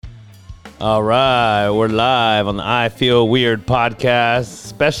All right, we're live on the I Feel Weird podcast,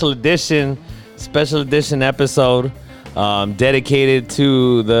 special edition episode dedicated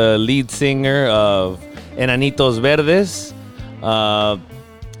to the lead singer of Enanitos Verdes. I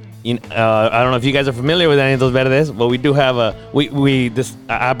don't know if you guys are familiar with Enanitos Verdes, but we do have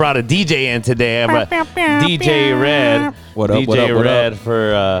I brought a DJ in today. I brought DJ Red. What up? DJ Red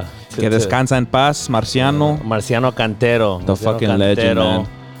for Que descansa en paz, Marciano. Marciano Cantero. The fucking legend, man.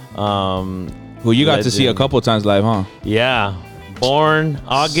 Who you got to see a couple times live, huh? Yeah. Born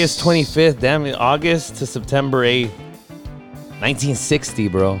August 25th. Damn it. August to September 8th. 1960,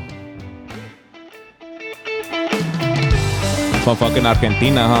 bro. From fucking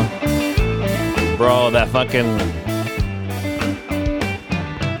Argentina, huh? Bro, that fucking...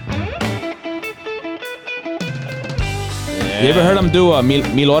 You ever heard them do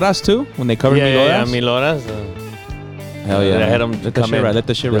Mil Horas too? When they covered Mil Horas? Yeah, Mil Horas. Hell yeah. I had them Let the shit ride. Let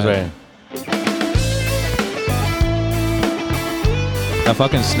the shit ride. That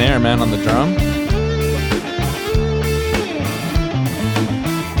fucking snare, man, on the drum.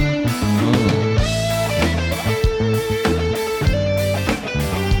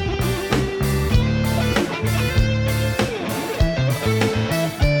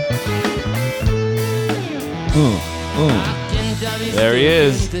 There he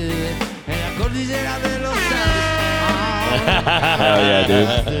is. Hell yeah,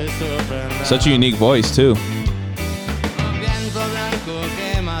 dude. Such a unique voice, too.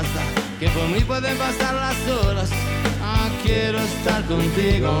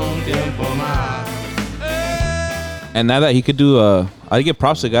 And now that he could do, I give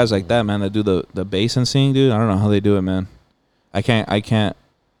props to guys like that, man, that do the bass and sing, dude. I don't know how they do it, man. I can't.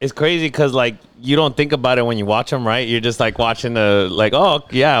 It's crazy because, like, you don't think about it when you watch him, right? You're just, like, watching oh,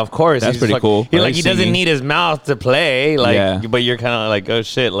 yeah, of course. That's pretty cool. He doesn't need his mouth to play, but you're kind of like, oh,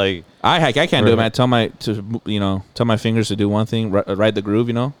 shit, like. I can't do it, man. Tell my fingers to do one thing, ride the groove,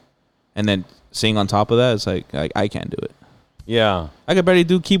 and then sing on top of that. It's like, I can't do it. Yeah. I could barely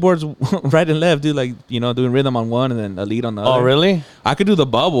do keyboards right and left, dude. Like, doing rhythm on one and then a lead on the other. Oh, really? I could do the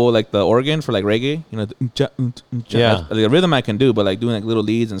bubble, like the organ for like reggae. Yeah. The rhythm I can do, but like doing like little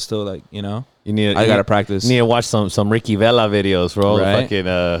leads and still like, I gotta practice. You need to watch some Ricky Vela videos, bro. Right? Fucking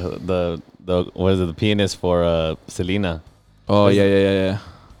the what is it? The pianist for Selena. Oh yeah.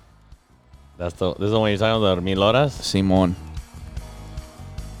 This is the one you're talking about, Mil Horas? Simon.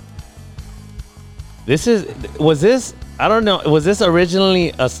 I don't know. Was this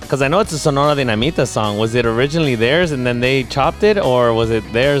originally because I know it's a Sonora Dinamita song. Was it originally theirs and then they chopped it, or was it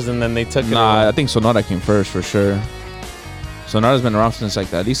theirs and then they took it? Nah, I think Sonora came first for sure. Sonora's been around since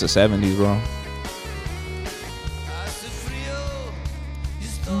like at least the 70s, bro.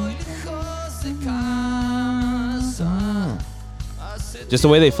 Just the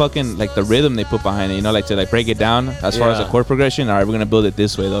way they fucking like the rhythm they put behind it, like to like break it down as far as the chord progression. All right, we're gonna build it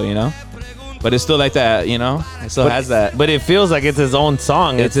this way though, But it's still like that, It still has that. But it feels like it's his own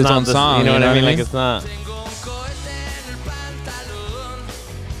song. It's his own song. You know what I mean? Like it's not.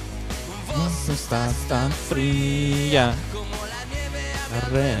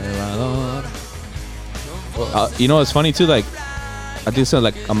 It's funny too. Like, I think so.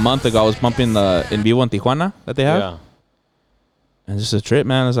 Like a month ago, I was bumping the En Vivo in Tijuana that they have. Yeah. And just a trip,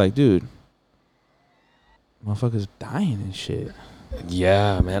 man. I was like, dude, motherfuckers dying and shit.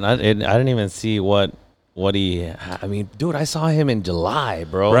 Yeah, man. I didn't even see what he. I mean, dude, I saw him in July,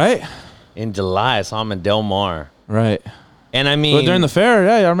 bro. Right. In July, I saw him in Del Mar. Right. And I mean, during the fair,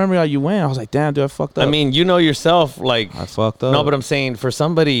 I remember how you went. I was like, damn, dude, I fucked up. I mean, yourself, like I fucked up. No, but I'm saying for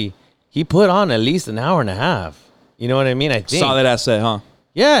somebody, he put on at least an hour and a half. You know what I mean? I think solid asset, huh?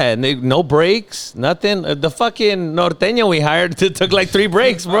 Yeah, and no breaks, nothing. The fucking norteño we hired took like 3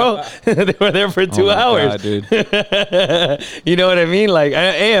 breaks, bro. They were there for 2 hours. God, dude. You know what I mean? Like,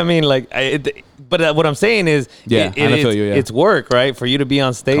 but what I'm saying is, it's work, right? For you to be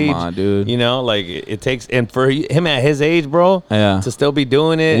on stage. Come on, dude. Like it takes, and for him at his age, bro, to still be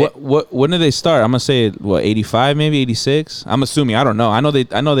doing it. When did they start? I'm gonna say 85, maybe 86. I'm assuming. I don't know. I know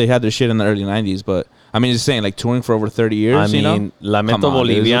they had their shit in the early 90s, but. I mean, just saying, like, touring for over 30 years, I mean, Lamento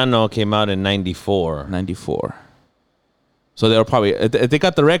Boliviano came out in 94. 94. So they were probably... If they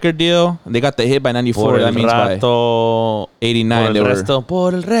got the record deal, and they got the hit by 94, that means by 89, they were...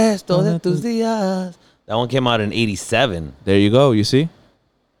 Por el resto de tus días. That one came out in 87. There you go, you see?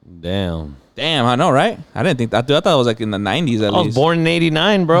 Damn, I know, right? I didn't think... I thought it was, like, in the 90s, at least. I was born in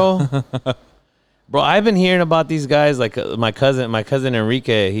 89, bro. Bro, I've been hearing about these guys. Like my cousin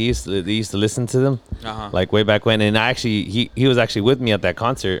Enrique, they used to listen to them, like way back when. And he was actually with me at that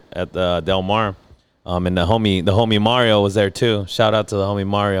concert at the Del Mar, and the homie Mario was there too. Shout out to the homie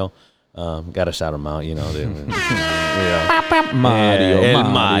Mario. Gotta shout him out, you know.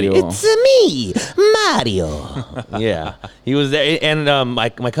 Mario. It's me, Mario. Yeah, he was there, and my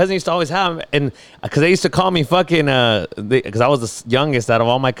cousin used to always have him, and because they used to call me fucking, because I was the youngest out of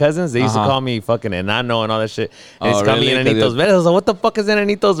all my cousins, they used to call me fucking enano and all that shit. And they used to call me Enanitos Verdes. I was like, what the fuck is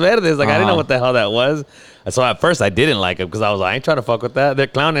Enanitos Verdes? Like, I didn't know what the hell that was. So at first I didn't like it because I was like, I ain't trying to fuck with that. They're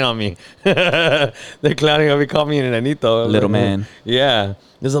clowning on me. They're clowning on me, call me an Enanito. Little man. Yeah.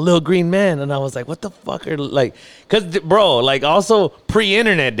 There's a little green man. And I was like, what the fuck are, like, because, bro, like, also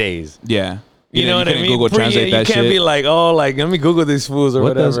pre-internet days. Yeah. You know what I mean? Google Translate that shit. You can't be like, oh, like, let me Google these fools or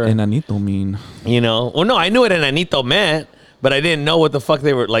whatever. What does enanito mean? You know? Well, no, I knew what enanito meant, but I didn't know what the fuck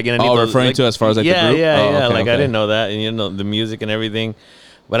they were, like, enanito. Oh, referring to as far as, like, the group? Yeah. Okay, like, I didn't know that. And, you know, the music and everything.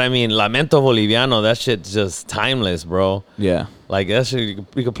 But I mean, Lamento Boliviano, that shit's just timeless, bro. Yeah. Like, that shit,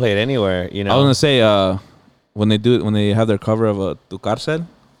 you could play it anywhere, you know? I was going to say, when they have their cover of Tu Cárcel,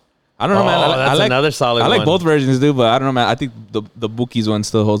 I don't know, man. That's another solid one. I like both versions, dude, but I don't know, man. I think the Bookies one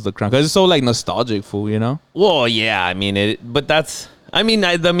still holds the crown because it's so, like, nostalgic, fool, you know? Well, yeah, I mean, the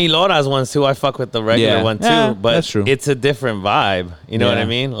Miloras ones, too, I fuck with the regular one, too. Yeah, but that's true. It's a different vibe, you know what I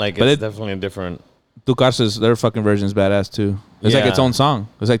mean? Like, but it's definitely a different... Tu Cárcel's, their fucking version's badass, too. It's like its own song.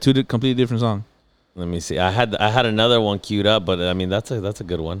 It's like two completely different songs. Let me see. I had another one queued up, but I mean that's a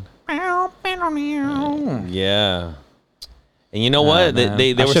good one. Yeah. And you know what?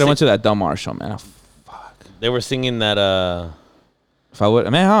 They I should have went to that Del Mar show, man. Oh, fuck. They were singing that. If I would,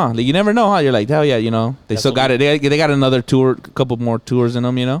 man, huh? Like, you never know, huh? You're like, hell yeah, you know. They still got it. They got another tour, a couple more tours in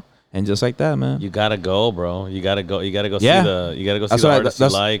them, you know. And just like that, man. You gotta go, bro. You gotta go. You gotta go see the. You gotta go see the artists you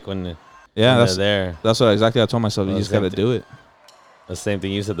like when. Yeah, that's there. That's what exactly I told myself. You just gotta do it. The same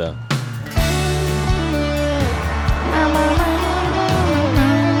thing you said though.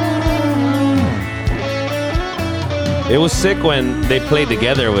 It was sick when they played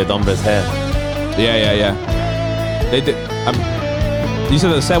together with Hombres Head. Yeah. They did. You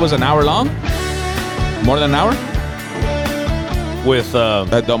said the set was an hour long? More than an hour? With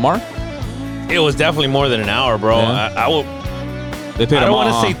at Del Mar? It was definitely more than an hour, bro. Yeah. I will. I don't want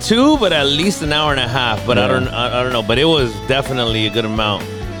to say 2, but at least an hour and a half. But I don't know. But it was definitely a good amount.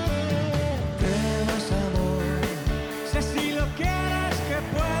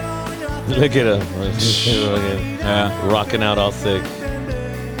 Look at him. Yeah, rocking out all sick.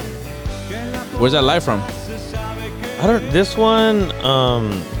 Where's that live from? I don't. This one.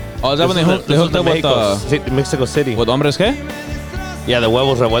 Oh, is that when they hooked up with Mexico City? With Hombres ¿Qué? Yeah, the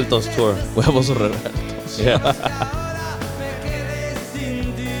Huevos Revueltos tour. Huevos Revueltos. Yeah.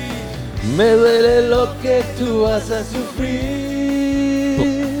 Me duele lo que tú vas a sufrir.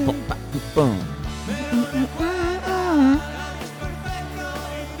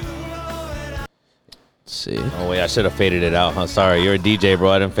 See. Oh wait, I should have faded it out. Huh? Sorry, you're a DJ,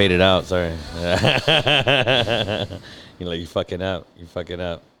 bro. I didn't fade it out. Sorry. You fucking up. You fucking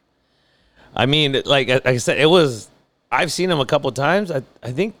up. I mean, like I said, it was. I've seen him a couple times. I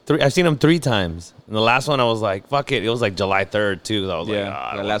think 3. I've seen him 3 times. And the last one, I was like, fuck it. It was like July 3rd, too. I was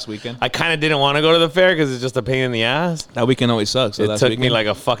last weekend. I kind of didn't want to go to the fair because it's just a pain in the ass. That weekend always sucks. So it took me like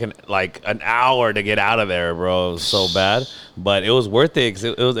an hour to get out of there, bro. It was so bad. But it was worth it. 'Cause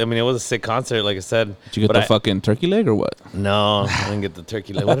it was a sick concert, like I said. Did you get the fucking turkey leg or what? No, I didn't get the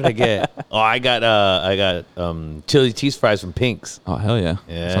turkey leg. What did I get? Oh, I got chili cheese fries from Pink's. Oh, hell yeah.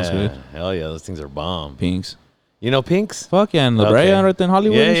 Yeah. Sounds good. Hell yeah. Those things are bomb. Pink's. You know Pink's? Fuck yeah, in La Brea, right there in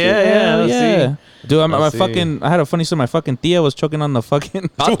Hollywood. Yeah. Dude, I had a funny story. My fucking tia was choking on the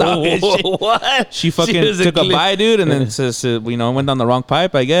fucking hot dog. What? She fucking took a bite, dude, and then says, went down the wrong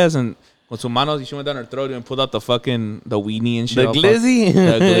pipe, I guess, and with su manos, she went down her throat and pulled out the weenie and shit. The glizzy?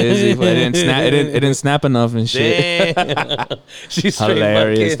 The glizzy. But it didn't snap enough and shit. She's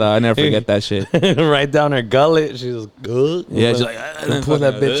hilarious, though. I never forget that shit. Right down her gullet. She was good. Yeah, she's like, pull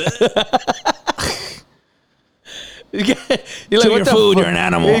that bitch. You're like, your food, you're an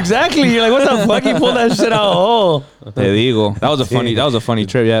animal. Exactly. You're like, what the fuck? You pulled that shit out whole. Te digo. That was a funny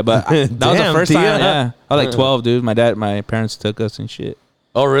trip, yeah. But that was the first time, yeah. I was like 12, dude. My parents took us and shit.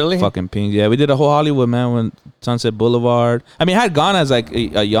 Oh, really? Fucking Pink. Yeah, we did a whole Hollywood, man, when Sunset Boulevard. I mean, I had gone as like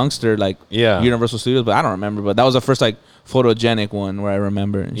a youngster, like Universal Studios, but I don't remember. But that was the first like photogenic one where I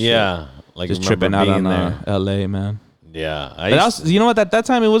remember and shit. Yeah. Like just tripping out on LA, man. Yeah. You know what? At that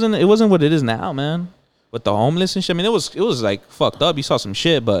time, it wasn't what it is now, man. With the homeless and shit. I mean, it was like fucked up. You saw some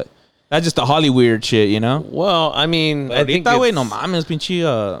shit, but that's just the Hollywood shit, you know? Well, I mean, I think that way, no mames,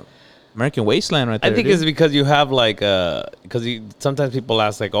 pinche American Wasteland right there. I think it's because you have like, because sometimes people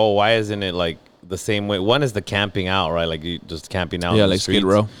ask like, oh, why isn't it like the same way? One is the camping out, right? Like you just camping out. Yeah, like Skid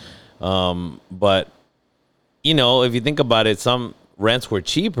Row. But, you know, if you think about it, some rents were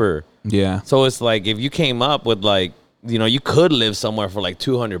cheaper. Yeah. So it's like if you came up with like, you know, you could live somewhere for like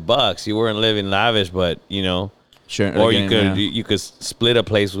 $200. You weren't living lavish, but you know, Sure. or Again, you could split a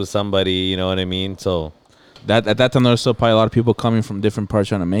place with somebody. You know what I mean? So that at that time there was still probably a lot of people coming from different parts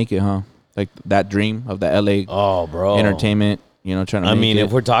trying to make it, huh? Like that dream of the LA oh, bro, entertainment. You know, trying to. I make mean, it.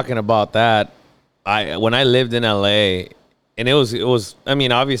 if we're talking about that, when I lived in LA, and it was. I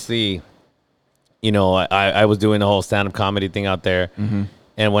mean, obviously, you know, I was doing the whole stand-up comedy thing out there. Mm-hmm.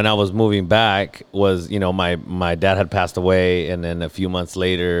 And when I was moving back, was, you know, my dad had passed away, and then a few months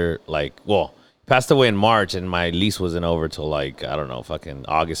later, like, well, passed away in March, and my lease wasn't over till like, I don't know, fucking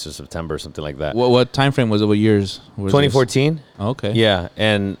August or September or something like that. What time frame was it? What years? 2014. Okay. Yeah,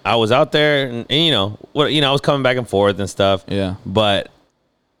 and I was out there, and you know, I was coming back and forth and stuff. Yeah. But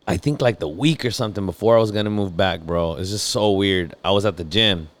I think like the week or something before I was gonna move back, bro, it's just so weird. I was at the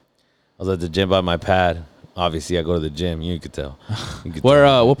gym. I was at the gym by my pad. Obviously, I go to the gym. You could tell.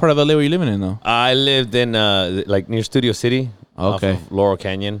 Where? What part of LA were you living in, though? I lived in like near Studio City. Okay. Off of Laurel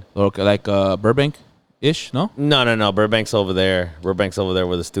Canyon. Okay, like Burbank-ish, no? No. Burbank's over there. Burbank's over there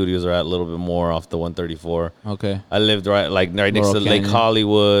where the studios are at, a little bit more off the 134. Okay. I lived right next Laurel to Lake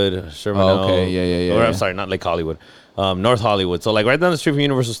Canyon. Sherman. Oh, okay. Yeah. Or, I'm sorry, not Lake Hollywood. North Hollywood. So like right down the street from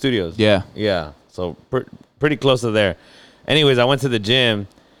Universal Studios. Yeah. Yeah. So pretty close to there. Anyways, I went to the gym,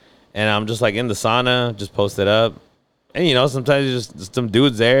 and I'm just like in the sauna, just posted up. And you know, sometimes just some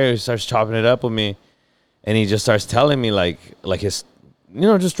dude's there who starts chopping it up with me. And he just starts telling me like his, you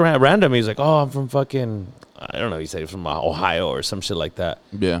know, just random. He's like, oh, I'm from fucking, I don't know. He said from Ohio or some shit like that.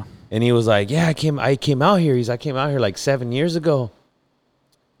 Yeah. And he was like, yeah, I came out here. I came out here like 7 years ago.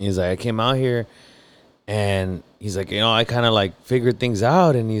 He's like, I came out here, and he's like, you know, I kind of like figured things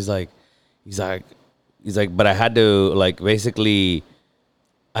out. And he's like, but I had to like basically,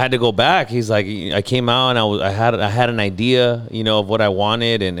 I had to go back. He's like, I came out and I had an idea, you know, of what I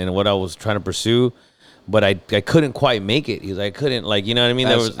wanted and what I was trying to pursue. But I couldn't quite make it. He's like, I couldn't, like, you know what I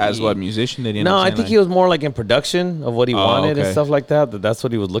mean? What musician did he? No, I think he was more like in production of what he wanted and stuff like that. That's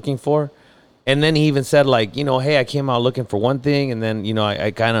what he was looking for. And then he even said like, you know, hey, I came out looking for one thing, and then, you know,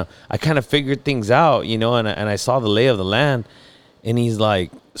 I kind of figured things out, you know, and I saw the lay of the land. And he's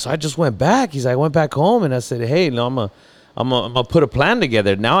like, so I just went back. He's like, I went back home and I said, hey, no, I'm gonna put a plan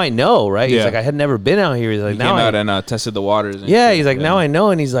together. Now I know, right? Yeah. He's like, I had never been out here. He's like, He came out and tested the waters. Yeah, he's like, now I know.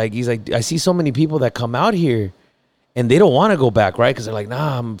 And he's like, I see so many people that come out here and they don't want to go back, right? Because they're like,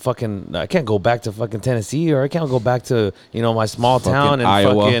 nah, I can't go back to fucking Tennessee, or I can't go back to, you know, my small town in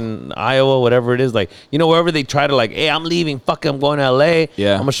fucking Iowa, whatever it is. Like, you know, wherever they try to like, hey, I'm leaving, fucking I'm going to LA.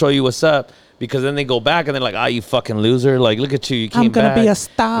 Yeah. I'm gonna show you what's up. Because then they go back and they're like, you fucking loser. Like, look at you. You came back. I'm going to be a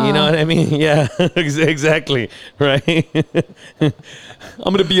star. You know what I mean? Yeah, exactly. Right? I'm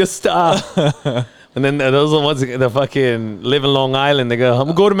going to be a star. And then those are the ones that fucking live in Long Island. They go, I'm going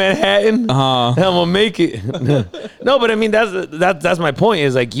to go to Manhattan. And I'm going to make it. No, but I mean, that's my point,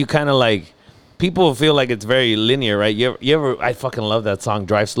 is like, you kind of like, people feel like it's very linear, right? You ever, I fucking love that song,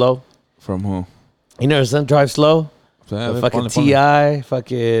 Drive Slow. From who? You never seen Drive Slow? Fucking T.I.,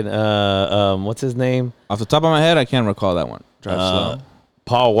 fucking, what's his name? Off the top of my head, I can't recall that one. Drive Slow.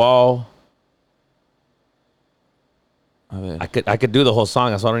 Paul Wall. I could do the whole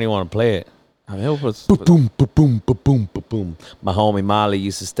song. That's why I don't even want to play it. Boom, boom, boom, boom, boom. My homie Molly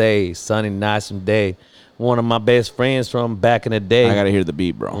used to stay sunny nights and day. One of my best friends from back in the day. I gotta hear the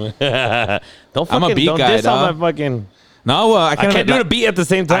beat, bro. I'm a beat guy, dog. No, I can't do the beat at the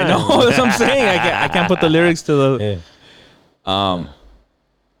same time. I know that's what I'm saying. I can't put the lyrics to the. Yeah. A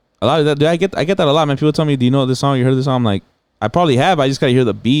lot of that. I get that a lot, man. People tell me, "Do you know this song? You heard this song?" I'm like, I probably have. I just gotta hear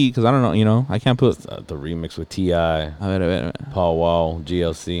the beat because I don't know. You know, I can't put the remix with T.I. Paul Wall,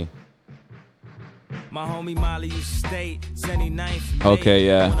 GLC. My homie Molly used to stay 79th. Okay,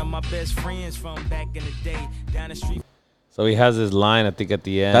 yeah. One of my best friends from back in the day, down the street. So he has his line, I think, at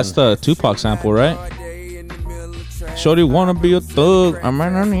the end. That's the Tupac sample, right? Shorty wanna be a thug. I'm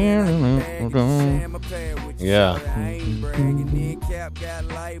right on here. Yeah.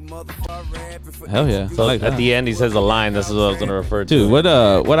 Hell yeah. So like at the end, he says a line. This is what I was gonna refer to. Dude, what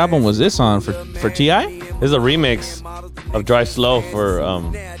album was this on for T.I.? This is a remix of Drive Slow for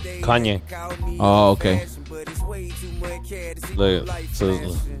Kanye. Oh, okay. Look,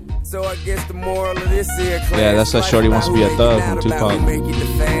 So I guess the moral of this here class, yeah, that's that Shorty wants to be a thug from Tupac.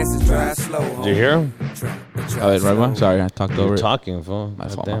 Did you hear him? Oh, wait, right one? Sorry, I talked over it. Talking, fool. My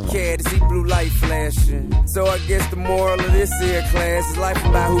fault. Blue light flashing. So I guess the moral of this here class is life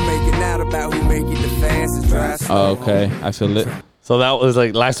about who make it, not about who make it the fastest. Oh, okay. I feel it. So that was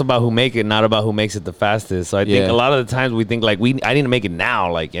like less about who make it, not about who makes it the fastest. So I think a lot of the times we think like I need to make it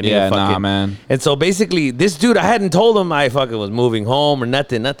now. Like I need to fucking, nah, man. And so basically, this dude, I hadn't told him I fucking was moving home or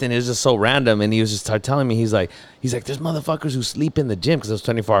nothing. It was just so random. And he was just telling me, he's like, there's motherfuckers who sleep in the gym because it was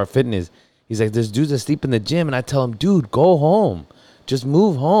 24-hour fitness. He's like, there's dudes that sleep in the gym, and I tell him, dude, go home. Just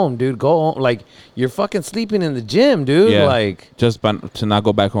move home, dude. Go home. Like, you're fucking sleeping in the gym, dude. Yeah. Like, just to not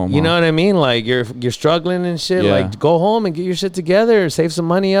go back home. you know what I mean? Like, you're struggling and shit. Yeah. Like, go home and get your shit together, save some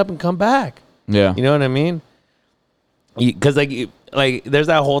money up, and come back. Yeah. You know what I mean? Because like, there's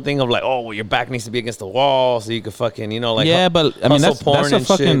that whole thing of like, oh, well, your back needs to be against the wall so you can fucking, like, yeah, but I mean that's a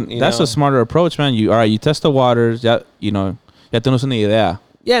fucking shit, that's a smarter approach, man. You test the waters. Ya tienes una idea.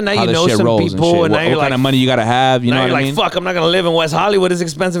 Yeah, now how you the know shit some rolls people, and now what you're like, kind of money you gotta have. You know now what you're I like, mean? fuck, I'm not gonna live in West Hollywood. It's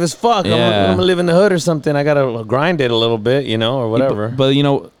expensive as fuck. Yeah. I'm gonna live in the hood or something. I gotta grind it a little bit, or whatever. But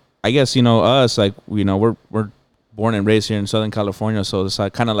I guess us, like, we're born and raised here in Southern California, so it's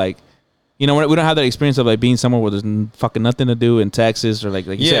like kind of like, we don't have that experience of like being somewhere where there's fucking nothing to do in Texas or like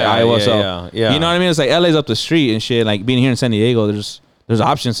you said, Iowa. Yeah. You know what I mean? It's like LA's up the street and shit. Like being here in San Diego, there's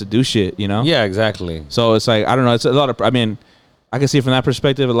options to do shit. Yeah, exactly. So it's like, I don't know. It's a lot of. I mean, I can see from that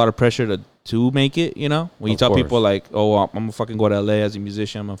perspective a lot of pressure to make it. When you tell people like, oh, I'm gonna fucking go to LA as a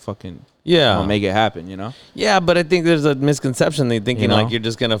musician, I'm gonna fucking I'm gonna make it happen. Yeah, but I think there's a misconception. They thinking like you're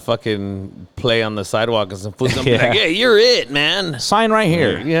just gonna fucking play on the sidewalk and some food's gonna be like, yeah, you're it, man. Sign right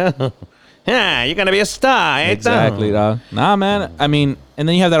here. Yeah. Yeah, you're gonna be a star. Exactly, dog. Nah, man. I mean, and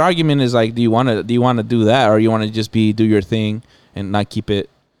then you have that argument is like, do you want to do that, or you want to just do your thing and not keep it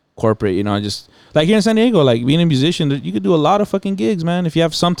corporate? Just like here in San Diego, like being a musician, you could do a lot of fucking gigs, man. If you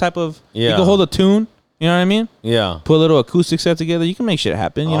have some type of, you can hold a tune. You know what I mean? Yeah. Put a little acoustic set together. You can make shit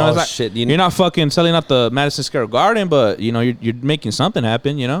happen. It's like, shit. You're not fucking selling out the Madison Square Garden, but you're making something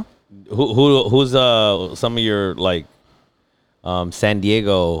happen. Who's some of your like San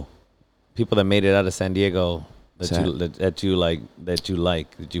Diego people that made it out of San Diego that you like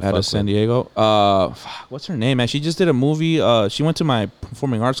out of San Diego? What's her name, man? She just did a movie. She went to my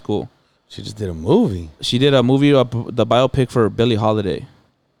performing arts school. She just did a movie. She did a movie, the biopic for Billie Holiday.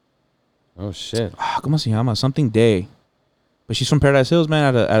 Oh shit! ¿Cómo se llama? Something Day. But she's from Paradise Hills,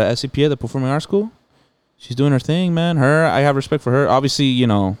 man. At a SCPA, the Performing Arts School. She's doing her thing, man. I have respect for her. Obviously,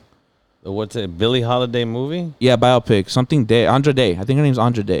 what's it? Billie Holiday movie? Yeah, biopic. Something Day. Andra Day. I think her name's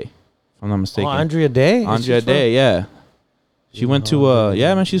Andra Day. If I'm not mistaken. Oh, Andrea Day. Andrea Day. Yeah. She went to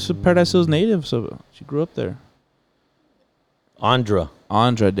man. She's a Paradise Hills native, so she grew up there. Andra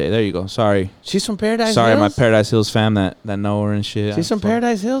Day. There you go. Sorry. She's from Paradise Hills? Sorry, my Paradise Hills fam that know her and shit. She's from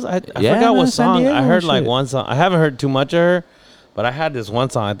Paradise Hills? I forgot what song. I heard like one song. I haven't heard too much of her, but I had this one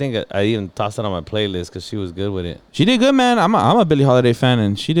song. I think I even tossed it on my playlist because she was good with it. She did good, man. I'm a Billie Holiday fan,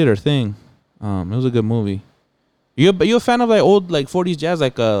 and she did her thing. It was a good movie. You a fan of like old like 40s jazz,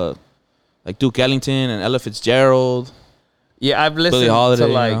 like Duke Ellington and Ella Fitzgerald? Yeah, I've listened Billie Holiday,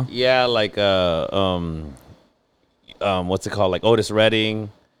 to like what's it called, like Otis Redding.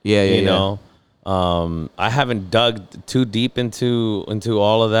 Yeah. I haven't dug too deep into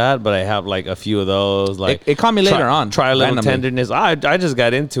all of that, but I have like a few of those. Like it caught me later on. Try a Little randomly. Tenderness. I just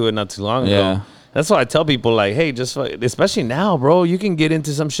got into it not too long ago. Yeah. That's why I tell people like, hey, just especially now, bro, you can get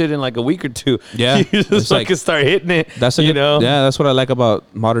into some shit in like a week or two. Yeah, you just fucking start hitting it. That's a good, yeah. That's what I like about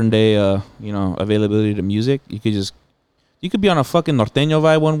modern day, availability to music. You could be on a fucking norteño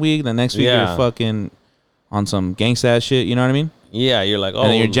vibe one week, the next week you're fucking on some gangsta ass shit. You know what I mean? Yeah, you're like, oh,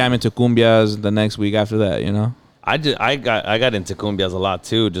 and then you're jamming to cumbias the next week after that. I got into cumbias a lot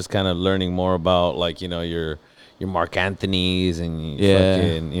too, just kind of learning more about like your Mark Anthony's and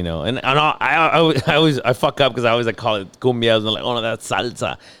fucking, and I always fuck up because I always like call it cumbias and like, oh no, that's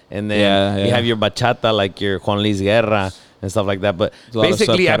salsa, and then you have your bachata like your Juan Luis Guerra and stuff like that. But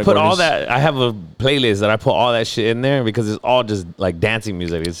basically, I put all that. I have a playlist that I put all that shit in there because it's all just like dancing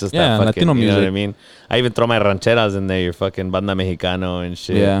music. It's just that fucking, Latino music. You know what I mean? I even throw my rancheras in there. Your fucking banda mexicano and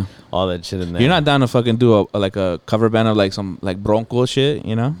shit. Yeah, all that shit in there. You're not down to fucking do a cover band of like some like Bronco shit,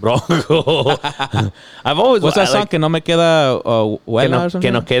 Bronco. I've always. What's that song? Que no me queda huella or something.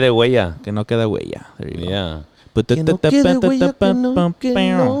 Que no quede huella. Que no queda huella. There you go. Yeah. Que no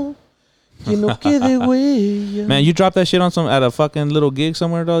quede huella. Man, you drop that shit on at a fucking little gig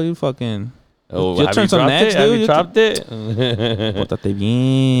somewhere, dog. You fucking. Oh, you'll turn some necks, dude. Have you dropped it? Pórtate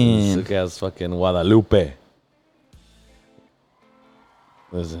bien. Look at fucking Guadalupe.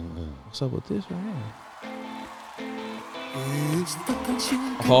 Listen. What's up with this right here?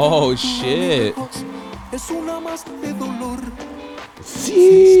 Oh shit.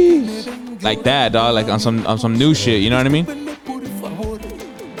 Like that, dog. Like on some new shit. You know what I mean?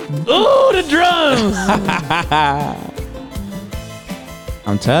 Oh, the drums.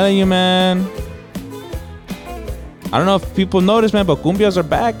 I'm telling you, man. I don't know if people notice, man, but cumbias are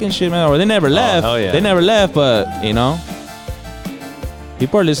back and shit, man. Or they never left. hell yeah. They never left, but you know,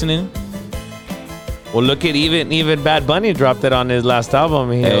 people are listening. Well, look at even Bad Bunny dropped it on his last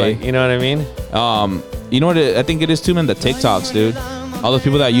album. He, Hey. like, you know what I mean? You know what I think it is too, man? The TikToks, dude. All those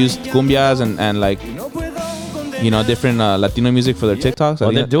people that use cumbias and like, you know, different Latino music for their TikToks.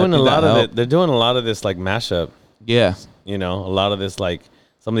 Well, they're doing a lot of it. it. They're doing a lot of this like mashup. Yeah. You know, a lot of this like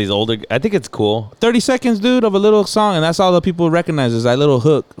some of these older. I think it's cool. 30 seconds, dude, of a little song, and that's all the people recognize is that little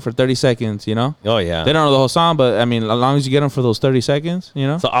hook for 30 seconds, you know? Oh yeah. They don't know the whole song, but I mean, as long as you get them for those 30 seconds, you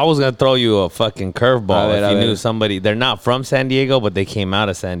know? So I was gonna throw you a fucking curveball A ver, if a you ver. knew somebody. They're not from San Diego, but they came out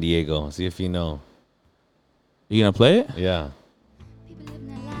of San Diego. See if you know. You gonna play it? Yeah.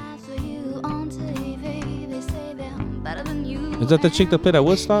 Is that the chick that played at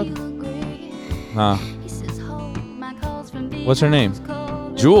Woodstock? Nah. What's her name?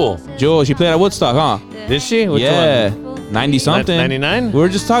 Jewel. Jewel, she played at Woodstock, huh? Did she? Which yeah. one? 90 something. 99? We were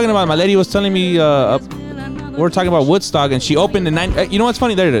just talking about, my lady was telling me, we were talking about Woodstock, and she opened in 90. You know what's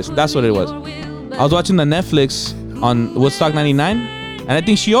funny? There it is. That's what it was. I was watching the Netflix on Woodstock 99, and I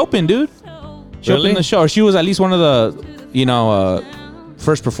think she opened, dude. She Really? opened the show, or she was at least one of the, you know,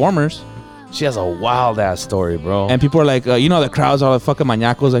 first performers. She has a wild ass story, bro. And people are like, you know, the crowds are like fucking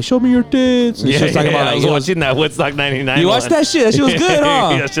maniacos, like, show me your tits. And she was talking about, I like, was watching that Woodstock 99. you watched that shit? That shit was good,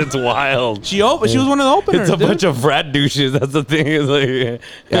 huh? That shit's wild. She opened. She was one of the openers. It's a dude. bunch of frat douches. That's the thing. It's like,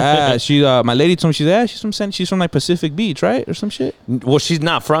 Yeah, she. My lady told me she's from like Pacific Beach, right, or some shit. well, she's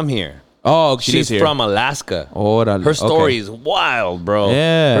not from here. Oh, she lives She's here. from Alaska. Órale, Her story okay. is wild, bro.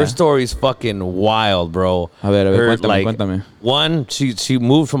 Yeah. Her story is fucking wild, bro. A ver, Her, cuéntame. One, she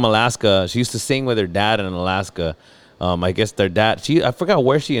moved from Alaska. She used to sing with her dad in Alaska. I guess their dad, I forgot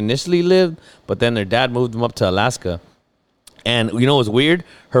where she initially lived, but then their dad moved them up to Alaska. And you know what's weird?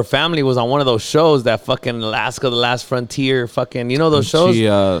 Her family was on one of those shows that fucking Alaska, The Last Frontier, fucking, you know those shows? She,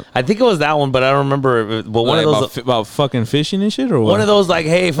 I think it was that one, but I don't remember. But one Like, of those, about fucking fishing and shit, or what? one of those like,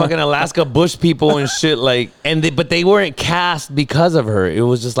 hey, fucking Alaska bush people and shit, like, but they weren't cast because of her. It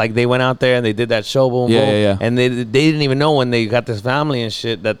was just like they went out there and they did that show, boom, Yeah, boom, yeah. and they didn't even know when they got this family and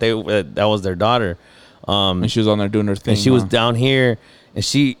shit that that was their daughter. And she was on there doing her thing. And she was huh? down here, and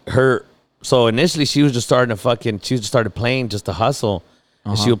so initially she was just started playing just to hustle.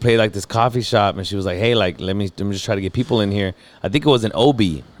 And she would play like this coffee shop, and she was like, "Hey, like let me just try to get people in here." I think it was in OB.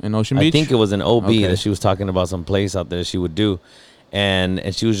 in Ocean Beach. I think it was in OB Okay. that she was talking about some place out there she would do, and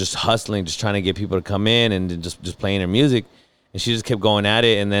she was just hustling, just trying to get people to come in and just playing her music, and she just kept going at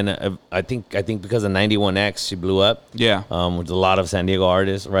it. And then I think because of 91X she blew up. Yeah. With a lot of San Diego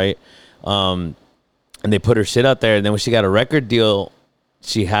artists, right? And they put her shit out there, and then when she got a record deal,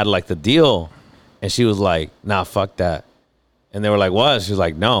 she had like the deal, and she was like, "Nah, fuck that." And they were like, "What?" She was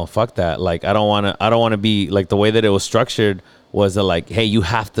like, "No, fuck that. Like, I don't want to be like the way that it was structured was that like, hey, you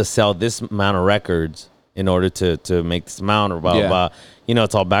have to sell this amount of records in order to make this amount or blah, Yeah. blah, blah. You know,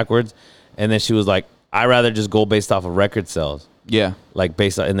 it's all backwards." And then she was like, "I'd rather just go based off of record sales." Yeah. Like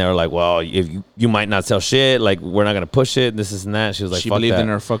based on, and they were like, "Well, if you might not sell shit, like we're not gonna push it, this and that." She was like, She "Fuck believed that." in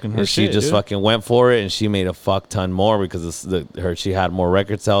her fucking her and she shit, just dude. fucking went for it, and she made a fuck ton more because she had more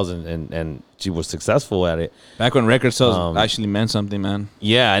record sales and she was successful at it. Back when record sales actually meant something, man.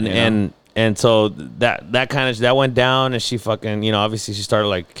 Yeah, You know? and so that kind of that went down, and she fucking, you know, obviously she started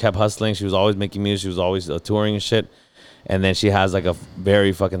like kept hustling. She was always making music. She was always touring and shit. And then she has like a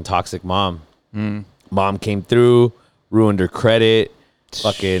very fucking toxic mom. Mom came through, ruined her credit,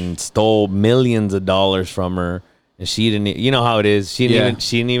 fucking stole millions of dollars from her, and she didn't. You know how it is. She didn't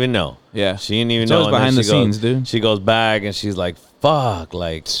even know. Yeah. She didn't even It's know. always And then behind the she goes- scenes, dude. She goes back and she's like, "Fuck,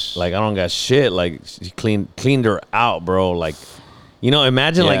 like I don't got shit." Like she cleaned her out, bro. Like, you know,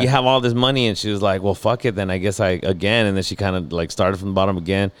 imagine like Yeah. you have all this money, and she was like, "Well, fuck it, then I guess again." And then she kind of like started from the bottom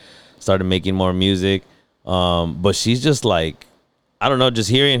again, started making more music. But she's just like, I don't know, just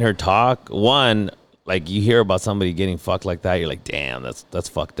hearing her talk. One, like you hear about somebody getting fucked like that, you're like, damn, that's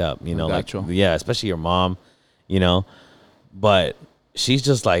fucked up. You know, like Gotcha. yeah, especially your mom. You know, but she's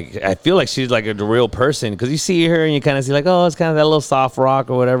just like, I feel like she's like a real person because you see her and you kind of see like, oh, it's kind of that little soft rock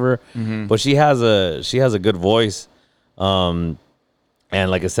or whatever. But she has a good voice. And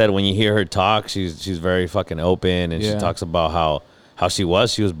like I said, when you hear her talk, she's very fucking open, and she Yeah. talks about how she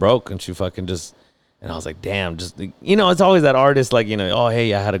was broke, and she fucking just, and I was like, damn, just, you know, it's always that artist like, you know, oh,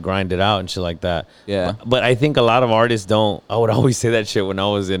 hey, I had to grind it out and shit like that. Yeah. But I think a lot of artists don't. I would always say that shit when I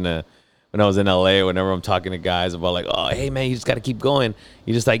was in LA, whenever I'm talking to guys about like, oh, hey man, you just got to keep going.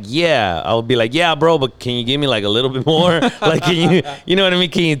 You're just like, yeah. I would be like, yeah, bro, but can you give me like a little bit more? Like, can you know what I mean?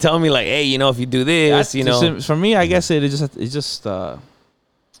 Can you tell me like, hey, you know, if you do this, you know? For me, I guess it's just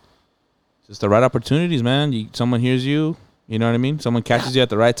just the right opportunities, man. Someone hears you. You know what I mean? Someone catches you at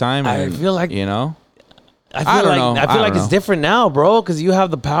the right time. I And, feel like- you know. I feel like it's know. different now, bro, because you have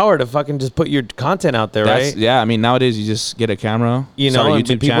the power to fucking just put your content out there, right? Yeah, I mean, nowadays you just get a camera, You start know, a and YouTube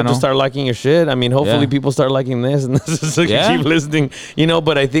people channel. just start liking your shit. I mean, hopefully Yeah. people start liking this and this is like Yeah. keep listening. You know,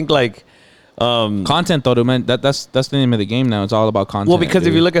 but I think like, Content, though, dude, man. That's the name of the game now. It's all about content. well, because if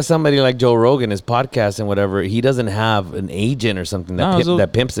dude. you look at somebody like Joe Rogan, his podcast and whatever, he doesn't have an agent or something that No, so-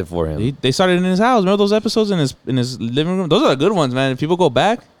 that pimps it for him. They started in his house. Remember those episodes in his living room? Those are the good ones, man. If people go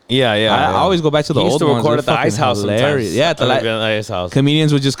back, I always go back to the He used old to ones. record They're at the fucking Ice House hilarious. sometimes. Yeah, at the Ice House.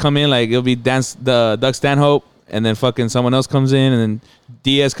 comedians would just come in, like it'll be the Doug Stanhope, and then fucking someone else comes in, and then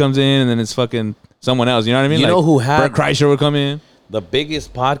Diaz comes in, and then it's fucking someone else. You know what I mean? You know who had- Bert Kreischer would come in? The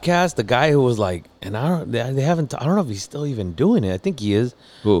biggest podcast, the guy who was like, and I don't know if he's still even doing it. I think he is.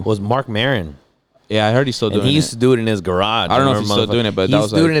 Who? Was Mark Maron. Yeah, I heard he's still And doing he used it. to do it in his garage. I don't know if he's Remember, still doing it, but he that used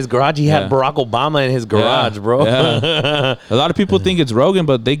was to do it like- in his garage. He had Yeah. Barack Obama in his garage, bro. Yeah. A lot of people think it's Rogan,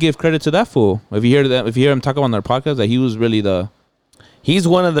 but they give credit to that fool. If you hear him talk on their podcast, that he was really the He's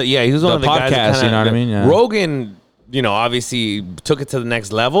one of the guys podcast, that kinda, you know what I mean? Yeah. Rogan, obviously took it to the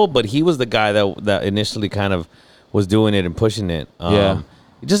next level, but he was the guy that initially kind of was doing it and pushing it. Yeah.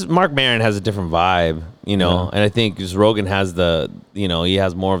 Just Mark Maron has a different vibe, Yeah. and I think just Rogan has he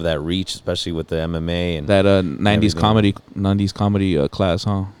has more of that reach, especially with the MMA and that 90s comedy class,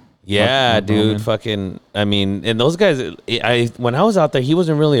 huh? yeah, Mark dude, Rogan. fucking. I mean, and those guys. When I was out there, he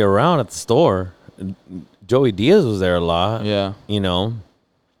wasn't really around at the store. Joey Diaz was there a lot. Yeah.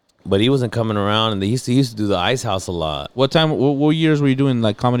 But he wasn't coming around, and they used to do the Ice House a lot. What time? What years were you doing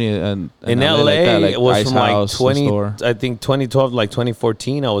like comedy in In LA, like that, like it was Ice from like House, the 20, store? I think 2012 to like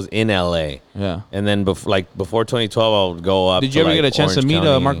 2014. I was in LA, Yeah. and then before 2012, I would go up. Did you ever get a chance to meet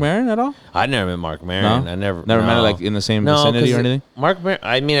Orange Mark County. Maron at all? I never met Mark Maron. No? I never Never met no. like in the same No, vicinity 'cause or anything? Mark Maron.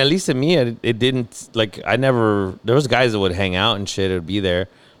 I mean, at least to me, it didn't like. I never. There was guys that would hang out and shit. It would be there.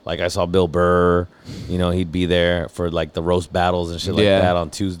 Like I saw Bill Burr. He'd be there for like the roast battles and shit like Yeah. that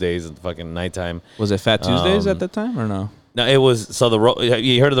on Tuesdays and fucking nighttime. Was it Fat Tuesdays at that time or no? No, it was so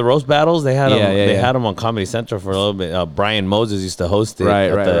you heard of the roast battles? They had Yeah, them. yeah, They yeah. had them on Comedy Central for a little bit. Brian Moses used to host it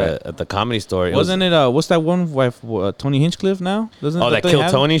Right, at the Comedy Store. Wasn't it? What's that one with Tony Hinchcliffe now? Doesn't that they Kill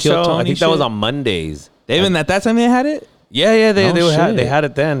have Tony it? Kill show? I Tony think that was shit? on Mondays. Even at that time they had it. Yeah, No shit. they had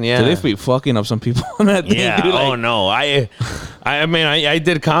it then. Yeah, So they be fucking up some people on that thing. yeah. dude, like- Oh no, I mean, I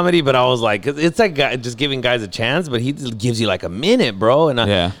did comedy, but I was like, it's like just giving guys a chance, but he just gives you like a minute, bro. And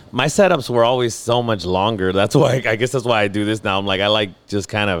Yeah. my setups were always so much longer. That's why I guess that's why I do this now. I'm like, I like just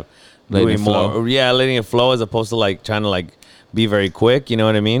kind of Letting doing it more. flow. Yeah, letting it flow as opposed to like trying to like be very quick. You know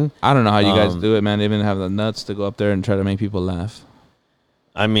what I mean? I don't know how you guys Um, do it, man. They even have the nuts to go up there and try to make people laugh.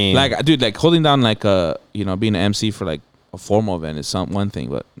 I mean, Like, dude, like holding down like being an MC for like a formal event is one thing,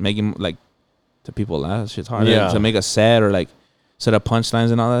 but making like to people laugh, shit's hard. Yeah. To make a set or like set up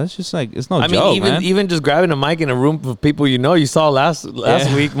punchlines and all that, it's just like it's no I mean, joke, man. even just grabbing a mic in a room of people you saw last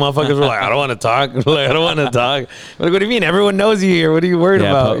Yeah. week, motherfuckers were like, I don't want to talk. Like, I don't want to talk. Like, what do you mean? Everyone knows you here. What are you worried yeah,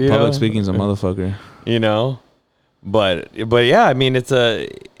 about? You public know? speaking's a motherfucker. But yeah, I mean, it's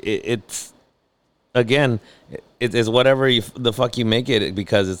again, it's whatever the fuck you make it,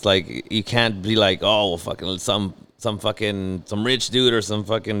 because it's like you can't be like, oh, well, fucking some rich dude or some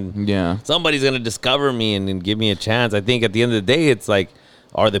fucking Yeah. somebody's gonna discover me and give me a chance. I think at the end of the day, it's like,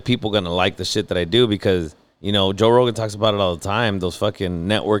 are the people gonna like the shit that I do? Because Joe Rogan talks about it all the time. Those fucking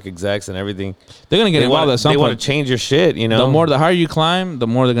network execs and everything. They're gonna get involved at some They want point. to change your shit. The higher you climb, the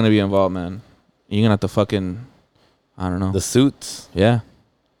more they're gonna be involved, man. You're gonna have to fucking, I don't know. the suits. Yeah.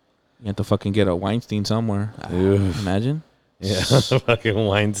 You have to fucking get a Weinstein somewhere. Oof. Imagine. Yeah, fucking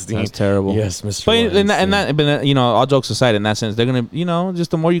Weinstein. That's terrible. Yes, Mr. But Weinstein. but all jokes aside, in that sense, they're gonna, just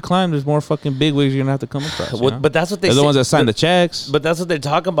the more you climb, there's more fucking big wigs you're gonna have to come across. you know? But that's what they They're the say- ones that sign the checks. But that's what they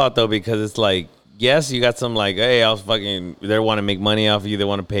talk about though, because it's like, yes, you got some like, hey, they want to make money off of you, they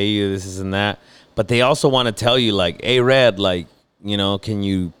want to pay you, this and that. But they also want to tell you like, hey, Red, like, can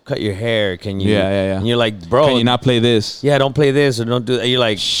you cut your hair? Can you? Yeah. And you're like, bro, Can you not play this? yeah, don't play this or don't do that. You're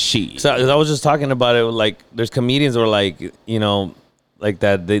like, Shit. so I was just talking about it. Like, there's comedians who are like, like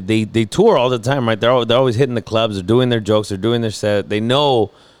that. They tour all the time, right? They're always hitting the clubs. They're doing their jokes. They're doing their set. They know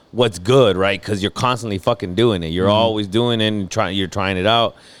what's good, right? Because you're constantly fucking doing it. You're always doing it and you're trying it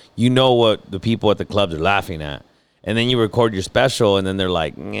out. You know what the people at the clubs are laughing at. And then you record your special, and then they're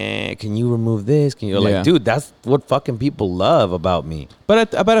like, "Nah, can you remove this? Can you?" Yeah. Like, dude, that's what fucking people love about me.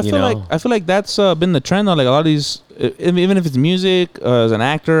 But I feel like that's been the trend though. Like a lot of these, even if it's music, as an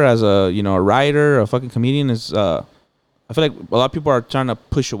actor, as a a writer, a fucking comedian, is I feel like a lot of people are trying to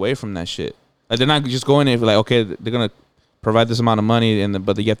push away from that shit. Like they're not just going in for like, okay, they're gonna provide this amount of money,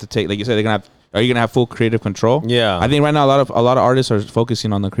 but you have to take, like you said, are you gonna have full creative control? Yeah. I think right now a lot of artists are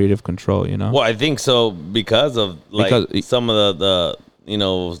focusing on the creative control. You know. Well, I think so because of like Because- some of the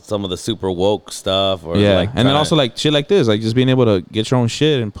some of the super woke stuff, or Yeah, like and then also like shit like this, like just being able to get your own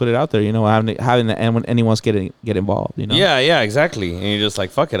shit and put it out there. You know, having anyone get involved. You know. yeah, exactly. And you're just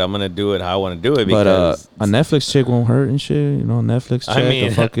like, fuck it, I'm gonna do it how I want to do it. But Because a Netflix check won't hurt and shit. You know, Netflix check. I mean,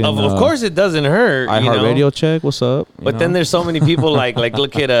 a fucking, of course it doesn't hurt. iHeartRadio check. What's up? You But know? then there's so many people like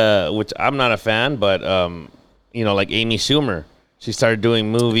look at which I'm not a fan, but like Amy Schumer. She started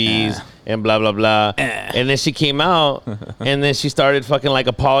doing movies and blah blah blah, and then she came out and then she started fucking like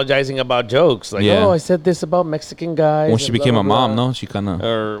apologizing about jokes, like Yeah. oh, I said this about Mexican guys. when she and blah, became blah, a mom, blah. no, she kind of.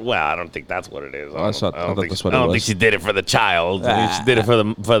 Or well, I don't think that's what it is. I thought that's what it I don't was. think she did it for the child. I think she did it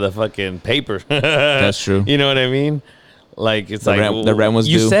for the fucking paper. That's true. You know what I mean? Like it's The like rent- the rent was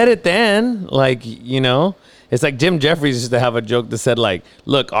you due. said it then. Like it's like Jim Jeffries used to have a joke that said like,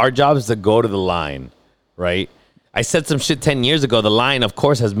 look, our job is to go to the line, right? I said some shit 10 years ago. The line, of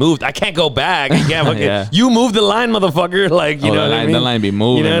course, has moved. I can't go back. I can't fucking, Yeah. You moved the line, motherfucker. Like, you know what I mean? The line be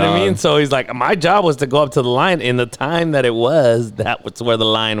moving. You know what I dog. mean? So he's like, my job was to go up to the line. In the time that it was, that was where the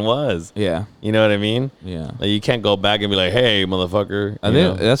line was. Yeah, You know what I mean? yeah. Like, you can't go back and be like, hey, motherfucker. I you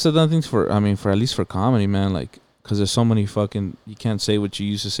think know? that's another thing for at least for comedy, man. Like, because there's so many fucking, you can't say what you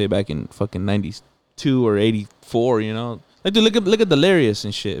used to say back in fucking 92 or 84. You know, like dude, look at Delirious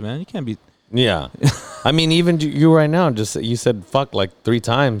and shit, man. You can't be. Yeah. I mean, even you right now, you said fuck like 3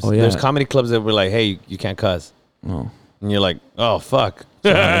 times. Oh, yeah. There's comedy clubs that were like, hey, you can't cuss. Oh, And you're like, oh, fuck.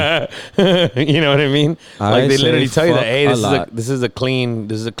 You know what I mean? I Like they say literally tell you that, fuck hey, a this lot. is a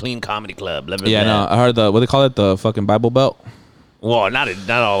clean comedy club. Blah, blah, yeah, blah. no. I heard what they call it, the fucking Bible Belt. Well, not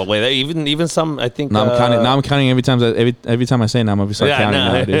all the way there. Even some, I think. Now I'm counting every time. Every time I say it, now I'm gonna start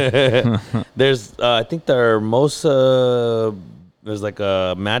counting. Now, dude. There's, I think there are most. There's like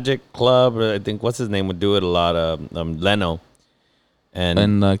a magic club. I think what's his name would do it a lot. Leno,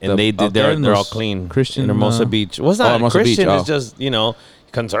 and like they did. out there in They're all those clean. Christian, in Hermosa Beach. What's not Hermosa Christian? Beach, It's just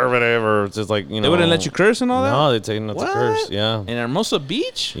conservative, or it's just like They wouldn't let you curse and all that. No, they tell you not to curse. Yeah. In Hermosa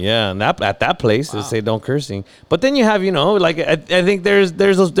Beach. Yeah, and at that place they say don't cursing. But then you have, like I think there's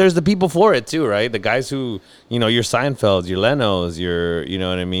the people for it too, right? The guys who, your Seinfelds, your Lenos, your, you know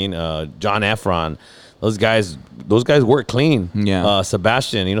what I mean, John Efron. Those guys work clean. Yeah.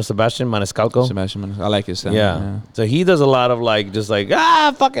 Sebastian, Sebastian Maniscalco. Sebastian, I like his sound. Yeah. So he does a lot of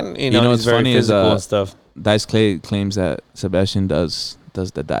fucking, know what's he's very funny is, physical and stuff. Dice Clay claims that Sebastian does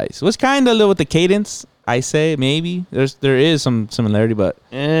the dice. Was kind of a little with the cadence. I say maybe there is some similarity, but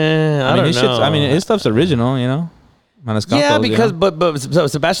I don't know. His stuff's original, Maniscalco, Yeah, because but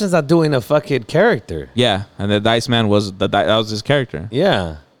Sebastian's not doing a fucking character. yeah, and the Dice Man that was his character.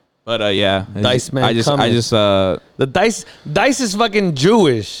 Yeah. But yeah, Dice Man I just The Dice is fucking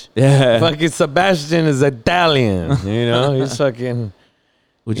Jewish. yeah. Fucking Sebastian is Italian. He's fucking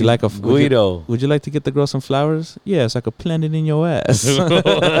Would you like a Guido. Would you like to get the girl some flowers? Yes, I could plant it in your ass.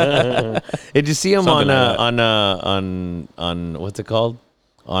 Did you see him Something on what's it called?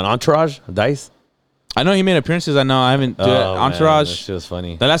 On Entourage? Dice? I know he made appearances. I know I haven't. Dude, Entourage. Man, that shit was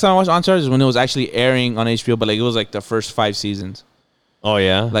funny. The last time I watched Entourage is when it was actually airing on HBO, but it was like the first 5 seasons. Oh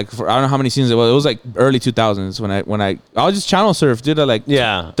yeah. I don't know how many seasons it was. It was like early 2000s when I was just channel surf, dude. 13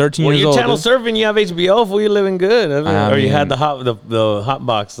 well, years you're old. channel dude. surfing. You have HBO. Fool, you're living good. I or you mean- had the hot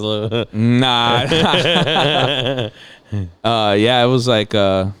box. Nah. Yeah, it was like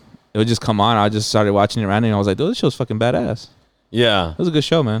it would just come on. I just started watching it randomly, and I was like, dude, this show's fucking badass. Yeah. It was a good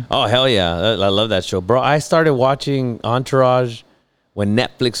show, man. Oh hell yeah! I love that show, bro. I started watching Entourage when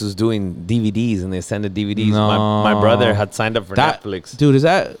Netflix was doing DVDs, and they sent the DVDs. No. My brother had signed up for Netflix. Dude, is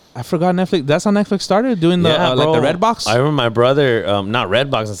that I forgot Netflix? That's how Netflix started doing the like the Red Box. I remember my brother, not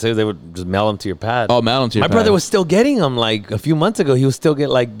Redbox, and say they would just mail them to your pad. Oh, mail them to your My pad. brother was still getting them like a few months ago. He was still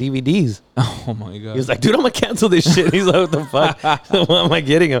getting like DVDs. Oh my god. He was like, dude, I'm gonna cancel this shit. He's like, what the fuck? Why am I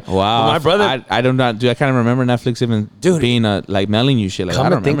getting them? Wow, My brother. I don't know, dude. I can't remember Netflix even being like mailing you shit. Like, I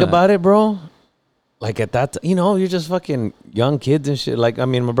Come don't to think remember about it, bro. Like at that, you're just fucking young kids and shit. Like, I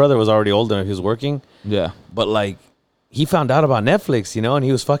mean, my brother was already older and he was working. that. Yeah, But like, he found out about Netflix, and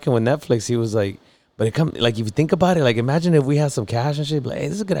he was fucking with Netflix. He was like, but if you think about it, like, imagine if we had some cash and shit. Like, hey,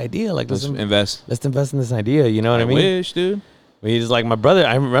 this is a good idea. Like, let's let's invest. invest in this idea. You know what I mean? Wish, dude. He's like, my brother.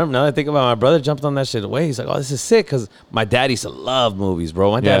 I remember now that I think about it, my brother jumped on that shit away. He's like, oh, this is sick because my dad used to love movies,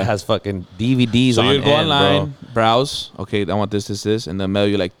 bro. My dad Yeah. has fucking DVDs. So on you'd go end, online, bro. browse. Okay, I want this, and they'll mail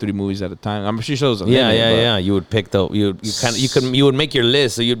you like 3 movies at a time. I'm sure shows. Yeah. You would pick you would make your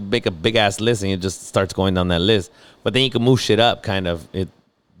list. So you'd make a big ass list, and it just starts going down that list. But then you can move shit up, kind of.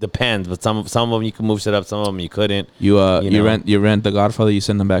 depends, but some of them you can move shit up, some of them you couldn't. You know. rent The Godfather. You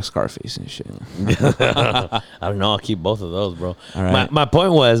send them back Scarface and shit. I don't know. I'll keep both of those, bro. All right. My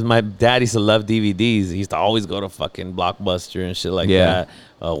point was, my dad used to love DVDs. He used to always go to fucking Blockbuster and shit like that.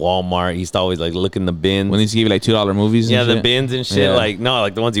 Walmart. He used to always like look in the bins. When they used to give you like $2 movies. Yeah, and the shit. bins and shit. Yeah. Like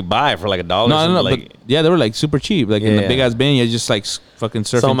like the ones you buy for like $1. No, like, but yeah, they were like super cheap. Like in the Yeah. big ass bin, you just like fucking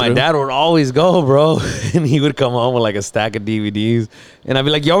surfing. So my through. dad would always go, bro, and he would come home with like a stack of DVDs, and I'd be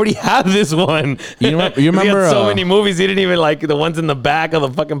like, "You already have this one." You remember? He had so uh, many movies. He didn't even like the ones in the back of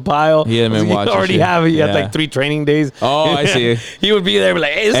the fucking pile. He didn't even You watch the already shit. have it. He had Yeah. like 3 training days. Oh, I see. He would be there, be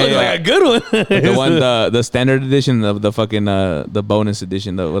like, "Hey, this Hey, looks like a good one." The one, the standard edition, the fucking the bonus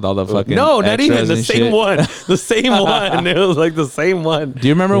edition, with all the fucking no, not even extras the and same shit. one. The same one. It was like the same one. Do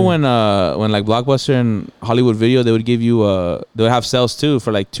you remember when like Blockbuster and Hollywood Video, they would give you they would have sales too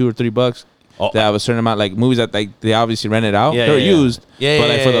for like $2 or $3. Oh. They have a certain amount, like movies that like they obviously rented out. Yeah, they were yeah, yeah. used, Yeah, but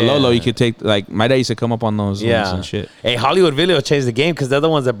like yeah, for the yeah, low, yeah. you could take like my dad used to come up on those ones Yeah. and shit. Hey, Hollywood Video changed the game because they're the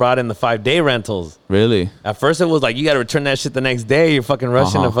ones that brought in the 5-day rentals. Really? At first, it was like you got to return that shit the next day. You're fucking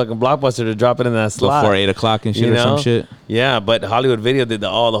rushing to fucking Blockbuster to drop it in that slot Before 8 o'clock and shit You or some know? shit. Yeah, but Hollywood Video did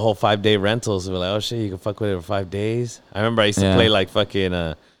the whole 5-day rentals. They were like, oh shit, you can fuck with it for 5 days. I remember I used to Yeah. play like fucking.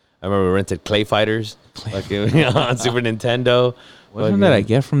 I remember we rented Clay Fighters, fucking, on Super Nintendo. What did I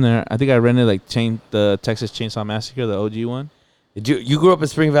get from there? I think I rented like the Texas Chainsaw Massacre, the OG one. Did you grew up in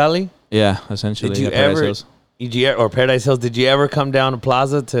Spring Valley? Yeah, essentially. Did you yeah, Paradise ever? Hills. Or Paradise Hills? Did you ever come down to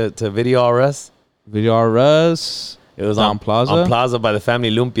Plaza to Video R Us? Video R Us? It was Down on Plaza? On Plaza by the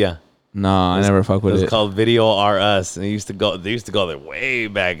Family Lumpia. No, I never fuck It with was it. called Video R Us, and they used to go there way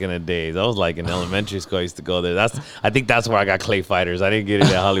back in the days. I was like in elementary school. I used to go there. I think that's where I got Clay Fighters. I didn't get it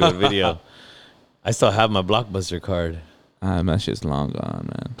at Hollywood Video. I still have my Blockbuster card. That shit's long gone,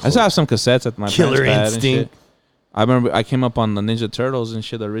 man. I still have some cassettes at my Killer parents' pad and Instinct. shit. I remember I came up on the Ninja Turtles and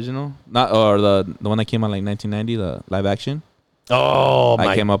shit, the original, the one that came out like 1990, the live action. Oh I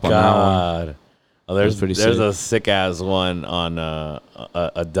my came up on that one. god! Oh, there's pretty there's sick. a sick ass one on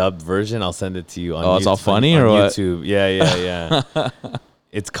a dubbed version. I'll send it to you on. Oh, it's all funny on or what? YouTube. Yeah.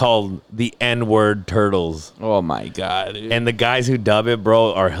 It's called The N-Word Turtles. Oh my god, dude. And the guys who dub it,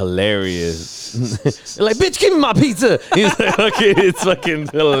 bro, are hilarious. They're like, bitch, give me my pizza. He's like, okay, it's fucking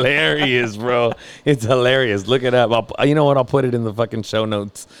hilarious, bro. It's hilarious. Look it up. You know what? I'll put it in the fucking show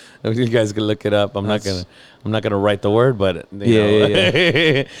notes. You guys can look it up. I'm not gonna write the word, but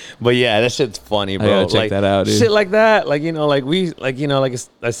Yeah. But yeah, that shit's funny, bro. gotta check like, that out, dude. Shit like that, like like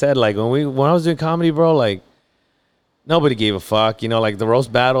I said, like when I was doing comedy, bro, like. Nobody gave a fuck, like the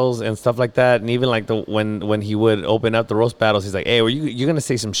roast battles and stuff like that. And even like when he would open up the roast battles, he's like, hey, you're going to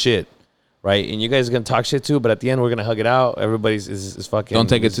say some shit, right? And you guys are going to talk shit too, but at the end, we're going to hug it out. Everybody's is fucking. Don't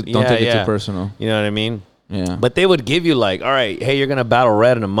take it too personal. You know what I mean? Yeah. But they would give you like, all right, hey, you're going to battle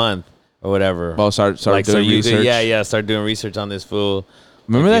Red in a month or whatever. Oh, start like, doing research. Start doing research on this fool.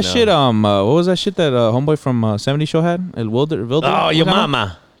 Remember Like, that shit? What was that shit that homeboy from 70 Show had? El Wilder. Oh, your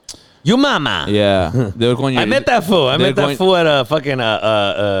mama. Your mama. Yeah, they were going. I met that fool. I met that going- fool at a fucking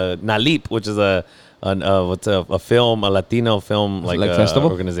Nalip, which is a Latino film like festival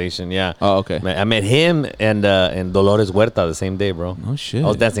organization. Yeah. Oh, okay. I met him and Dolores Huerta the same day, bro. Oh shit. I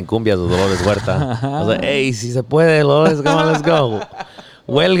was dancing cumbias with Dolores Huerta. I was like, hey, si se puede, Dolores, come on, let's go.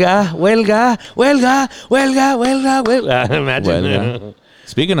 Huelga, huelga, huelga, huelga, huelga, huelga. Imagine. Huelga.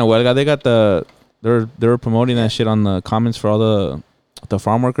 Speaking of Huelga, they got they were promoting that shit on the comments for all the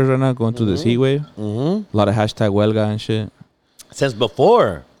farm workers right now going through this heat wave. Mm-hmm. A lot of hashtag Huelga and shit. Since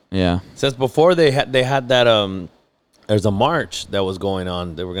before they had that there's a march that was going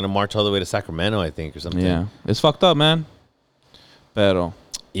on. They were gonna march all the way to Sacramento, I think, or something. Yeah, it's fucked up, man. Pero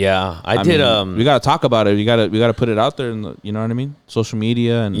Yeah, I did. mean, we gotta talk about it. We gotta put it out there, you know what I mean? Social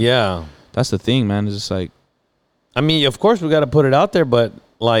media and Yeah, that's the thing, man. It's just like, I mean, of course we got to put it out there, but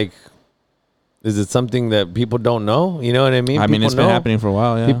like, is it something that people don't know? You know what I mean? People it's been happening for a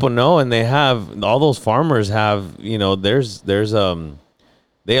while. Yeah, People know, and they have all those farmers have. There's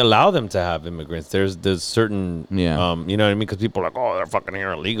they allow them to have immigrants. There's certain you know what I mean? Because people are like, oh, they're fucking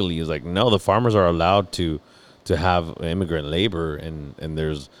here illegally. It's like, no, the farmers are allowed to have immigrant labor, and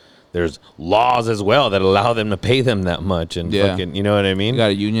there's laws as well that allow them to pay them that much, and fucking, you know what I mean? you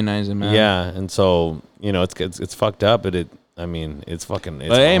gotta unionize them, man. Yeah, and so it's fucked up, but it's fucking. It's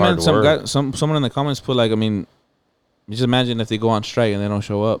But hey, man, hard work. someone in the comments put like, I mean, just imagine if they go on strike and they don't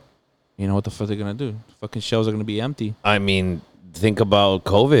show up. You know what the fuck they're gonna do? Fucking shelves are gonna be empty. I mean, think about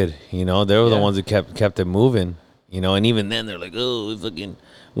COVID. They were the ones who kept it moving. You know, and even then they're like, oh, fucking,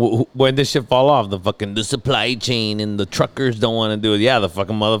 when this shit fall off? The supply chain and the truckers don't want to do it. Yeah, the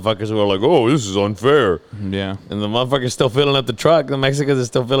fucking motherfuckers who are like, oh, this is unfair. Yeah. And the motherfuckers still filling up the truck. The Mexicans are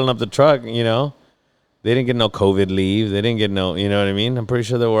still filling up the truck, you know. They didn't get no COVID leave. They didn't get no, you know what I mean? I'm pretty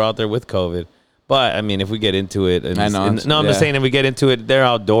sure they were out there with COVID. But, I mean, if we get into it. I know. I'm just saying if we get into it, they're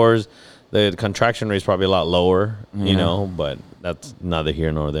outdoors. The contraction rate is probably a lot lower, you know, but that's neither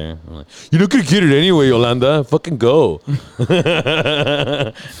here nor there. I'm like, you're not going to get it anyway, Yolanda. Fucking go. Fucked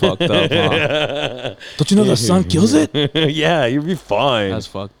up, huh? Don't you know the sun kills it? Yeah, you'll be fine. That's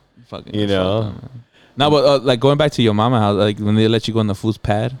fucking. You know? Fucked up, no, but like going back to your mama house, like when they let you go on the food's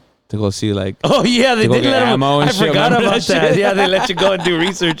pad to go see like. Oh, yeah, they did let him. I forgot Remember about that. Yeah, they let you go and do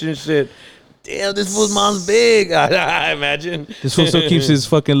research and shit. Damn, this fool's mom's big. I imagine. This fool still keeps his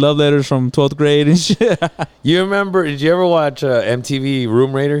fucking love letters from 12th grade and shit. You remember, did you ever watch MTV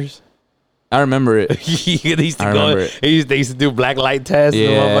Room Raiders? I remember it. They used to do black light tests.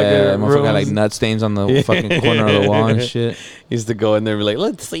 Yeah, in the motherfucker got like nut stains on the fucking corner of the wall and shit. He used to go in there and be like,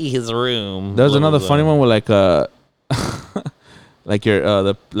 let's see his room. There was another funny one where like like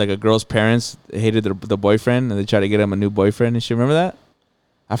like a girl's parents hated the boyfriend and they tried to get him a new boyfriend and shit. Remember that?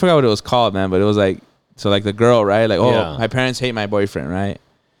 I forgot what it was called, man, but it was like, so like the girl, right? Like, my parents hate my boyfriend, right?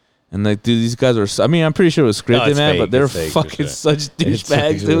 And like, dude, these guys were, I mean, I'm pretty sure it was scripted, man, but they're fucking such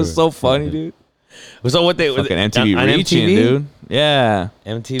douchebags. It was so funny, dude. So what they, fucking MTV reaching, dude. Yeah.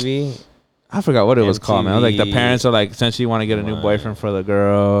 MTV? I forgot what it was called, man. Like the parents are like, essentially want to get a new boyfriend for the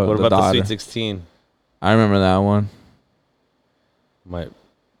girl. What the about daughter. the Sweet 16? I remember that one. My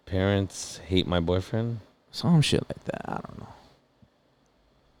parents hate my boyfriend? Some shit like that. I don't know.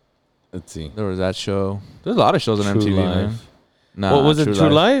 Let's see. There was that show. There's a lot of shows on True MTV, Life. man. Nah, What was it? True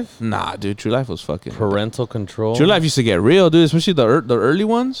Life? Nah, dude. True Life was fucking. Parental Control? True Life used to get real, dude. Especially the early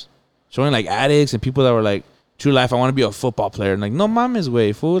ones, showing like addicts and people that were like, True Life, I want to be a football player. And like, no mama's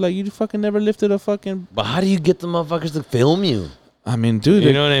way, fool. Like, you fucking never lifted a fucking. But how do you get the motherfuckers to film you? I mean, dude.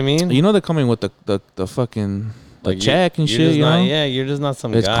 You know what I mean? You know they're coming with the fucking. Like check and shit, you know? Yeah, you're just not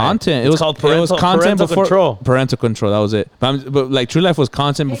some it's guy. Content. It's called parental control. Parental control. That was it. But like True Life was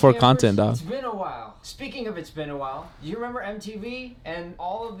content before content, dog. It's been a while. Speaking of it's been a while, do you remember MTV and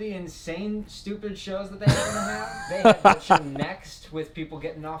all of the insane, stupid shows that they happen to have? They had that show Next with people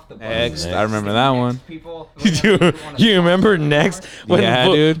getting off the bus. Next. I remember that one. You remember Next? When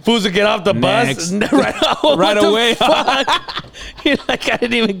dude. Fools would get off the bus right away. You're like, I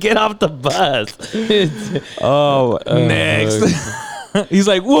didn't even get off the bus. Next. He's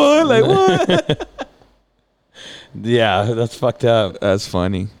like, what? Like, what? Yeah, that's fucked up. That's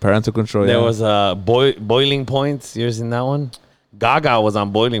funny. Parental control. There was Boiling Points. You ever seen that one? Gaga was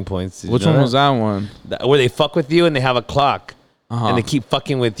on Boiling Points. Which one was that one? Where they fuck with you and they have a clock. Uh-huh. And they keep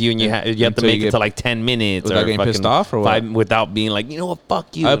fucking with you and you have to make it to like 10 minutes. Without getting pissed off or what? Without being like, you know what,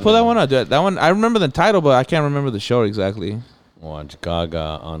 fuck you. I pull that one out. That one, I remember the title, but I can't remember the show exactly. Watch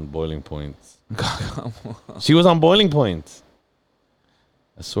Gaga on Boiling Points. She was on Boiling Points.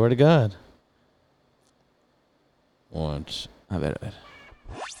 I swear to God. Watch. I bet.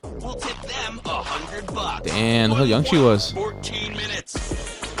 We'll tip them $100. Damn, look how young she was. 14 minutes.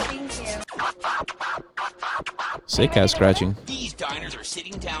 Thank you. Sick ass scratching. These diners are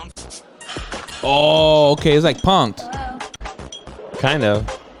sitting down. Oh, okay. It's like punked. Kind of.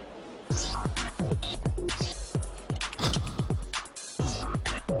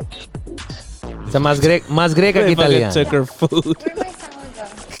 It's más greca que italiana. Took her food. Where'd my salad go?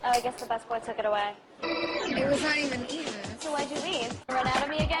 Oh, I guess the busboy took it away. It was not even eaten. So why'd you leave? Run out of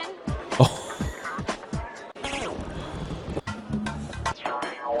me again?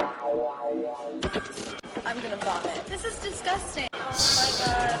 I'm gonna vomit. This is disgusting. Oh my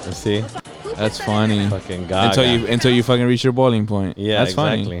god. You see? That's funny. Fucking Gaga. Until you fucking reach your boiling point. Yeah, that's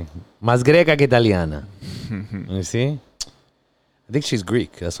exactly. Más greca que italiana. You see? I think she's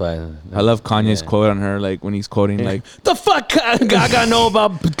Greek. That's why. I love Kanye's quote on her, like when he's quoting, like, the fuck Gaga know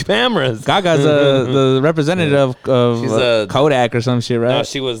about cameras? Gaga's the representative of Kodak or some shit, right? No,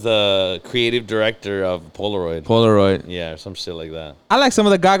 she was the creative director of Polaroid. Polaroid. Yeah, or some shit like that. I like some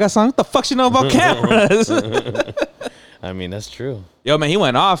of the Gaga songs. What the fuck she know about cameras? I mean, that's true. Yo, man, he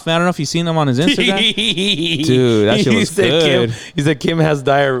went off, man. I don't know if you've seen him on his Instagram. Dude, that shit was good. He said Kim has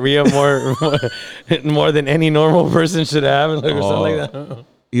diarrhea more than any normal person should have, or something like that.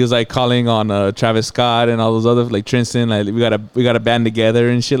 He was like calling on Travis Scott and all those other, like Tristan, like we gotta band together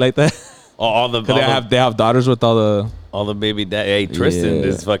and shit like that. They They have daughters with all the All the baby dad. Hey, Tristan Yeah.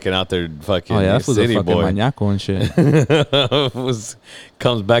 is fucking out there fucking Oh yeah, that was a city fucking boy. maniaco and shit.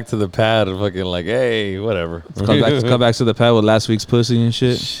 Comes back to the pad and fucking like, hey, whatever. come back to the pad with last week's pussy and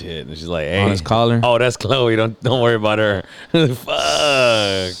shit Shit. And she's like, hey. on his collar. Oh, that's Chloe. Don't worry about her.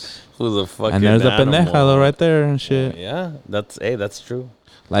 Fuck. Who's a fucking And there's the animal. pendeja though right there and shit. Yeah, that's true.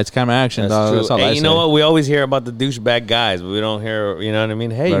 Lights, camera, action, That's dog. true. That's all Hey, I you know say. what? We always hear about the douchebag guys, but we don't hear. You know what I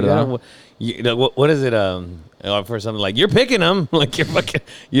mean? Hey, you Verdad. know, what is it? For something like you're picking them, like you're fucking.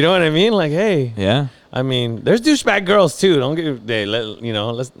 You know what I mean? Like, hey, Yeah. I mean, there's douchebag girls too. Don't get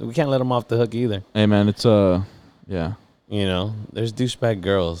we can't let them off the hook either. Hey man, it's yeah. You know, there's douchebag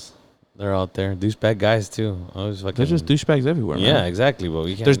girls. They're out there. Douchebag guys too. Always fucking. There's just douchebags everywhere, man. Yeah, exactly. But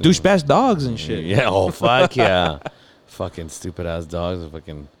we can't. There's douchebag dogs and shit. Yeah. Oh fuck yeah. Fucking stupid ass dogs.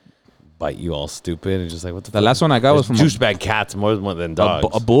 Fucking bite you all stupid and just like what the. The fuck? last one I got was There's from douchebag cats more than a dogs.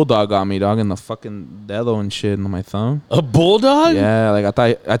 a bulldog got me, dog, in the fucking dedo and shit on my thumb. A bulldog? Yeah, like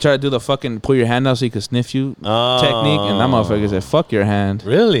I tried to do the fucking pull your hand out so he could sniff you Oh. technique, and that motherfucker said, "Fuck your hand."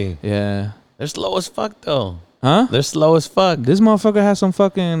 Really? Yeah. They're slow as fuck though. Huh? They're slow as fuck. This motherfucker has some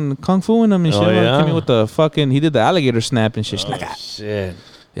fucking kung fu in him and shit. Oh, yeah? Came me with the fucking. He did the alligator snap and shit. Oh, shit.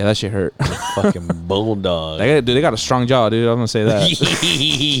 Yeah, that shit hurt. Fucking bulldog. They got a strong jaw, dude. I'm gonna say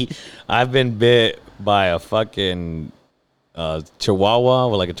that. I've been bit by a fucking Chihuahua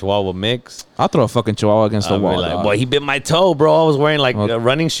with like a Chihuahua mix. I'll throw a fucking chihuahua against the I'll be wall. like, dog. boy, he bit my toe, bro. I was wearing like Oh.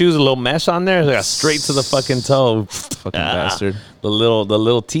 running shoes, a little mesh on there. I got straight to the fucking toe. Fucking bastard. The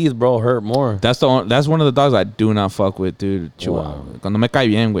little teeth, bro, hurt more. That's one of the dogs I do not fuck with, dude. Chihuahua. Wow. Cuando me cae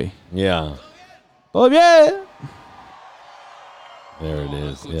bien, güey. Yeah, Todo bien. there it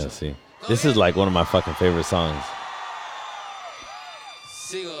is. Yeah, see, this is like one of my fucking favorite songs.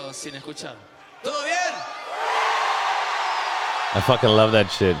 Sigo sin escuchar. I fucking love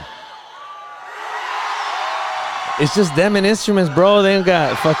that shit. It's just them and instruments, bro. They ain't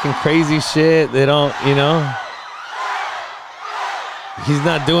got fucking crazy shit. They don't, you know. He's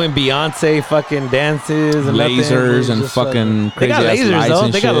not doing Beyonce fucking dances and nothing. Lasers He's and just fucking They crazy got ass lasers lights though.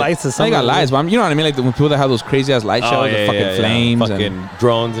 and They shit. got lights. They got lights, but you know what I mean? Like when people that have those crazy ass light shows, the fucking flames, fucking and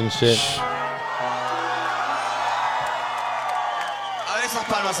drones and shit. A ver esas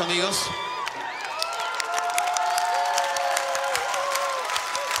palmas, amigos.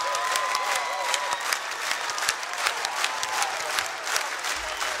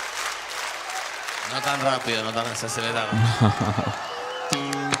 No tan rápido, no tan acelerado.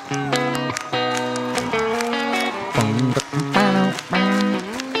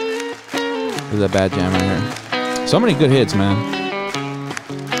 This is a bad jam right here. So many good hits, man.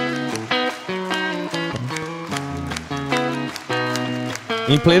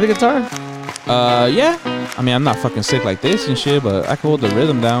 Can you play the guitar? Yeah. I mean, I'm not fucking sick like this and shit, but I can hold the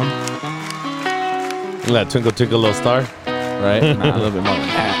rhythm down, Look at that Twinkle Twinkle Little Star. right? Nah, a little bit more than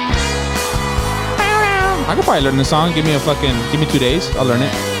that. I could probably learn this song. Give me 2 days. I'll learn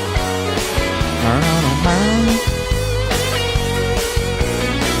it.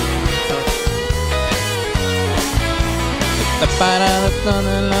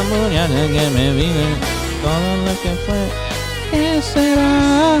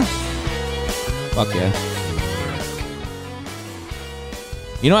 Fuck yeah.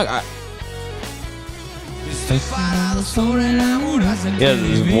 You know what? Yeah,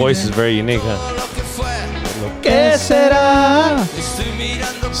 his voice is very unique, huh? ¿Qué será?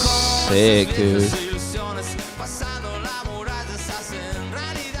 Sick, dude.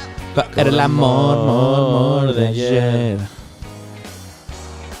 El amor de ayer.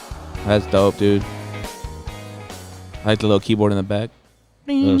 That's dope, dude. I like the little keyboard in the back.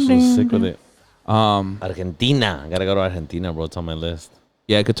 I'm so sick with it. Um, Argentina. Gotta go to Argentina, bro. It's on my list.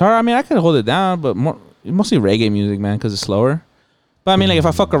 yeah, guitar. I mean, I could hold it down, but mostly reggae music, man, because it's slower. But I mean, like if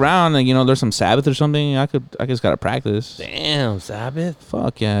I fuck around, like there's some Sabbath or something, I just gotta practice. Damn, Sabbath.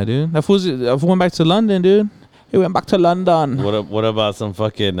 Fuck yeah, dude. That fool went back to London, dude. He went back to London. What about some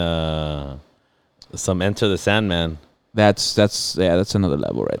fucking some Enter the Sandman? That's another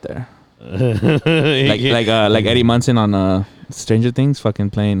level right there. like Eddie Munson on Stranger Things, fucking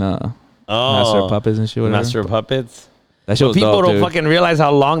playing Master of Puppets and shit. Whatever. Master of Puppets. That shit was People dope, don't dude. fucking realize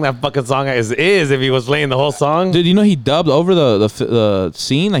how long that fucking song is if he was playing the whole song. Dude, you know he dubbed over the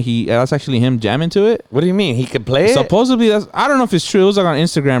scene, like that's actually him jamming to it. What do you mean? He could play it? Supposedly, I don't know if it's true. It was like on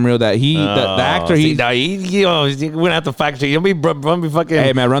Instagram reel that the actor you're gonna have to fact check. You'll be fucking.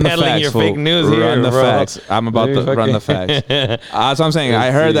 Hey man, run the peddling facts. your fool. fake news Run here, the bro. facts. I'm about to run the facts. That's what I'm saying.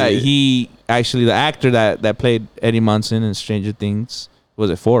 I heard that he actually the actor that played Eddie Munson in Stranger Things, was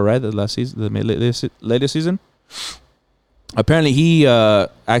it 4, right? The last season, the latest season. Apparently, he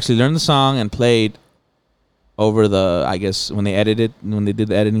actually learned the song and played over the, I guess when they did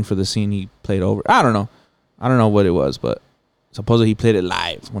the editing for the scene, he played over. I don't know what it was, but supposedly he played it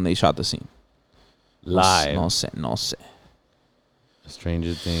live when they shot the scene. Live. No sé.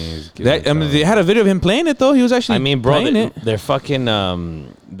 Stranger Things. They had a video of him playing it though. He was actually. I mean, bro, playing it. they're fucking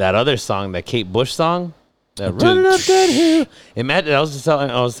that other song, that Kate Bush song. Running up that hill. Imagine, I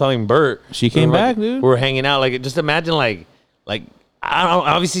was telling Bert. She came back, dude. We were hanging out. Like, just imagine, like I don't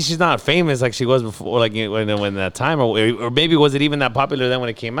know. Obviously, she's not famous like she was before, like when that time, or maybe was it even that popular then when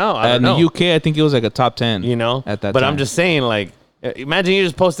it came out? I don't know. In the UK, I think it was like a top 10. You know, at that. But time. I'm just saying, like, imagine you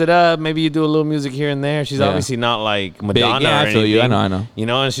just post it up. Maybe you do a little music here and there. She's obviously not like Madonna. Yeah, or I feel you. anything, I know. You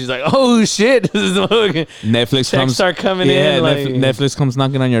know, and she's like, oh shit, this is Netflix checks start coming in. Like, Netflix comes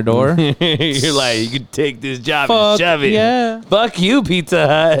knocking on your door. You're like, you could take this job Fuck and shove it. yeah. Fuck you, Pizza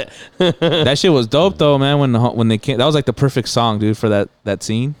Hut. That shit was dope though, man. When they came, that was like the perfect song, dude, for that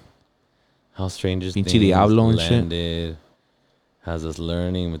scene. How Strangers Pinche Things Diablo and landed. Has us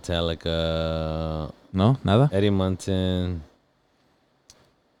learning. Metallica. No, nada. Eddie Munson.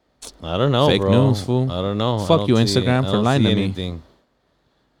 I don't know, Fake bro. news, fool. I don't know. Fuck you, Instagram, for lying to me.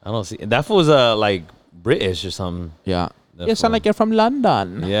 I don't see. That fool was like British or something. Yeah. That You sound fool. like you're from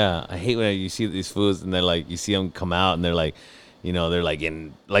London. Yeah, I hate when you see these fools and they're like, you see them come out and they're like, you know, they're like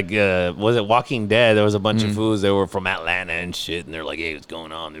in, like, was it Walking Dead? There was a bunch of fools that were from Atlanta and shit, and they're like, hey, what's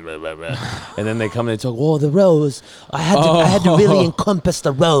going on? Blah, blah, blah. And then they come and they talk, whoa, the rows. I had to really encompass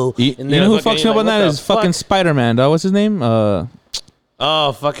the row. You And know who fucking, fucks me up on what that the is fucking fuck? Spider-Man, dog. What's his name?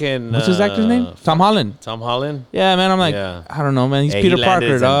 Oh, fucking. What's his actor's name? Tom Holland. Tom Holland? Yeah, man. I'm like, Yeah. I don't know, man. He's Hey, Peter he landed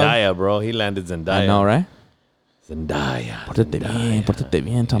Parker, dog. Zendaya, bro. He landed Zendaya. I know, right? Zendaya. Portate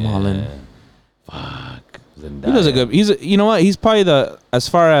bien, Tom Holland. Fuck. Zendaya. He does a good. You know what? He's probably as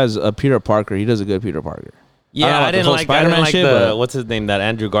far as a Peter Parker, he does a good Peter Parker. Yeah, I didn't like Spider-Man shit, but what's his name? That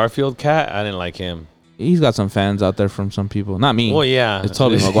Andrew Garfield cat? I didn't like him. he's got some fans out there from some people. Not me. Well, yeah. It's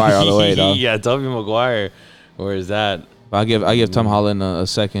Tobey Maguire all the way, dog. Yeah, Tobey Maguire. Where is that? I give Tom Holland a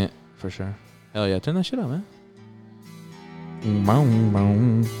second for sure. Hell yeah, turn that shit on, man. Boom,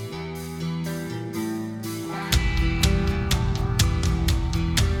 boom.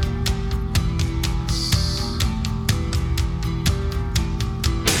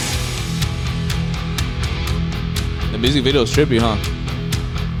 The music video is trippy, huh?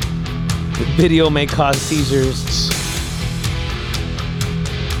 The video may cause seizures.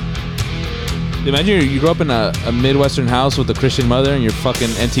 Imagine you grow up in a Midwestern house with a Christian mother and your fucking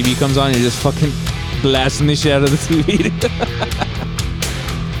MTV comes on and you're just fucking blasting the shit out of the TV.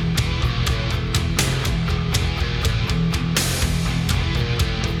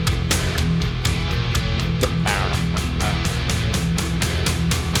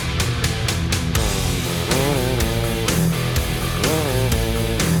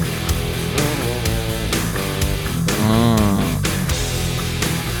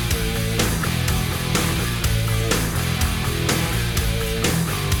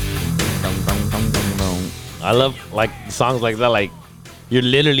 I love like songs like that. Like you're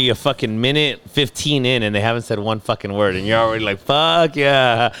literally a fucking minute 15 in and they haven't said one fucking word and you're already like, fuck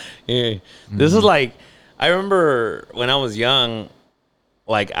yeah. This is like, I remember when I was young,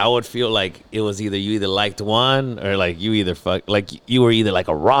 like I would feel like it was either you either liked one or like you either you were either like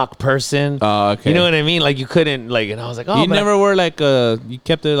a rock person. Oh, okay. You know what I mean? Like you couldn't like, and I was like, oh, You never were like you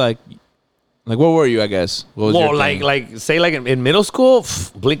kept it like what were you, I guess? What was your thing? like say like in middle school,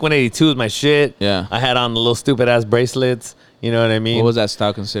 Blink 182 was my shit. Yeah. I had on the little stupid ass bracelets. You know what I mean? What was that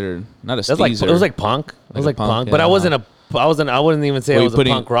style considered? Not a That's like steezer. it was like punk. It was like punk, but yeah. I wouldn't even say I was a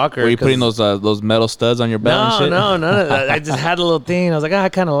punk rocker. Were you 'cause- putting those metal studs on your belt and shit? No, none of that. I just had a little thing. I was like, I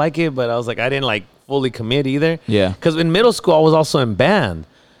kind of like it, but I was like, I didn't like fully commit either. Yeah. Because in middle school, I was also in band.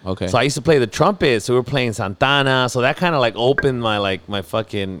 Okay. So I used to play the trumpet. So we were playing Santana. So that kind of like opened my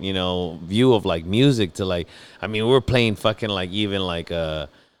fucking, view of like music to like, I mean, we were playing fucking like even like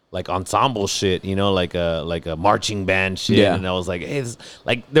ensemble shit, like a marching band shit. Yeah. And I was like, hey,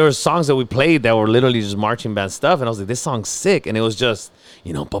 there were songs that we played that were literally just marching band stuff. And I was like, this song's sick. And it was just,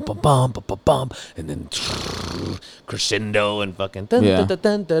 bum, bum, bum, bum, bum, bum. And then crescendo and fucking. Yeah.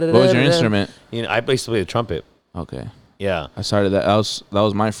 What was your instrument? I used to play the trumpet. Okay. Yeah. I started that. That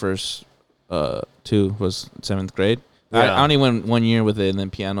was my first two, was 7th grade. Yeah. I only went 1 year with it and then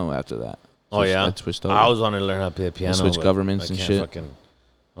piano after that. Oh, yeah? I switched over. I always wanted to learn how to play the piano. Switch but governments I and can't shit.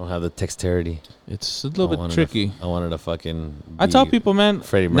 I don't have the dexterity. It's a little bit tricky. I wanted to fucking. I tell people, man,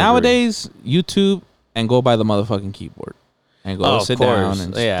 Freddie Mercury. nowadays, YouTube and go buy the motherfucking keyboard. And go Of sit course. down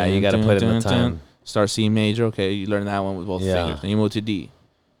and Yeah, you gotta put in the time. Start C major. Okay, you learn that one with both Yeah. fingers. Then you move to D.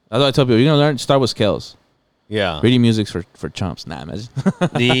 That's what I tell people. You're going to start with scales. Yeah. Reading music's for chumps. Nah, man.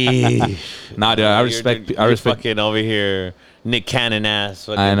 Nah, dude. I respect. You're fucking over here, Nick Cannon ass.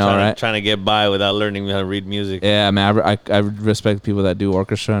 I know, right? Trying to get by without learning how to read music. Yeah, man. I respect people that do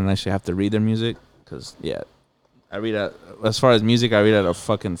orchestra and actually have to read their music. Cause I read as far as music, I read at a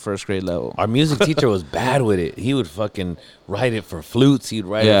fucking first grade level. Our music teacher was bad with it. He would fucking write it for flutes. He'd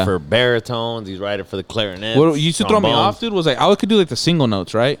write it for baritones. He'd write it for the clarinet. What used to throw me off, dude, was like I could do like the single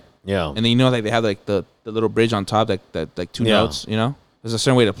notes, right? Yeah. And then like they have like the little bridge on top, that like two notes. You know, there's a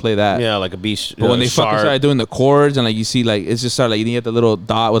certain way to play that. Yeah, like a B. But when they fucking started doing the chords and like you see like it's just started like you get the little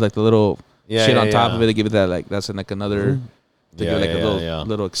dot with like the little shit on top of it to give it that like that's like another. To give it like a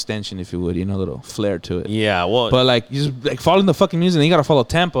little extension, if you would, a little flair to it. Yeah, well, but like you just like following the fucking music, and you gotta follow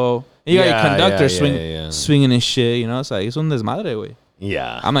tempo. And you got your conductor swinging his shit. It's like it's un desmadre, way.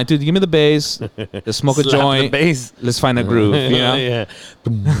 Yeah, I'm like, dude, give me the bass. Let's smoke a joint. The bass. Let's find a groove. Yeah,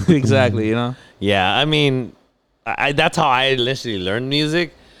 exactly. Yeah, I mean, that's how I initially learned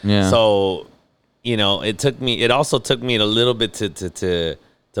music. Yeah. So, it also took me a little bit to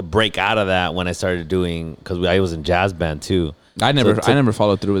break out of that when I started doing, because I was in jazz band too. I never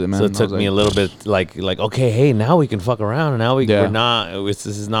followed through with it, man. So it took me a little bit like okay, hey, now we can fuck around, and now we're not. This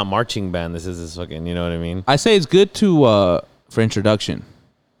is not marching band. This is fucking. You know what I mean? I say it's good to for introduction.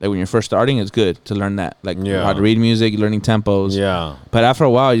 Like when you're first starting, it's good to learn that, like how to read music, learning tempos. Yeah. But after a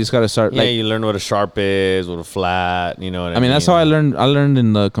while, you just gotta start. Yeah, you learn what a sharp is, what a flat. You know what I mean? That's how I learned. I learned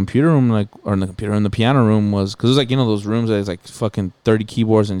in the computer room, in the piano room, was because it was like those rooms that it's like fucking 30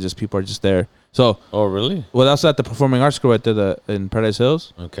 keyboards and just people are just there. So. Oh really? Well, that's at the Performing Arts School right there in Paradise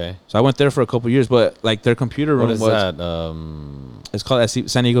Hills. Okay. So I went there for a couple years, but like their computer room was. What is that? It's called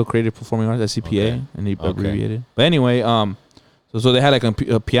San Diego Creative Performing Arts, SCPA, and they abbreviated. But anyway, So they had like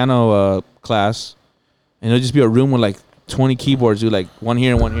a piano class, and it'll just be a room with like 20 keyboards, dude, like one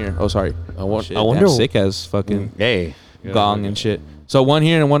here and one here. Oh, sorry. I wonder. Sick as fucking gong and shit. Good. So one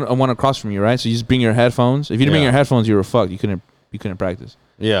here and one across from you, right? So you just bring your headphones. If you didn't bring your headphones, you were fucked. You couldn't practice.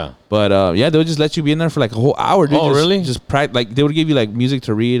 Yeah. But they'll just let you be in there for like a whole hour, dude. Really? Just practice. Like they would give you like music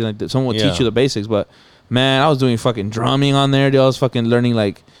to read, and like someone would teach you the basics. But man, I was doing fucking drumming on there. Dude. I was fucking learning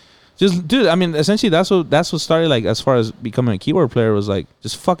like. Just, dude, I mean, essentially, that's what started, like, as far as becoming a keyboard player, was, like,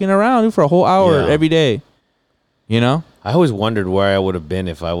 just fucking around, dude, for a whole hour every day, I always wondered where I would have been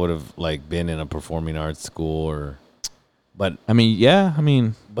if I would have, like, been in a performing arts school but...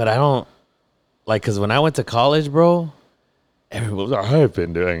 But I don't, like, because when I went to college, bro, everyone was like, I've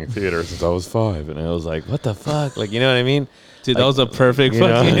been doing theater since I was 5, and I was like, what the fuck? Like, you know what I mean? Dude, that was a perfect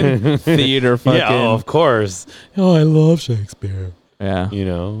fucking theater fucking... Yeah, of course. Oh, I love Shakespeare. Yeah.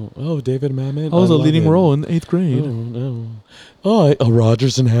 Oh, David Mamet. I was a leading role in 8th grade. Oh, no. Oh,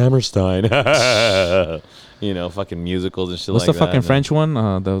 Rodgers and Hammerstein. Fucking musicals and shit What's like that. What's the fucking French one?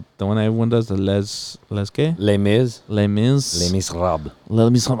 The one that everyone does, the Les ¿qué? Les Mis. Les Mis. Les Miserables.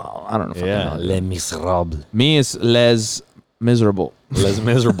 Les Miserables. I don't know. Yeah, Les Miserables. Me is Les Miserable. Les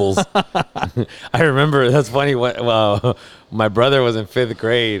Miserables. I remember, that's funny. Well, my brother was in 5th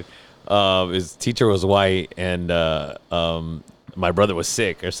grade. His teacher was white, and my brother was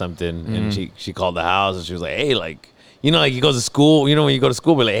sick or something, and she called the house, and she was like, hey, like, like he goes to school, when you go to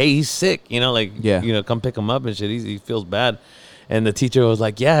school, but like, hey, he's sick, come pick him up and shit. He feels bad. And the teacher was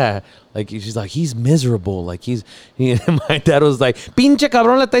like, yeah, like, she's like, he's miserable. Like, my dad was like, pinche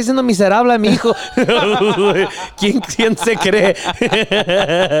cabrón, le está diciendo miserable a mi hijo. ¿Quién se cree?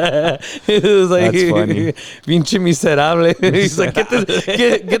 It was like, that's funny. Pinche miserable. He's like, get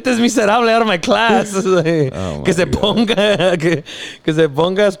this miserable out of my class. Like, que se ponga a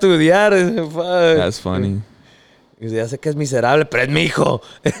estudiar. That's funny. Ya sé que es miserable, pero es mi hijo.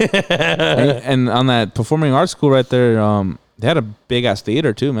 and on that Performing Arts School right there, they had a big ass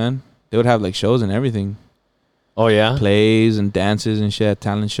theater too, man. They would have like shows and everything. Oh yeah, plays and dances and shit,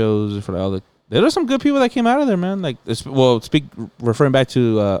 talent shows for all the. There were some good people that came out of there, man. Like, referring back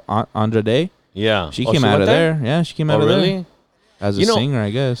to Andra Day. Yeah, she came out of there. Yeah, she came out of there as a singer, I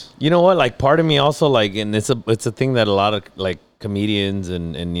guess. You know what? Like, part of me also like, and it's a thing that a lot of like comedians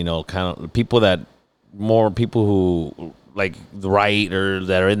and kind of people who like write or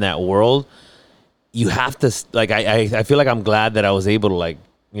that are in that world. You have to, like, I feel like I'm glad that I was able to, like,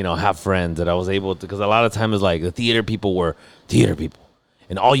 have friends, that I was able to, because a lot of times, like, the theater people were theater people,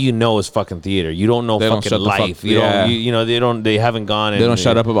 and all is fucking theater. You don't know fucking life. They haven't gone. They don't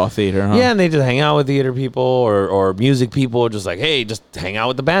shut up about theater, huh? Yeah, and they just hang out with theater people or music people, just like, hey, just hang out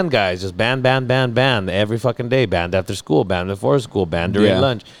with the band guys, just band every fucking day, band after school, band before school, band during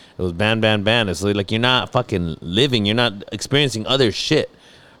lunch. It was band. It's like you're not fucking living, you're not experiencing other shit.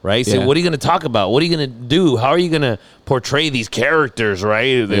 right? So Yeah. what are you going to talk about? What are you going to do? How are you going to portray these characters,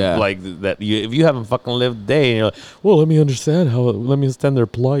 right? Yeah. Like that. If you haven't fucking lived the day, and you're like, well, let me understand their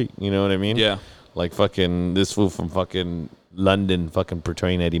plight. You know what I mean? Yeah. Like fucking this fool from fucking London, fucking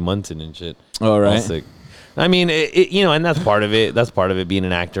portraying Eddie Munson and shit. All right. All sick. I mean, you know, and that's part of it. That's part of it being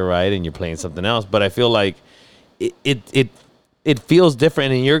an actor, right? And you're playing something else. But I feel like it feels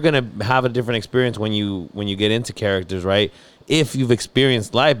different, and you're gonna have a different experience when you get into characters, right? If you've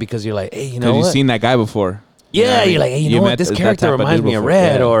experienced life, because you're like, hey, you know, Because what? you've seen that guy before. Yeah, You you're like, hey, you know what? This that character type of reminds dude me of before.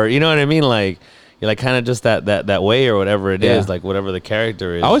 Red, Yeah. or you know what I mean? Like, you're like kind of just that way or whatever it is, Yeah. like whatever the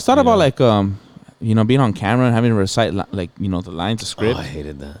character is. I always thought you about know? like being on camera and having to recite like the lines of Oh, script. I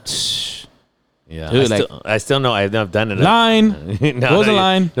hated that. Yeah, Dude, I still know I've done it. Line. No, What was the you-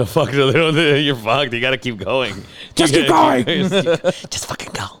 line? No, fuck. You're fucked. You got to keep going. Just You keep gotta going. just fucking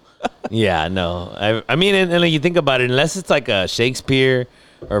go. Yeah, no. I mean, and like you think about it, unless it's like a Shakespeare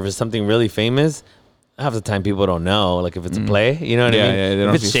or if it's something really famous, half the time people don't know. Like if it's a play, you know what Yeah, I mean? yeah, they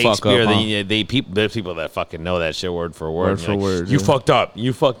don't if it's see fuck Shakespeare, up, then huh? there's people that fucking know that shit word for word. Word And for you're like, word, You yeah. fucked up.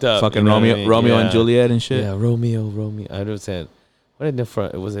 You fucked up. Fucking You know what I Romeo mean? and Yeah. Juliet and shit. Yeah, Romeo. I would say, what did it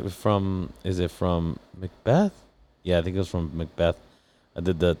from? Was it from? Is it from Macbeth? Yeah, I think it was from Macbeth. I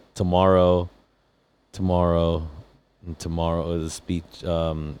did the tomorrow was a speech.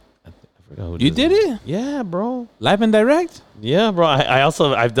 I forgot who You did it? Yeah, bro. Live and direct? Yeah, bro.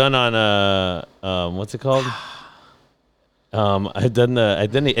 I've done on what's it called? I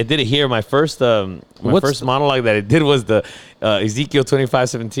did it here. My first What's first the- monologue that I did was the Ezekiel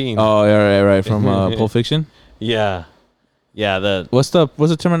 25:17. Oh, yeah, right. From Pulp Fiction. Yeah. What's the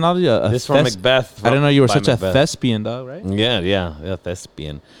terminology? This from Macbeth. I didn't know you were by such a Macbeth. thespian, dog. Right? Yeah,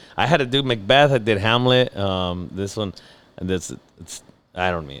 thespian. I had to do Macbeth. I did Hamlet. This one, and it's I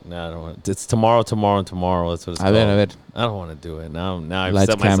don't want. It's tomorrow. That's what it's called. A ver. I don't want to do it now. I've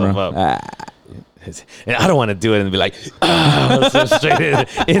Lights, set myself camera. up. And I don't want to do it and be like, so straight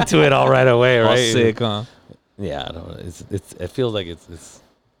into it all right away, All right? sick, huh? Yeah, I don't. It feels like it's.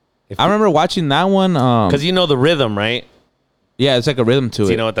 I remember watching that one. Because you know the rhythm, right? Yeah, it's like a rhythm to Do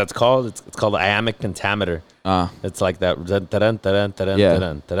it. you know what that's called? It's called the iambic pentameter. It's like that.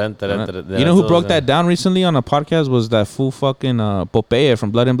 Yeah. You know who broke that down recently on a podcast was that fool fucking Popeye from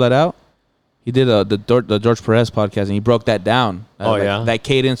Blood In Blood Out. He did the George Perez podcast and he broke that down. Oh, like, yeah? that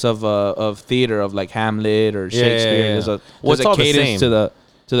cadence of theater of like Hamlet or Shakespeare. yeah. There's a, Well, there's it's a all the cadence same.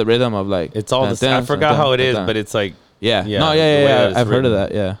 to the rhythm of like It's all the same. I forgot how it is, but it's like yeah. yeah, No, the way yeah. that it's I've heard of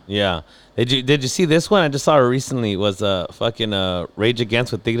written. that. Yeah. yeah. Did you see this one? I just saw it recently. It was fucking Rage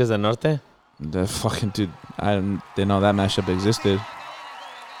Against with Tigres del Norte. The fucking dude. I didn't know that mashup existed.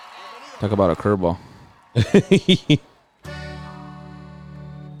 Talk about a curveball.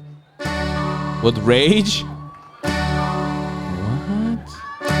 With Rage?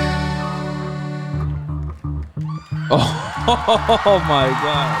 What? Oh my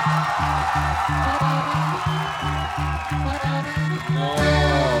god.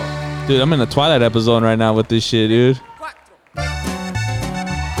 No. Dude, I'm in the Twilight episode right now with this shit, dude.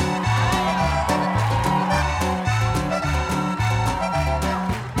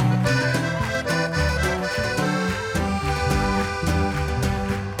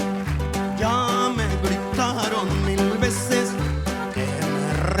 Ya me gritaron 1000 veces que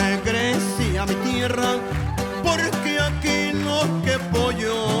me regrese a mi tierra porque aquí no quepo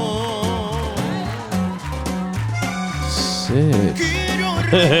yo. Sick. Quiero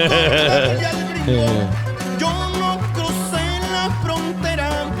recordarle al gringo, yo no crucé la frontera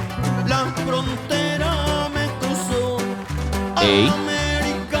me cruzó. Ey.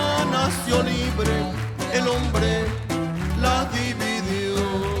 América nació libre, el hombre la dividió.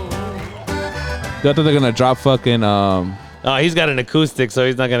 I thought they're gonna drop fucking Oh, he's got an acoustic, so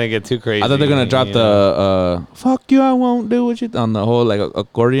he's not gonna get too crazy. I thought they're gonna drop you the know? fuck you I won't do what you on the whole like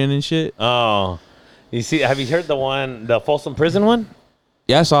accordion and shit. Oh, you see? Have you heard the Folsom Prison one?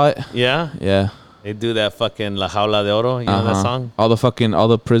 Yeah, I saw it. Yeah, Yeah. they do that fucking La Jaula de Oro. You know that song? All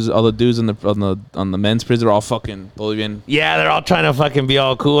the dudes on the men's prison are all fucking Bolivian. Yeah, they're all trying to fucking be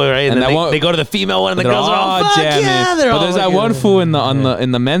all cool, right? And And then that one- they go to the female one, and the They're girls are all fuck jamming. yeah. They're But all there's that fucking- one fool in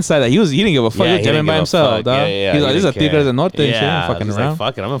the men's side that he didn't give a fuck. Yeah, he was jamming by didn't give a himself, fuck. dog. Yeah, He's like, he this is a didn't Tigres care. del Norte and shit. Yeah, I'm fucking he's around. like,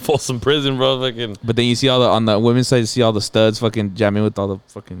 fuck it, I'm in Folsom Prison, bro. Fucking. But then you see on the women's side, you see all the studs fucking jamming with all the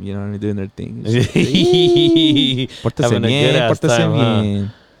fucking, you know what I mean, doing their thing. Pórtese Having a bien, good ass pórtese time, huh?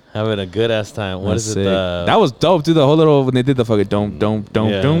 bien. Having a good ass time. What That's is it? sick. That was dope, dude. The whole little when they did the fucking don't.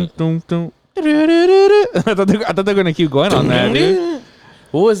 I thought they were gonna keep going on that, dude.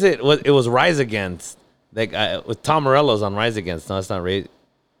 Who was it? It was Rise Against. Like with Tom Morello's on Rise Against. No, it's not Rise.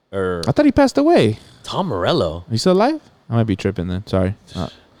 Or I thought he passed away. Tom Morello. Are you still alive? I might be tripping then. Sorry.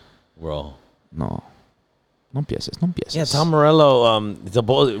 bro. No. No empieces. Yeah, Tom Morello.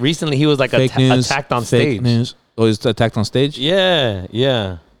 Recently he was like Fake news, attacked on fake stage. News. Oh, he's attacked on stage? Yeah.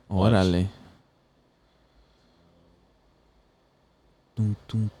 Órale. Dun,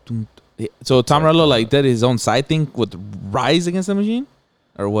 dun, dun. So Tom Morello like did his own side thing with Rise Against the Machine?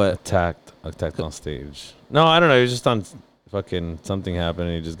 Or what? Attacked on stage. No, I don't know. He was just on fucking something happened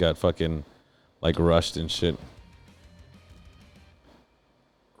and he just got fucking like rushed and shit.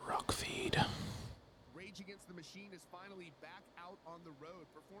 Rock feed. Rage Against the Machine is finally back out on the road,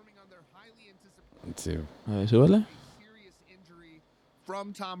 performing on their highly anticipated Let's see. Súbele. serious injury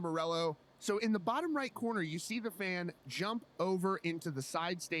from Tom Morello. So in the bottom right corner, you see the fan jump over into the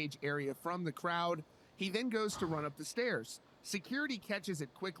side stage area from the crowd. He then goes to run up the stairs. Security catches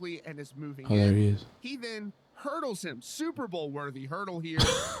it quickly and is moving Oh, there in. he is. He then hurdles him, Super Bowl worthy hurdle here,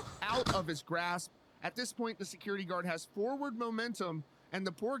 out of his grasp. At this point, the security guard has forward momentum, and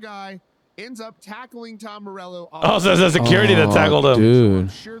the poor guy ends up tackling Tom Morello. Oh, so it's the security that tackled him. I'm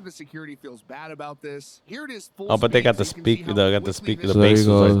Dude. sure the security feels bad about this. Here it is. Full Oh, but they got the speed, so you can speak. see They how got the quickly speaker. this The There bass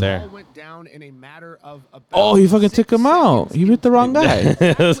you was go. right all there. went down in a matter of about Oh, he fucking 6 took him out. seconds. He hit the wrong guy.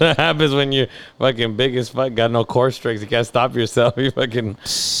 That's what happens when you're fucking big as fuck. Got no core strength. You can't stop yourself. You fucking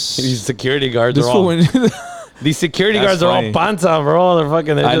these security guards This are fool all. went- These security That's guards are funny. all panza, bro. They're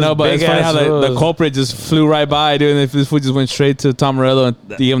fucking. They're I know, just but it's funny big-ass how the fools. culprit just flew right by, dude. And this fool just went straight to Tom Morello and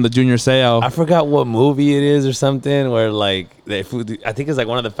gave him the Junior Seau. I forgot what movie it is or something where like I think it's like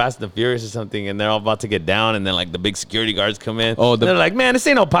one of the Fast and the Furious or something, and they're all about to get down, and then like the big security guards come in. Oh, they're like, man, this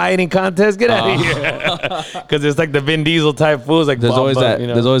ain't no pie eating contest. Get out of here, because it's like the Vin Diesel type fools. Like There's always that. You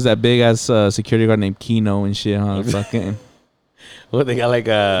know? There's always that big ass security guard named Keno and shit, huh? Fucking What they got like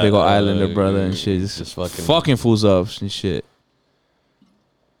a big old Islander brother and shit. Just fucking. Fucking fools up and shit.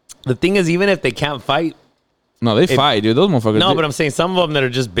 The thing is, even if they can't fight, No, they fight, dude. Those motherfuckers. no, but I'm saying some of them that are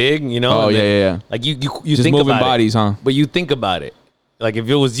just big, you know. Oh and yeah, they- yeah. Like you Just think moving about bodies, it, huh? But you think about it. Like if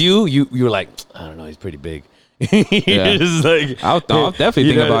it was you were like, I don't know, he's pretty big. You're just like, I'll definitely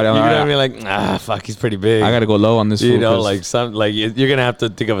you think about it. You're Alright. gonna be like, fuck, he's pretty big. I gotta go low on this. You fool know, 'cause like you're gonna have to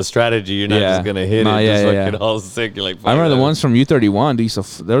think of a strategy. You're not Yeah. just gonna hit Nah, it. yeah, Just yeah, fucking yeah. all sick. You're like, I remember fuck the that. ones from U31. They used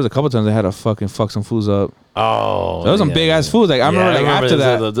to. There was a couple times they had to fucking fuck some fools up. Oh, There was some yeah, big ass yeah. fools. Like I remember, like after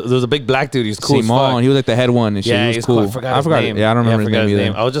that, there was a big black dude. He was cool as fuck. Simon, he was like the head one and shit. Yeah, he was cool. I forgot his name. Yeah, I don't remember forgot his name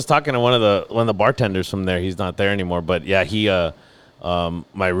either. I was just talking to one of the bartenders from there. He's not there anymore. But yeah, he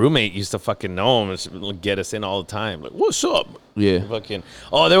my roommate used to fucking know him and get us in all the time. Like, what's up? Yeah. Fucking.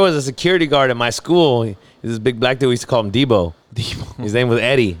 Oh, there was a security guard at my school. He's this big black dude. We used to call him Debo. His name was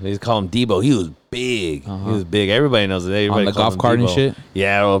Eddie. We used to call him Debo. He was big. He was big. Everybody knows it. Everybody On the calls golf him cart and Debo. shit?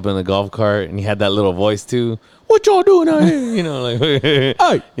 Yeah, up in the golf cart, and he had that little voice too. What y'all doing out here? You know, like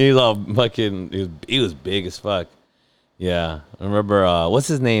Hey. he's all fucking. He was big as fuck. Yeah, I remember. What's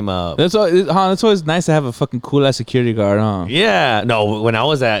his name? That's always nice to have a fucking cool ass security guard, huh? Yeah, no. When I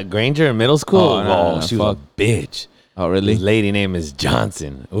was at Granger in middle school, Oh, no, she was fuck. a bitch. Oh really? This lady name is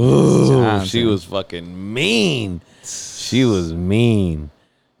Johnson. Ooh, Johnson. she was fucking mean. She was mean.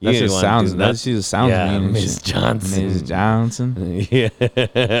 You That didn't just wanna sounds. do That nothing. just sounds Yeah, mean. and Miss shit. Johnson. Miss Johnson. Yeah,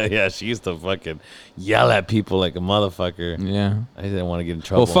 yeah. She used to fucking yell at people like a motherfucker. Yeah. I didn't want to get in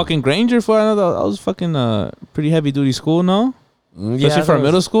trouble. Well, fucking Granger for another. I was fucking pretty heavy duty school, no? Especially for there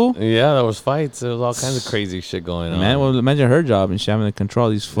middle was- school. Yeah, there was fights. There was all kinds of crazy shit going on. Man, well, imagine her job and she having to control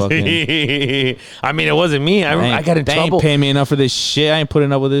these fucking. I mean, it wasn't me. I got in they trouble. ain't paying me enough for this shit. I ain't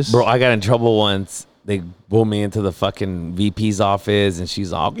putting up with this. Bro, I got in trouble once. They pulled me into the fucking VP's office, and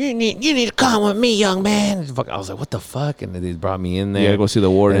she's all, you need to come with me, young man. I was like, what the fuck? And they brought me in there. You gotta go see the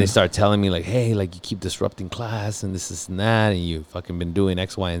warden. And they started telling me, like, hey, like, you keep disrupting class, and this and that, and you fucking been doing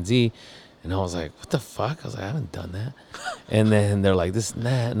X, Y, and Z. And I was like, what the fuck? I was like, I haven't done that. And then they're like, this and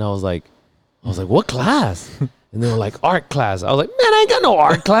that. And I was like, what class? And they were like, art class. I was like, man, I ain't got no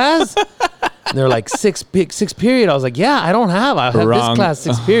art class. And they're like, six period. I was like, yeah, I don't have. I have Wrong. this class,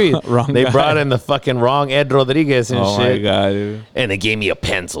 6 period. Wrong They guy. brought in the fucking wrong Ed Rodriguez and Oh my shit. god, dude. And they gave me a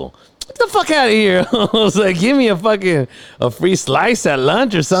pencil. Get the fuck out of here. I was like, give me a free slice at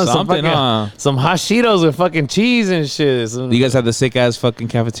lunch or something. Something, Some hot Cheetos with fucking cheese and shit. You guys have the sick ass fucking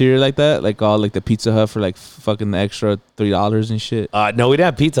cafeteria like that, like all like the Pizza Hut for like fucking the extra $3 and shit. No, we didn't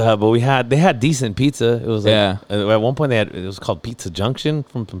have Pizza Hut, but they had decent pizza. It was like, Yeah. At one point it was called Pizza Junction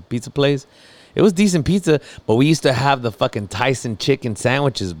from Pizza Place. It was decent pizza, but we used to have the fucking Tyson chicken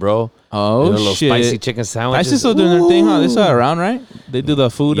sandwiches, bro. Oh The little shit! spicy chicken sandwiches. Tyson still doing their thing, huh? They still Ooh. around, right? They do the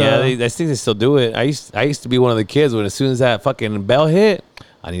food. Yeah, I think they still do it. I used to be one of the kids when as soon as that fucking bell hit,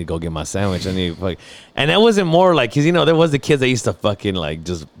 I need to go get my sandwich. I need to fuck. And that wasn't more like, because, there was the kids that used to fucking like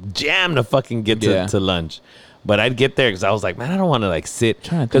just jam to fucking get Yeah. to lunch. But I'd get there because I was like, man, I don't want to like sit.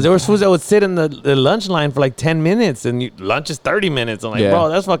 Trying to Because think there were of foods that would sit in the lunch line for like 10 minutes and lunch is 30 minutes. I'm like, Yeah. bro,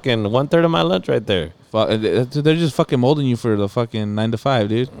 that's fucking 1/3 of my lunch right there. They're just fucking molding you for the fucking 9 to 5,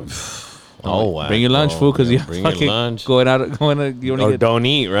 dude. Oh, wow. Bring your lunch, fool, because you bring your fucking lunch. going out. You want to Or get. don't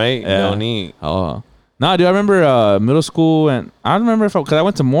eat, right? Yeah. Don't eat. Oh, no, dude. I remember middle school, and I don't remember because I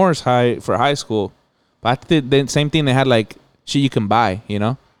went to Morris High for high school. But I did the same thing. They had like shit you can buy, you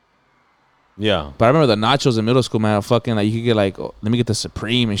know. Yeah. But I remember the nachos in middle school, man. Fucking like you could get like, let me get the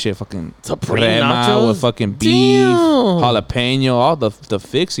Supreme and shit. Fucking Supreme crema nachos? with fucking beef, Damn. jalapeno, all the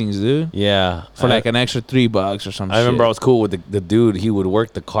fixings, dude. Yeah. For like an extra $3 or something. I remember I was cool with the dude. He would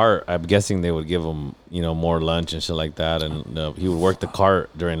work the cart. I'm guessing they would give him, more lunch and shit like that. And he would work the cart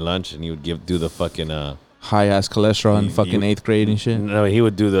during lunch, and he would do the fucking high ass cholesterol in fucking 8th grade and shit. No, he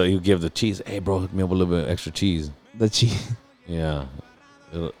would give the cheese. Hey, bro, hook me up a little bit extra cheese. The cheese. Yeah,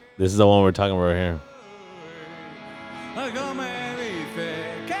 this is the one we're talking about here. Algo me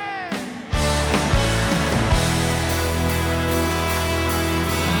dice que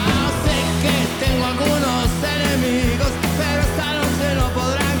sé que tengo algunos enemigos, pero esta noche no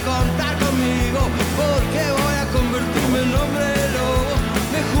podrán contar conmigo, porque voy a convertirme en hombre lobo.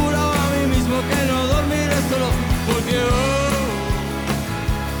 Me juro a mí mismo que no dormiré solo, porque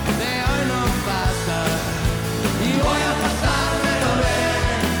de hoy no pasa y voy a pasármelo bien.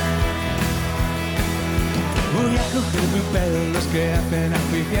 Voy a coger mi pelo los que hacen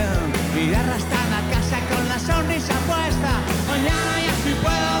afición y arrastrar la casa con la sonrisa puesta. Mañana ya sí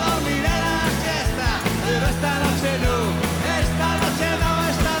puedo dormir en la siesta, pero esta noche no, esta noche no,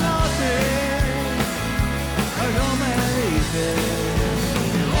 esta noche algo me dice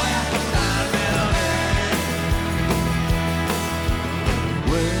que voy a pasármelo bien.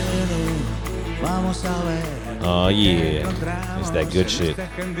 Bueno, vamos a ver. Oh yeah, it's that good shit.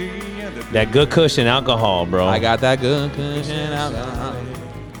 That good cushion alcohol, bro. I got that good cushion alcohol.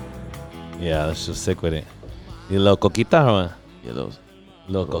 Yeah, that's just sick with it. You little coquita, or what? Yeah, those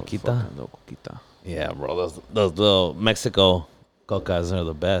Little coquita. Little coquita. Yeah, bro. Those little Mexico cocas are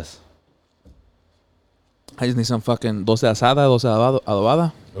the best. I just need some fucking 12 asada, 12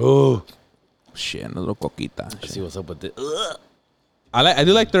 adobada. Oh, Shit, a little coquita. I see Shit. what's up with it. Ugh. I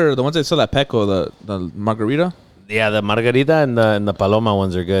do like the ones that sell at Petco, the margarita. Yeah, the margarita and the paloma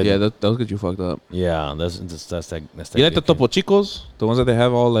ones are good. Yeah, those get you fucked up. yeah, that's that. You like the good Topo Chicos? The ones that they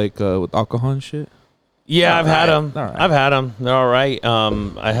have all like with alcohol and shit? Yeah, I've had them. All right. I've had them. They're all right.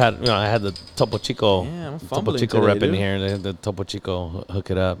 I had the Topo Chico. Yeah, I'm Topo fumbling Chico today, rep in dude. here. The Topo Chico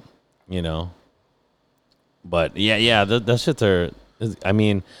hook it up. But yeah, that shits are. I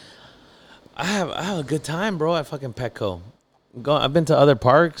mean, I have a good time, bro, at fucking Petco. I've been to other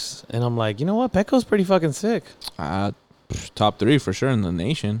parks, and I'm like, you know what? Petco's pretty fucking sick. Top 3 for sure in the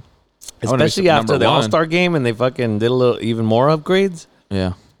nation. I wanna be Especially after number the one. All-Star game, and they fucking did a little even more upgrades.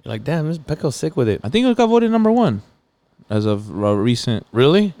 Yeah. You're like, damn, this Petco's sick with it. I think it got voted number 1 as of recent.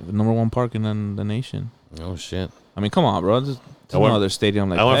 Really? Number 1 park in the nation. Oh shit! I mean, come on, bro. There's I went- no other stadium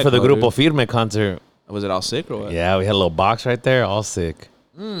like I went for the Petco, Grupo Firme concert. dude. Was it all sick or what? Yeah, we had a little box right there, all sick.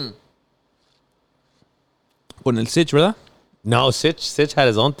 Con el Sitch, ¿verdad? No, Sitch had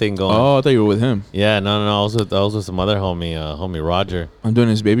his own thing going. Oh, I thought you were with him. Yeah, no. I was with some other homie Roger. I'm doing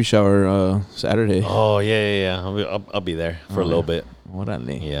his baby shower Saturday. Oh yeah. I'll be there for a little bit.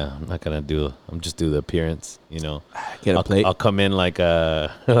 Orale. Yeah, I'm not gonna I'm just do the appearance. Get a plate. I'll come in like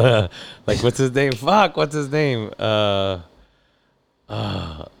like what's his name? Fuck, what's his name? From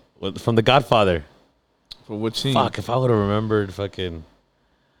The Godfather. For what scene? Fuck, if I would have remembered fucking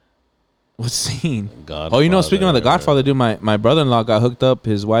What scene? Godfather. Oh, speaking of the Godfather, dude, my brother-in-law got hooked up.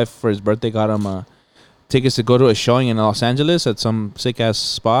 His wife, for his birthday, got him tickets to go to a showing in Los Angeles at some sick-ass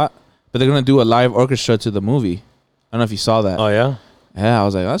spot. But they're going to do a live orchestra to the movie. I don't know if you saw that. Oh, yeah? Yeah, I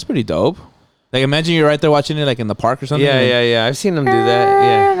was like, that's pretty dope. Like, imagine you're right there watching it, like, in the park or something. Yeah. I've seen them do that.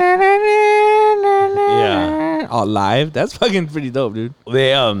 Yeah. All live. That's fucking pretty dope, dude.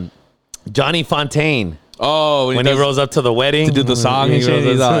 They Johnny Fontaine. Oh, When he rolls up to the wedding to do the song and shit,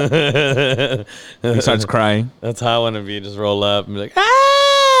 he starts crying. That's how I want to be. Just roll up and be like,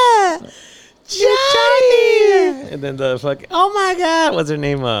 ah, Johnny. And then the fucking, oh my God, what's her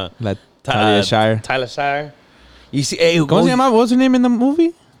name? Talia Shire. Tyler Shire. You see, hey, ¿Cómo se llama? What was her name in the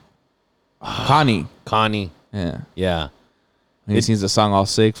movie? Connie. Connie. Yeah. Yeah. And he sings the song all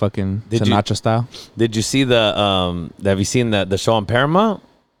sick, fucking Did you- Sinatra style. Did you see have you seen the show on Paramount?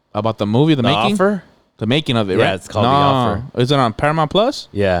 About the movie, the making? Offer? The making of it, Yeah, right? it's called The Offer. Is it on Paramount Plus?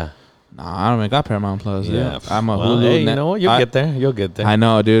 Yeah. Nah, I don't got Paramount Plus. Yeah, I'm a well, Hulu. hey, you know what? You'll get there. You'll get there. I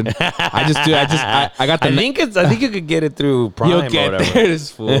know, dude. I got the. I think you could get it through Prime. You'll or get whatever. there,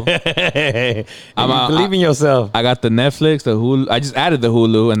 this fool. Believe in yourself. I got the Netflix, the Hulu. I just added the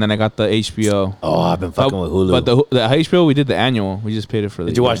Hulu, and then I got the HBO. Oh, I've been fucking with Hulu. But the HBO, we did the annual. We just paid it for the.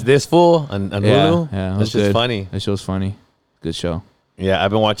 Did you watch this fool on Hulu? Yeah, that's just funny. That show's funny. Good show. Yeah,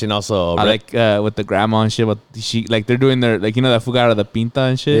 I've been watching also. I like with the grandma and shit. But she like they're doing their like that food out of the pinta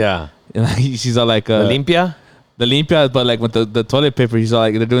and shit. Yeah. And like, she's all like Limpia. The limpia, but like with the toilet paper, he's all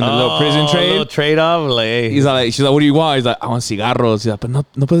like they're doing the little prison trade. Little trade off. Like, hey. He's all like, she's like, what do you want? He's like, I want cigarros. He's like, but no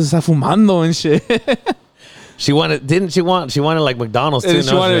puedes estar fumando and shit. She wanted like McDonald's too.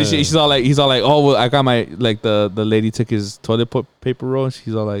 She's all like, he's all like, oh well, I got my like the lady took his toilet paper roll. And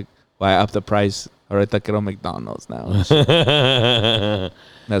she's all like, well, I upped the price. Ahorita quiero McDonald's now.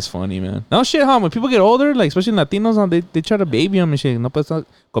 That's funny, man. No shit, huh? When people get older, like especially Latinos, they try to baby them and shit. No puedes estar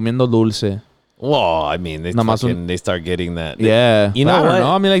comiendo dulce. Well, I mean, they start getting that. Yeah, you know I don't what?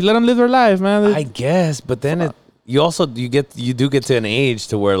 know. I mean, like let them live their life, man. I guess, but then you do get to an age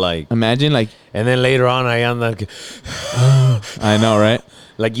to where like imagine like, and then later on I am like, I know, right?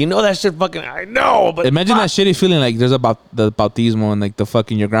 Like that shit fucking. I know, but imagine that shitty feeling like there's about the bautismo and like the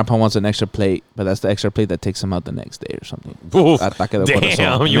fucking your grandpa wants an extra plate, but that's the extra plate that takes him out the next day or something. Oof,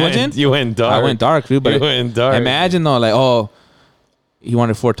 damn, you went dark. I went dark, dude. But you went dark. Imagine though, like he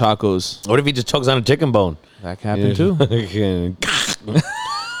wanted 4 tacos. What if he just chokes on a chicken bone? That can happen too.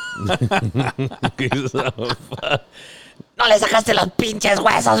 No le sacaste los pinches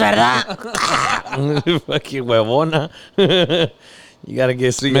huesos, ¿verdad? Fucking huevona. You gotta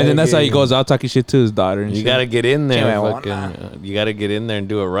get. Imagine that's how he goes out talking shit to his daughter. And you gotta get in there. You gotta get in there and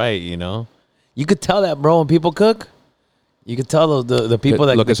do it right. You know. You could tell that, bro, when people cook. You could tell the people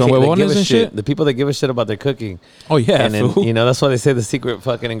that give a shit. The people that give a shit about their cooking. Oh yeah, and then, that's why they say the secret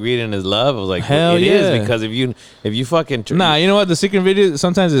fucking ingredient is love. I was like, hell it is, because if you fucking you know what, the secret ingredient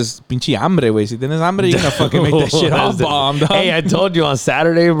sometimes is pinche hambre, wey. Si tienes hambre, you can fucking make that shit all bomb. Hey, I told you on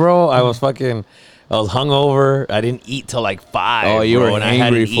Saturday, bro. I was hungover. I didn't eat till like 5. Oh, you were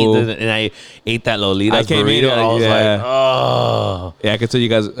angry, fool. And I ate that Lolitas burrito. I was like, oh. Yeah, I can tell you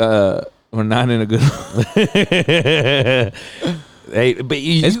guys, we're not in a good. Hey, but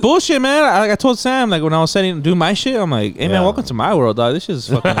it's bullshit, man. I told Sam, like when I was do my shit, I'm like, hey man, welcome to my world, dog. This shit is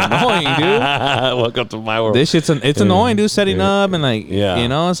fucking annoying, dude. Welcome to my world. This shit's annoying, dude. Setting up and like, you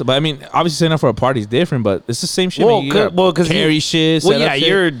know. So, but I mean, obviously setting up for a party is different, but it's the same shit. Because carry shit. Well, yeah,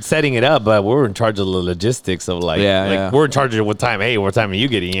 you're setting it up, but we're in charge of the logistics of we're in charge of what time. Hey, what time are you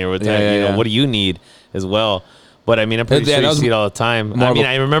getting here? What time? What do you need as well? But I mean, I'm pretty sure you see it all the time. I mean,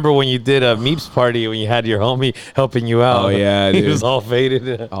 I remember when you did a Meeps party when you had your homie helping you out. Oh yeah, he was all faded.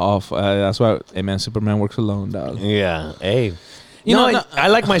 That's why, hey man, Superman works alone, dog. Yeah, hey, I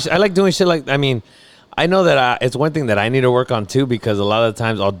like doing shit like. I mean, I know that it's one thing that I need to work on too, because a lot of the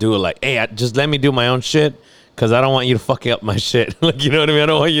times I'll do it like, hey, just let me do my own shit, because I don't want you to fuck up my shit. Like, you know what I mean? I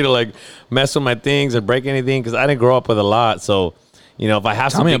don't want you to like mess with my things or break anything, because I didn't grow up with a lot. So, if I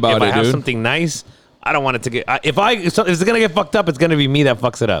have something nice, I don't want it to get. If it's gonna get fucked up, it's gonna be me that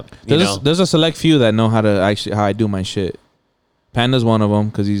fucks it up. There's a select few that know how I do my shit. Panda's one of them,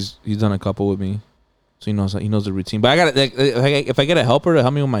 because he's done a couple with me, so he knows the routine. But I gotta if I get a helper to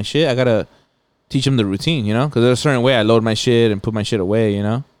help me with my shit, I gotta teach him the routine, because there's a certain way I load my shit and put my shit away,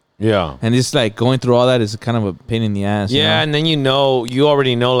 Yeah. And just like going through all that is kind of a pain in the ass. Yeah, and then you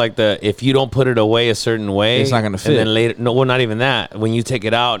already know like if you don't put it away a certain way, it's not gonna fit. And then later, not even that. When you take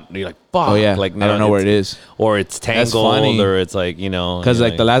it out, you're like, fuck. Oh yeah, like I don't know where it is, or it's tangled, or it's like because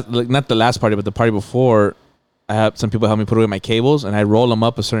like the last, not the last party, but the party before, I had some people help me put away my cables, and I roll them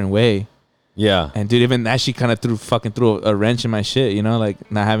up a certain way. Yeah. And dude, even that shit kind of threw a wrench in my shit.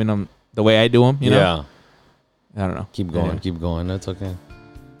 Like not having them the way I do them. Yeah. I don't know. Keep going. That's okay.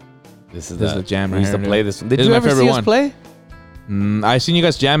 This is the jam. We used to play this one. Did you ever see us play? I seen you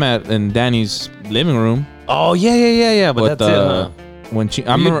guys jam in Danny's living room. Oh yeah. But that's it. When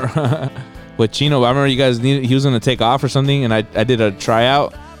I remember with Chino, I remember you guys he was gonna take off or something, and I did a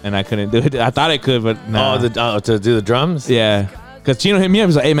tryout and I couldn't do it. I thought I could, but no. To do the drums? Yeah, because Chino hit me up. He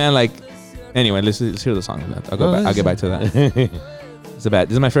was like, "Hey man, like." Anyway, let's hear the song. I'll get back to that. This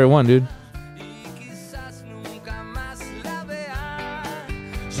is my favorite one, dude.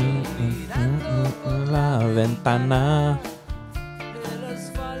 La ventana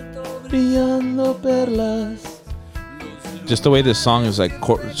brillando perlas. Just the way this song is like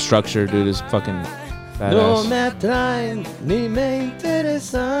structured, dude, is fucking badass. No me atraen ni me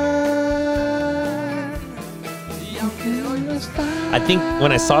interesan. I think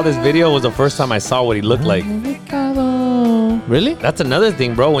when I saw this video was the first time I saw what he looked like. Really? That's another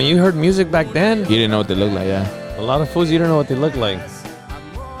thing, bro. When you heard music back then, You didn't know what they looked like, yeah. a lot of fools you didn't know what they look like.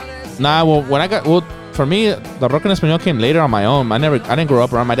 Nah, well, for me, the rock en español came later on my own. I didn't grow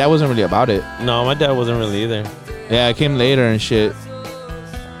up around. My dad wasn't really about it. No, my dad wasn't really either. Yeah, it came later and shit.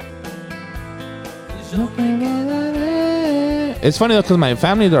 It's funny though, because my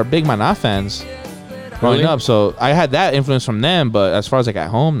family, they're big Maná fans growing Really? up. So I had that influence from them. But as far as like at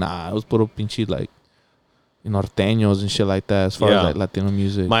home, nah, it was puro pinche like norteños and shit like that. As far Yeah. as like Latino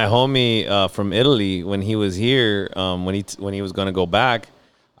music. My homie from Italy, when he was here, when he was gonna go back,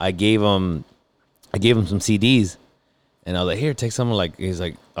 I gave him some CDs, and I was like, "Here, take some." Like, I was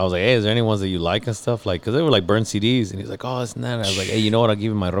like, "Hey, is there any ones that you like and stuff?" Like, cause they were like burned CDs, and he's like, "Oh, it's not." I was like, "Hey, you know what? I'll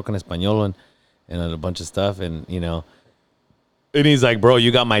give you my rock en español one, and a bunch of stuff, and you know." And he's like, "Bro,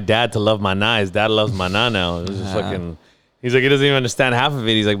 you got my dad to love Maná. His dad loves Maná now." It was just fucking. He's like, he doesn't even understand half of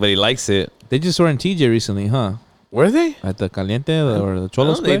it. He's like, but he likes it. They just were in TJ recently, huh? Were they? At the Caliente or the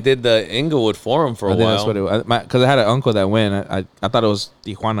Cholos They Play? did the Inglewood Forum for a I think while. that's what it was. Because I had an uncle that went. I thought it was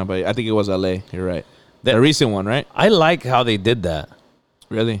Tijuana, but I think it was LA. You're right. The recent one, right? I like how they did that.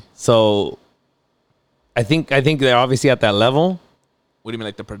 Really? So, I think they're obviously at that level. What do you mean,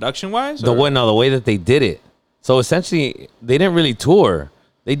 like the production wise? The way that they did it. So essentially, they didn't really tour.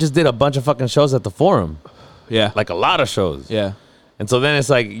 They just did a bunch of fucking shows at the Forum, Yeah. like a lot of shows. Yeah. And so then it's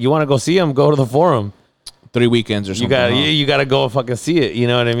like, you want to go see them, go to the Forum. 3 weekends or something. You got to go fucking see it. You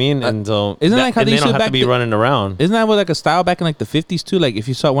know what I mean? And so Isn't that like how and they they used don't to have to back be the- running around. Isn't that what like a style back in like the 50s too? Like if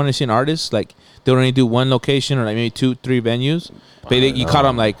you wanted to see an artist, like they would only do one location or like maybe 2-3 venues. But you caught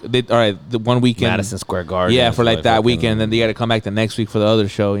them like, all right, the one weekend. Madison Square Garden. Yeah, for like that fucking- weekend. Then they got to come back the next week for the other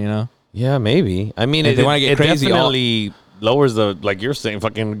show, you know? Yeah, maybe. I mean, If they wanna get crazy, definitely lowers the, like you're saying,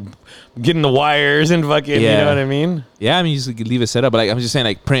 fucking getting the wires and fucking, you Yeah. know what I mean? Yeah, I mean, you just leave it set up. But like I'm just saying,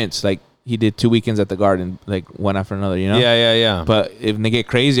 like Prince, like he did 2 weekends at the Garden, like one after another, you know? Yeah. But if they get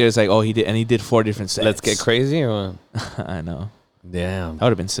crazier, it's like, oh, he did 4 different sets. Let's get crazy or what? I know. Damn. That would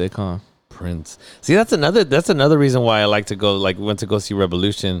have been sick, huh? Prince. See, that's another reason why I like to go, like, went to go see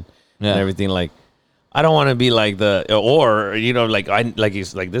Revolution Yeah. and everything. Like, I don't want to be like or you know, like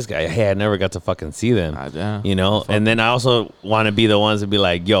he's like this guy. Hey, I never got to fucking see them. Yeah. You know, and then I also want to be the ones to be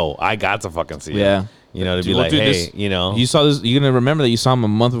like, yo, I got to fucking see Yeah. him. You know, to be Well, like, dude, hey, this- you know, You saw this. You're gonna remember that you saw him a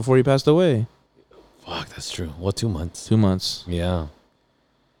month before he passed away. fuck, that's true. Well, 2 months. 2 months. Yeah.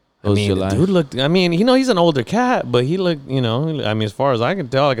 That was I mean, July. the dude looked. I mean, you know, he's an older cat, but he looked. You know, I mean, as far as I can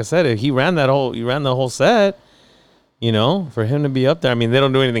tell, like I said, he ran the whole set. You know, for him to be up there. I mean, they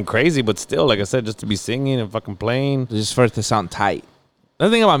don't do anything crazy, but still, like I said, just to be singing and fucking playing. Just for it to sound tight.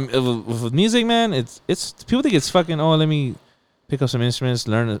 The thing about with music, man, it's people think it's fucking. Oh, let me pick up some instruments,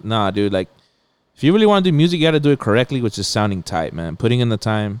 learn it. Nah, dude. Like, if you really want to do music, you got to do it correctly, which is sounding tight, man. Putting in the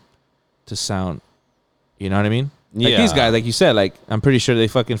time to sound. You know what I mean? Like these guys, like you said, like I'm pretty sure they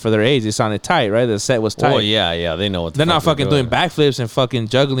fucking for their age, they sounded tight, right? The set was tight. Oh yeah, they know what. They're not fucking doing backflips and fucking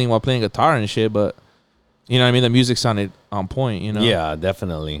juggling while playing guitar and shit, but you know what I mean? The music sounded on point, you know? Yeah,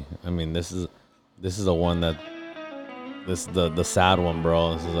 definitely. I mean, this is the one that this the sad one,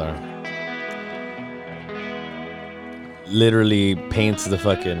 bro. This is our literally paints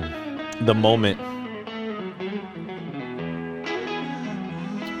the moment.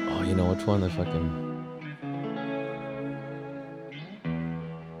 Oh, you know which one? The fucking.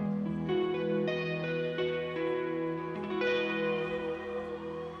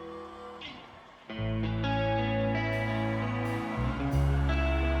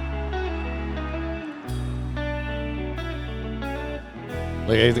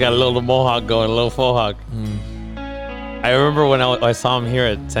 Look, he's got a little mohawk going, a little faux hawk. I remember when I saw him here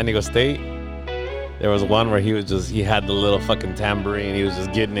at San Diego State. There was one where he had the little fucking tambourine. He was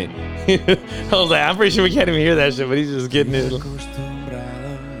just getting it. I was like, I'm pretty sure we can't even hear that shit, but he's just getting it.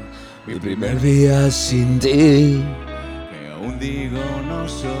 Mi primer día sin ti, que aún digo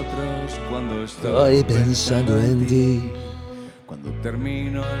nosotros cuando estoy pensando en ti. Cuando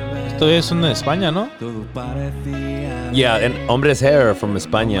termino el verano, Esto es una de España, ¿no? todo parecía. Yeah, and Hombres Hair from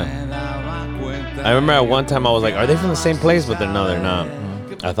España. I remember at one time I was like, are they from the same place? But no, they're not.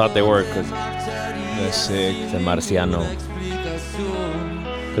 I thought they were because they're sick. It's Marciano.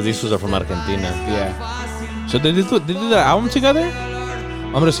 Because these fools are from Argentina. Yeah. So they did that album together?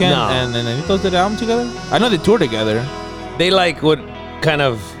 Hombres No. and Enanitos did the album together? I know they toured together. They like would kind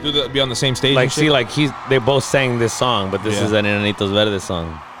of Be on the same stage. like and shit? see like they both sang this song, but this Yeah. is an Enanitos Verdes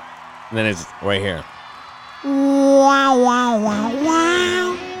song. And then it's right here.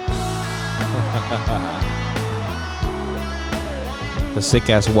 The sick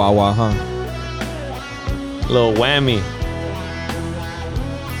ass wah wah, huh? Little whammy.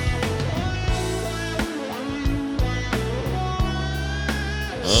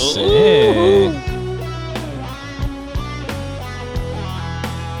 Sick.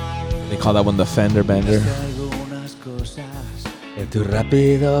 They call that one the fender bender. En tu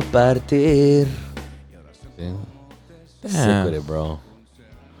rápido partir. Sick with it, bro.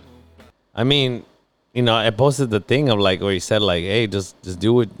 I mean, you know, I posted the thing of like where he said like, hey, just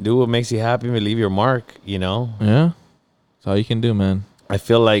do what makes you happy and leave your mark, you know? Yeah. That's all you can do, man. I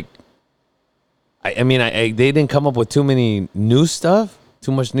feel like I mean they didn't come up with too much new stuff.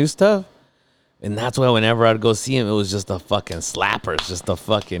 And that's why whenever I'd go see him, it was just the fucking slappers, just the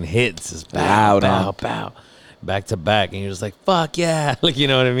fucking hits. Just pow, pow, pow, back to back. And you're just like, fuck yeah. Like, you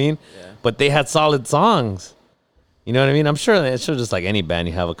know what I mean? Yeah. But they had solid songs. You know what I mean? I'm sure it's just like any band,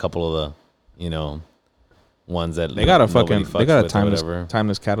 you have a couple of the, you know, ones that they got a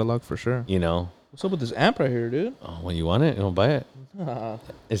timeless catalog for sure. You know? What's up with this amp right here, dude? Oh, when you want it, you don't buy it.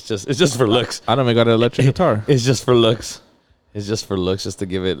 It's just for looks. I don't even got an electric guitar. It's just for looks. It's just for looks, just to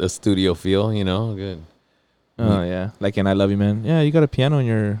give it a studio feel, you know? Good. Oh, yeah. Like in I Love You, Man. Yeah, you got a piano in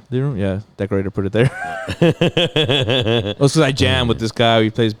your living room? Yeah, decorator put it there. Also, I jam with this guy. He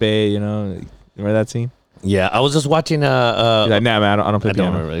plays bass, you know? Remember that scene? Yeah, I was just watching. He's like, nah, man, I don't play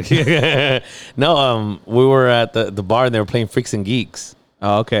piano. Really. No, we were at the bar and they were playing Freaks and Geeks.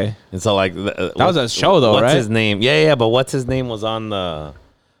 Oh, okay. And so like that was a show though, what's right? What's his name? Yeah, but what's his name was on the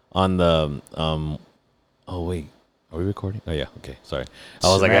Oh wait, are we recording? Oh yeah, okay, sorry. I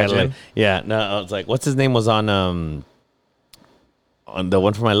was like, I was like, what's his name was on the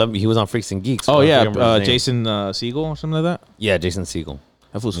one from I Love You. He was on Freaks and Geeks. Oh yeah, Jason Segel or something like that. Yeah, Jason Segel.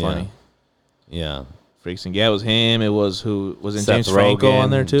 That was funny. Yeah. Freaks and it was him. It was who was in Seth James Franco Rogen, on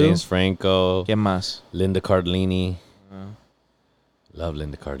there too. James Franco. ¿Quién más? Linda Cardellini. Love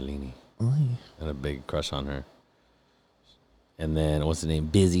Linda Cardellini. Had a big crush on her. And then what's the name?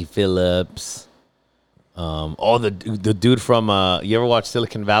 Busy Phillips. The dude from you ever watch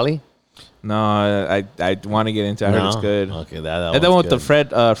Silicon Valley? No, I want to get into it. I heard it's good. Okay, that one with the Fred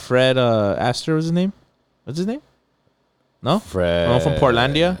Astaire was his name? What's his name? No? Fred. The one from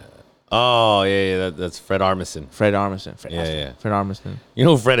Portlandia? Oh, yeah, that's Fred Armisen. Fred Armisen. Fred Armisen. You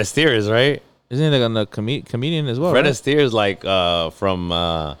know who Fred Astaire is, right? Isn't he like a comedian as well? Fred right? Astaire is like from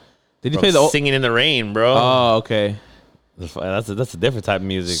did he play the Singing in the Rain, bro? Oh, okay. That's a different type of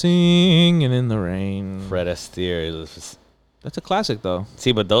music. Singing in the Rain. Fred Astaire. That's a classic though.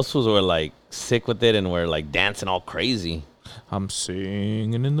 See, but those fools were like sick with it and were like dancing all crazy. I'm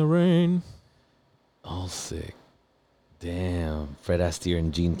singing in the rain. All sick. Damn. Fred Astaire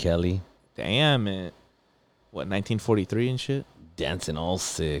and Gene Kelly. Damn it. What, 1943 and shit? Dancing all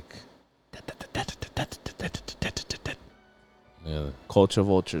sick. Yeah. Culture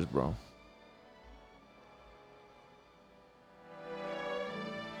vultures, bro.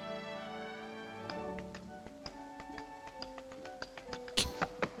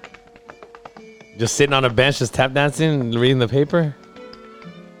 Just sitting on a bench, just tap dancing and reading the paper?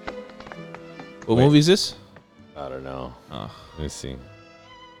 What movie is this? I don't know. Oh. Let me see.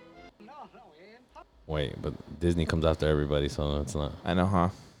 Wait, but Disney comes after everybody, so it's not. I know, huh?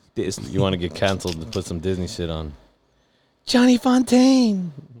 Disney. You want to get canceled to put some Disney shit on. Johnny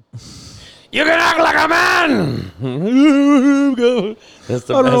Fontaine. You can act like a man. That's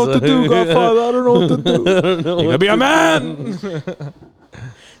the I don't know what to do, Godfather. I don't know what to do. I don't know. You gotta be a man.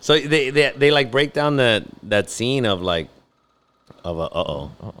 So they like break down that scene of like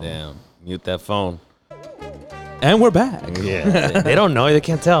damn, mute that phone. And we're back. Yeah, they don't know. They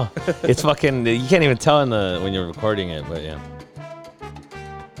can't tell. It's fucking. You can't even tell when you're recording it. But yeah.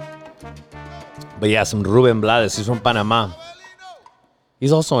 But yeah, some Ruben Blades. He's from Panama.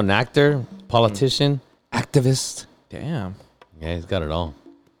 He's also an actor, politician, activist. Damn. Yeah, he's got it all.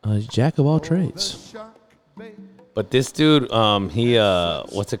 Jack of all trades. But this dude, he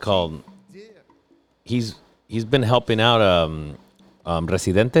what's it called? He's been helping out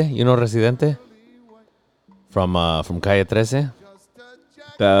Residente. You know Residente? From Calle 13.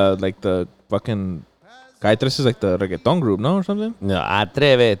 The fucking Calle 13 is like the reggaeton group, no, or something? No,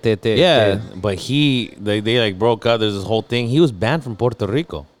 Atrévete. Yeah. But they like broke up. There's this whole thing. He was banned from Puerto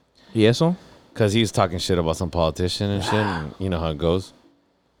Rico. ¿Y eso? Because he was talking shit about some politician and shit. And you know how it goes.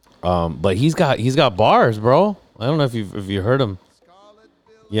 But he's got bars, bro. I don't know if you heard him.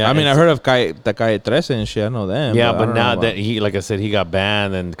 Yeah, I mean, I heard of Calle 13 and shit. I know them. Yeah, but now that he, like I said, he got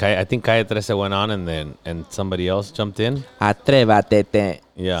banned, and I think Calle 13 went on, and somebody else jumped in. Atrévate.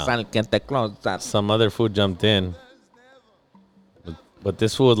 Yeah. Some other fool jumped in. But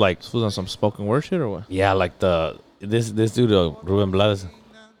this fool was like... This fool's on some spoken word shit or what? Yeah, like this dude, Ruben Blades.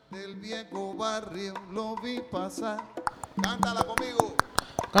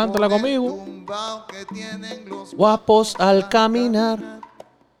 Cántala conmigo. Guapos al caminar.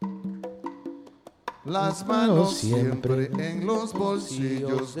 las manos siempre en los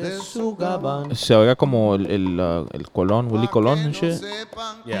bolsillos de su gabán. Se oiga como el Colón, Willy Colón and shit.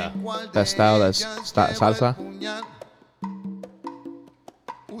 Yeah. That style, that's salsa.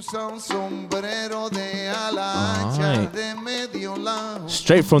 Usa un sombrero de ala ancha Alright. de medio lado.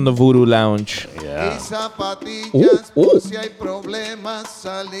 Straight from the Voodoo Lounge. Y Yeah. zapatillas por si hay problemas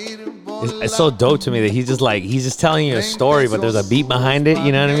salir It's so dope to me that he's just telling you a story, but there's a beat behind it.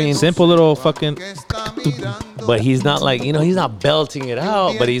 You know what I mean? Simple little fucking. But he's not like, he's not belting it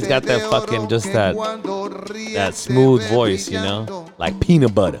out, but he's got that fucking just that smooth voice, like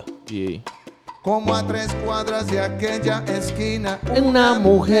peanut butter. Yeah. Como a 3 cuadras de aquella esquina, Una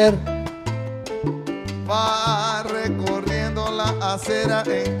mujer. va recorriendo la acera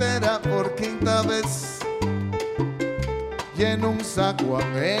entera por 5ª vez. Y en un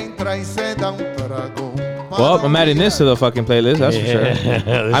saguán entra y se da un trago. Well, I'm adding this to the fucking playlist, that's for sure.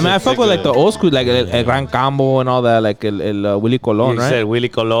 I mean, I fuck with like the old school, like el Gran Combo and all that, like el Willy Colón, You right? said Willy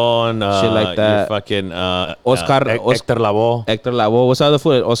Colón, Shit like that. your fucking Oscar- Hector Lavoe. Hector Lavoe. What's the other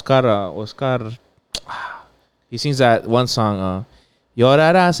foot? Oscar. He sings that one song,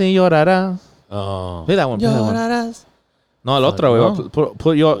 Llorarás y llorarás. Oh. Play that one. Play that one. No, el otro, no. güey.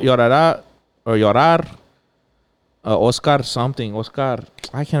 Put llorará or llorar. Oscar something. Oscar.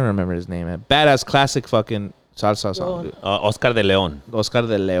 I can't remember his name, man. Badass classic fucking salsa song, dude. Oscar de León. Oscar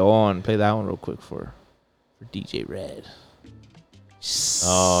de León. Play that one real quick for DJ Red.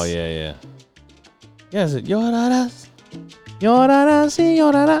 Oh, yeah. Yes, llorarás. Llorarás y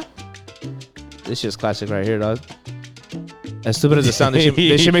llorarás. This shit's classic right here, dog. As stupid as it sounds, this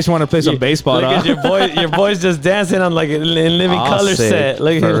shit makes me want to play some baseball, Look dog. at your boy's just dancing on like a living Oh, color sick. set.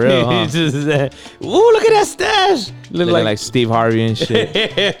 Look For at real, huh? he's just ooh, look at that stash. Look Looking like Steve Harvey and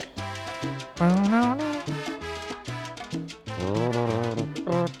shit.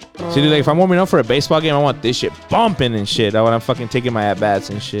 See, dude, like if I'm warming up for a baseball game, I want this shit bumping and shit. I want to fucking taking my at bats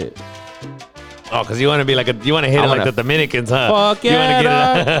and shit. Oh, because you want to be you want to hit I it like wanna the Dominicans, huh? fuck You want to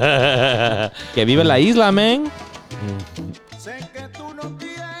yeah, get it. Que vive la isla, man.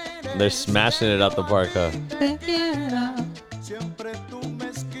 They're smashing it out the park, huh? Siempre tú me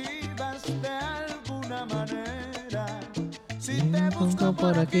esquivas de alguna manera. Si te busco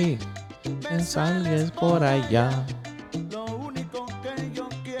por aquí, me sales por allá. lo único que yo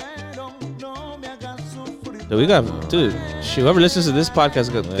quiero, no me hagas sufrir. Dude, we got, dude, shit, whoever listens to this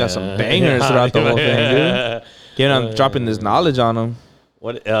podcast got some bangers throughout the whole thing, dude. Getting on, dropping this knowledge on them.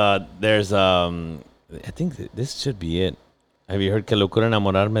 What? There's I think this should be it. Have you heard Que locura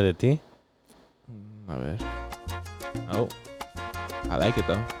enamorarme de ti? A ver. Oh, I like it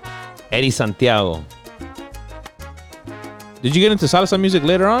though. Eddie Santiago. Did you get into salsa music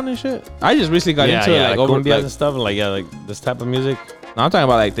later on and shit? I just recently got into it, like over cumbias like, and stuff, like this type of music. no, I'm talking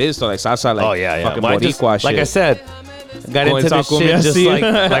about like this, so like salsa, like fucking Well, I just- Boricua shit. like I said, got Going into this to shit cumbia, just see?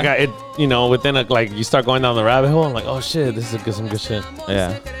 like within like you start going down the rabbit hole. I'm like, oh shit, this is some good shit.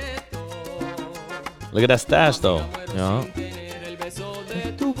 Yeah. Look at that stash though. Yeah.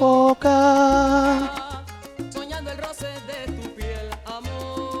 Tu boca.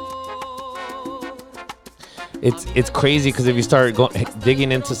 It's crazy because if you start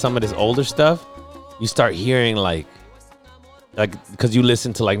digging into some of this older stuff, you start hearing like because you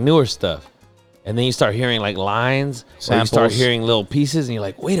listen to like newer stuff, and then you start hearing like lines, or you start Samples. hearing little pieces, and you're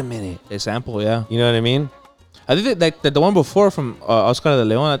like, wait a minute, A sample, yeah. you know what I mean? I think that the one before from Oscar de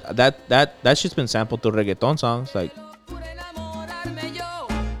Leon, that shit's been sampled to reggaeton songs, like.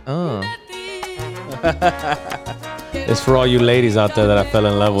 Oh. It's for all you ladies out there that I fell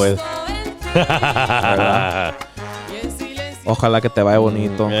in love with. Ojalá que te vaya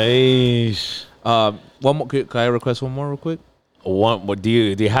bonito. Eish. One more. Can I request one more real quick? What do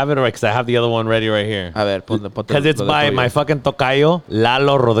you have it, or because I have the other one ready right here? A ver, ponte. Because it's lo de by tuyo. my fucking tocayo,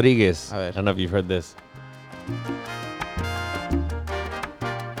 Lalo Rodriguez. A ver. I don't know if you've heard this.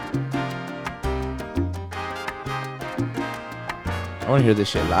 I want to hear this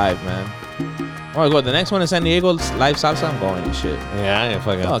shit live, man. I want to go. The next one in San Diego, live salsa. I'm going and shit. Yeah, I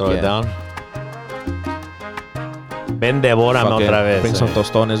fucking Fuck throw it yeah. down. Ven, devórame Fucking otra vez. bring some eh.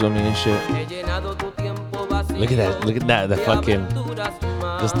 tostones with me and shit. Look at that. Look at that. The fucking.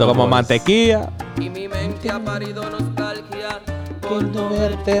 Just the Como voice. mantequilla. Y mi mente ha parido nostalgia Por no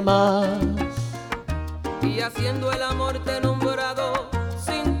verte más. y haciendo el amor te he nombrado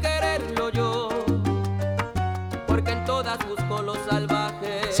sin quererlo yo, porque en todas busco lo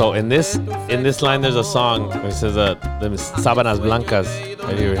salvaje. So in this line, there's a song where it says the sábanas blancas.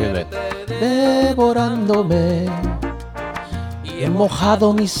 Have you ever heard that? Devorándome. He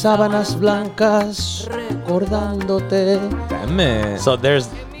mojado mis sábanas blancas recordándote. Damn it. So there's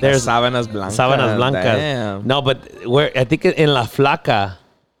There's Sábanas Blancas. Sábanas Blancas. Damn. No, but where I think in La Flaca.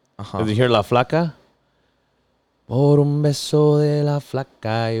 Did you hear La Flaca? Por un beso de la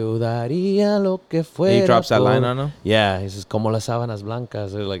flaca yo daría lo que fuera. He drops that por- line on him. Yeah, he says como las sábanas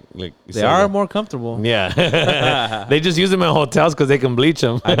blancas. They're like he They says are that. more comfortable. Yeah, they just use them in hotels because they can bleach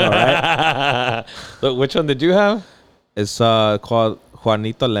them. I know, right? Look, which one did you have? It's called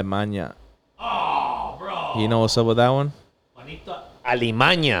Juanito Alemania. Oh, bro. You know what's up with that one?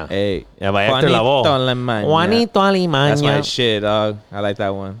 Alimaña. Hey. Yeah, by Hector Lavoe. Alemania. Juanito Alimaña. That's my shit, dog. I like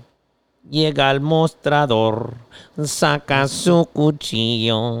that one. Llega al mostrador, saca su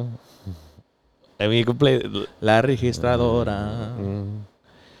cuchillo. I mean, you can play. La registradora.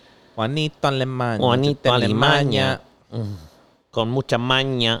 Juanito Alemania. Juanito Alemania. Alimaña. Con mucha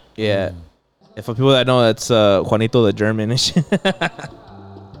maña. Yeah. And for people that know, that's Juanito the German and shit.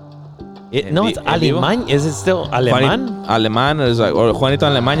 No, it's Alimaña. Is it still Alemán? Alemán is like, or Juanito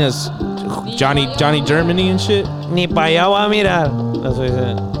Alemania is Johnny Germany and shit. Ni pa' allá va a mirar. That's what he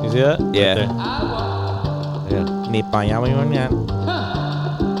said. You see that? Yeah. Right there. Ni pa' allá voy a mirar.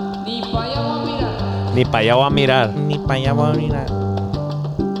 Ni pa' allá va a mirar. Ni pa' allá voy a mirar.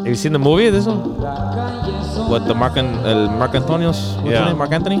 Have you seen the movie, this one? What, the Marc Antonios? What's Yeah. his name?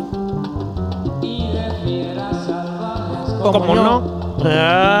 Marc Anthony? ¿Cómo no?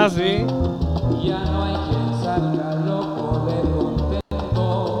 Ah, sí.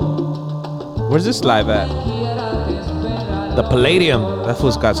 Where's this live at? The Palladium That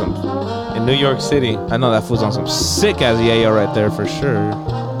fool's got some. in New York City. I know that fool's on some sick ass yayo right there for sure.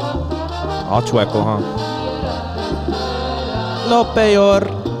 All chueco, huh? Lo peor.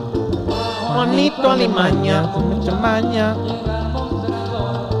 Juanito Alimaña.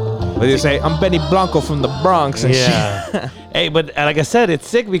 What do you say? I'm Benny Blanco from the Bronx and shit. Yeah. Hey, but like I said, it's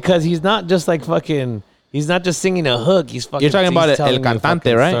sick because he's not just like fucking. He's not just singing a hook. He's fucking. You're talking about he's El telling you a Cantante,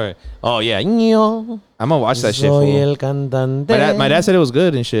 fucking right? story. Oh yeah. Yo I'm gonna watch that shit. soy Fool. el cantante. My dad said it was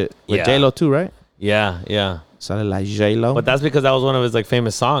good and shit. With Yeah. J-Lo too, right? Yeah, yeah. Sale la J-Lo. But that's because that was one of his like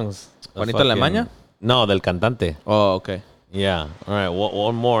famous songs. The Juanito fucking- Alemania? No, del cantante. Oh, okay. Yeah. All right.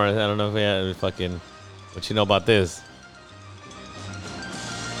 One more. I don't know if we had fucking. What you know about this?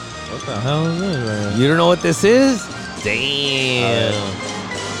 What the hell is this right here? You don't know what this is? Damn.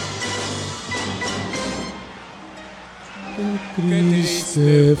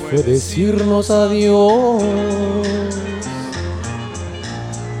 Triste fue decirnos adiós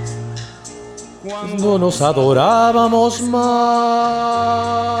cuando nos adorábamos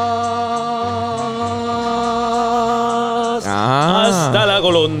más. Ah. Hasta la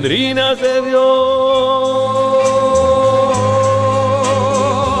golondrina se dio.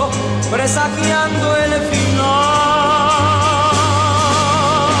 Presagiando el final.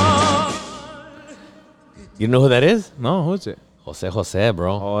 You know who that is? No, who's it? Jose Jose,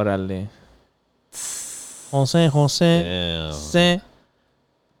 bro. Órale. José. Damn. Se.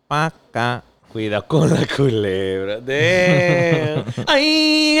 Paca. Cuida con la culebra. Damn.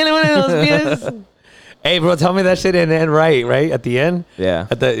 Ay, que le ponen los pies. Hey, bro, tell me that shit didn't end right? At the end? Yeah.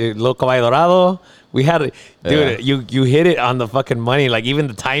 At the Lo Caballo Dorado. We had to, dude, Yeah. you hit it on the fucking money. Like, even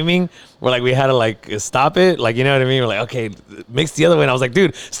the timing, we're like, we had to, like, stop it. Like, you know what I mean? We're like, okay, mix the other one. I was like,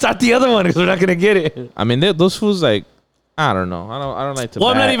 dude, start the other one because we're not going to get it. I mean, those fools like, I don't know. I don't like to. Well,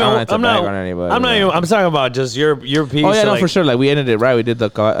 I'm bag, not even, I don't like to I'm bag not, on anybody. I'm not man. even, I'm talking about just your piece. Oh yeah, no, like, for sure. Like we ended it right. We did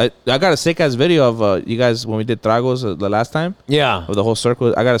the. I got a sick ass video of you guys when we did Tragos the last time Yeah. of the whole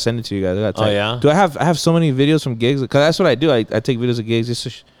circle. I gotta send it to you guys. I gotta Oh, tag- yeah? Do I have so many videos from gigs? Because that's what I do. I take videos of gigs just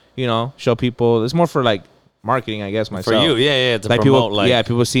to show people. It's more for like marketing, I guess myself. For you, yeah, to like promote, people, like, yeah,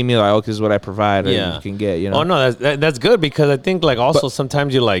 people see me like, oh, this is what I provide, or Yeah. you can get, you know. Oh no, that's good because I think like also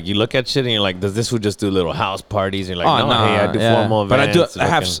sometimes you look at shit and you're like, does this would just do little house parties? And you're like, no, hey, I do formal But events. I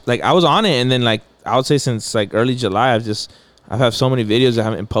have like I was on it, and then like I would say since like early July, I have so many videos I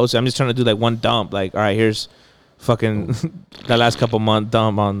haven't posted. I'm just trying to do like one dump. Like, all right, here's fucking the last couple month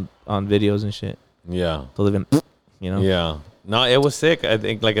dump on videos and shit. yeah, To live in, you know. yeah. No, it was sick. I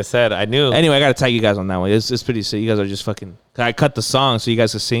think, like I said, I knew. Anyway, I gotta tag you guys on that one. It's pretty sick. You guys are just fucking. I cut the song so you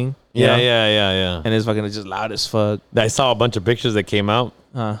guys could sing. you know? Yeah. And it's fucking just loud as fuck. I saw a bunch of pictures that came out.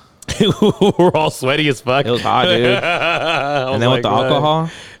 Uh, We're all sweaty as fuck. It was hot, dude. And then with the alcohol,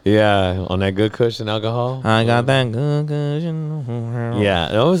 Yeah, on that good cushion alcohol. I got that good cushion.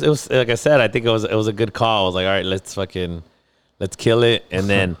 Yeah, it was like I said. I think it was a good call. I was like, all right, let's kill it. And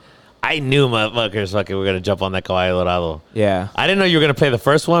then I knew motherfuckers fucking were gonna jump on that Caballo Dorado. Yeah. I didn't know you were gonna play the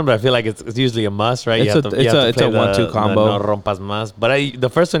first one, but I feel like it's usually a must, right? It's a 1-2 combo. No rompas más. But the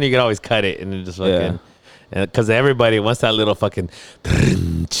first one you could always cut it and it just fucking. Because everybody wants that little fucking.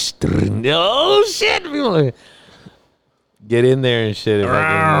 Oh shit! People like, get in there and shit.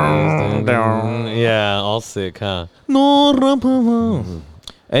 Yeah, all sick, huh? No,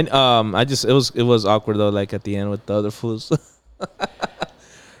 and it was awkward though. Like at the end with the other fools.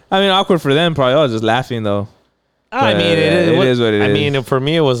 I mean, awkward for them probably. I was just laughing though. I mean, it is what it is. I mean, for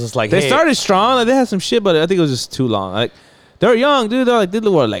me, it was just like they started strong. Like, they had some shit, but I think it was just too long. Like they were young, dude. They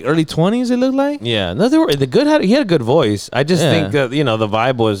look what, like early 20s. They looked like. Yeah, no, he had a good voice. I just think that the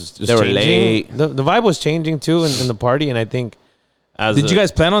vibe was just were changing. late. The vibe was changing too in the party, and I think. Did you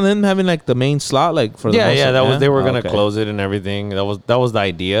guys plan on them having like the main slot like for the they were gonna close it and everything. That was the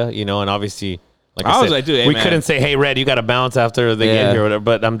idea, and obviously. Like I was like, dude, we couldn't say, "Hey, Red, you got to bounce after they get here," or whatever.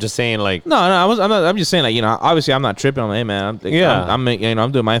 But I'm just saying, like, I'm just saying, like, obviously, I'm not tripping on, hey, man,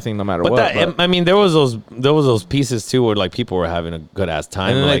 I'm doing my thing no matter what. I mean, there was those pieces too where like people were having a good ass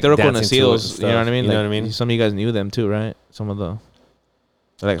time, and then, like they were conocidos, you know what I mean? You know what I mean? Some of you guys knew them too, right? Some of the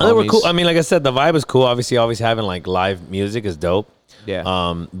like they were cool. I mean, like I said, the vibe is cool. Obviously, always having like live music is dope. Yeah.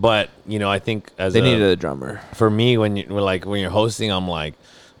 But I think they needed a drummer. For me, when you're hosting, I'm like,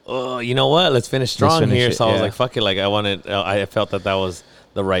 oh, you know what? Let's finish strong here. So I was like, fuck it. Like I felt that was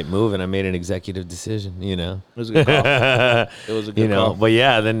the right move, and I made an executive decision. It was a good call. It was a good call. But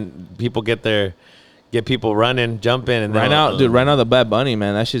yeah, then people get people running, jumping, and right now the Bad Bunny,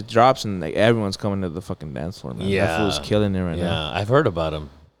 man, that shit drops, and like everyone's coming to the fucking dance floor, man. That fool's killing it right now. Yeah, I've heard about him.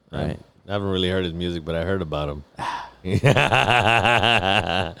 Right. I haven't really heard his music, but I heard about him.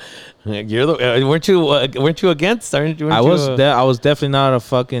 Weren't you against? I was definitely not a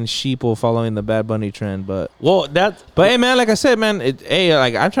fucking sheeple following the Bad Bunny trend, but hey, man, like I said, man,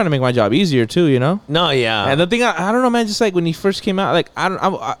 like I'm trying to make my job easier too, No, yeah. And the thing, I don't know, man, just like when he first came out, like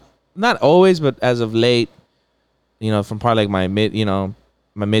I not always, but as of late, from probably like my mid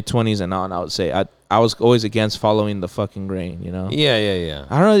 20s and on, I would say I was always against following the fucking grain, Yeah.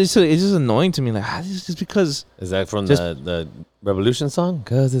 I don't know. It's just annoying to me. Like, just because. Is that from the Revolution song?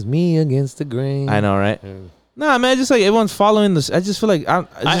 Cause it's me against the grain. I know, right? Nah, man. Just like everyone's following this. I just feel like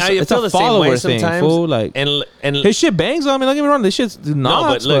it's feel a follower thing, fool. Like, and his shit bangs. I mean, don't get me wrong. This shit's not. No,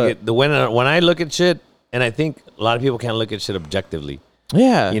 but look, when I look at shit, and I think a lot of people can't look at shit objectively.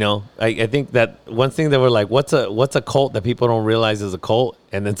 Yeah. I think that one thing that we're like, what's a cult that people don't realize is a cult?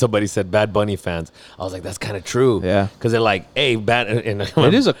 And then somebody said Bad Bunny fans. I was like, that's kind of true. Yeah. Because they're like, hey,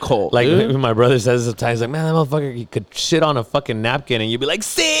 it is a cult. Like dude. my brother says sometimes, like, man, that motherfucker, he could shit on a fucking napkin and you'd be like,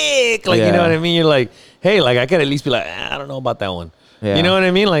 sick. Like, you know what I mean? You're like, hey, like I could at least be like, I don't know about that one. Yeah. You know what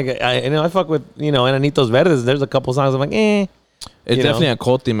I mean? Like, I fuck with, Enanitos Verdes. There's a couple songs I'm like, It's definitely a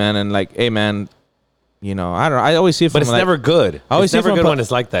culty, man. And like, hey, man. I don't know. I always see it from, but it's never good. It's never good when it's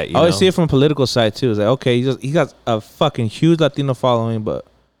like that. I always see it from a political side too. It's like, okay, he got a fucking huge Latino following, but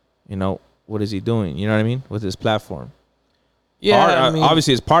what is he doing? You know what I mean with his platform? Yeah,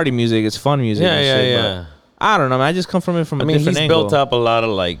 obviously it's party music, it's fun music. Yeah. I don't know, man. I just come from it from a different angle. He's built up a lot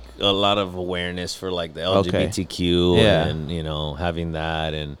of awareness for like the LGBTQ and having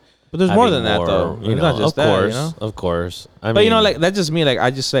that and. But there's more than that though. Not just of course. But like that's just me. Like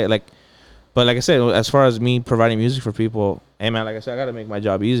I just say like. But like I said, as far as me providing music for people, hey man, like I said, I gotta make my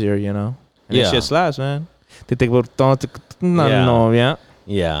job easier, And shit slaps, man. Yeah,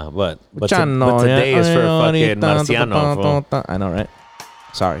 but today is for fucking Marciano, bro. I know, right?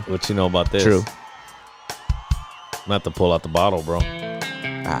 Sorry. What you know about this? True. I'm gonna have to pull out the bottle, bro.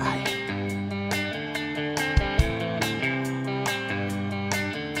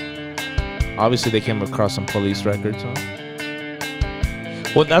 Obviously, they came across some police records, huh?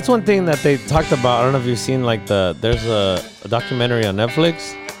 Well, that's one thing that they talked about. I don't know if you've seen like there's a documentary on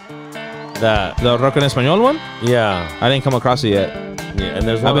Netflix that the Rock en Español one. Yeah, I didn't come across it yet. Yeah, and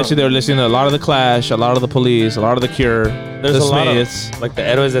there's I bet you they were listening to a lot of the Clash, a lot of the Police, a lot of the Cure. There's the a lot Smiths. of like the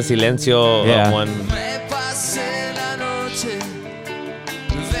Héroes de Silencio one.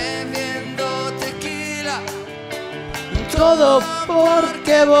 Todo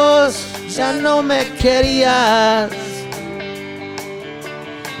porque vos ya no me querías.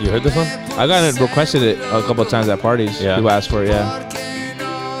 You heard this one? I got it, requested it a couple of times at parties. Yeah. People asked for it,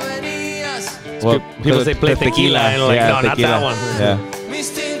 Well, people say play tequila and like, no, tequila. Not that one. Yeah.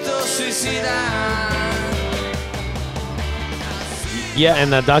 Yeah,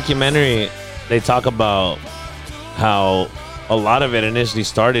 in that documentary, they talk about how a lot of it initially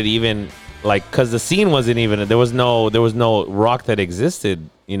started even like because the scene wasn't even there was no rock that existed.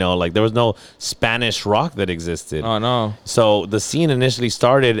 Like there was no Spanish rock that existed. Oh no! So the scene initially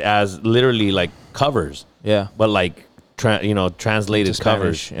started as literally like covers. Yeah. But like, translated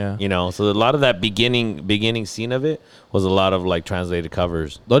covers. Spanish, So a lot of that beginning scene of it was a lot of like translated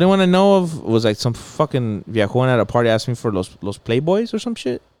covers. The only one I know of was like some fucking viejón at a party asked me for los Playboys or some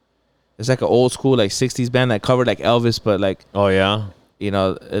shit. It's like an old school like 60s band that covered like Elvis, but like, Oh yeah. you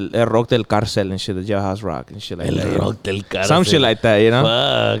know, El Rock del Cárcel and shit, the Jailhouse Rock and shit like that. you know? Rock del Cárcel. Some shit like that, you know?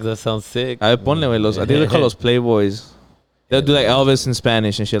 Fuck, that sounds sick. I ponle, güey, I think they call those Playboys. They'll do like Elvis in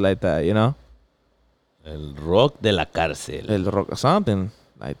Spanish and shit like that, you know? El Rock de la Cárcel. El Rock, something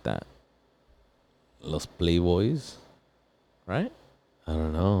like that, Los Playboys. right? I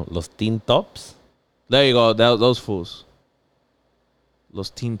don't know. Los Teen Tops. There you go, those fools. Los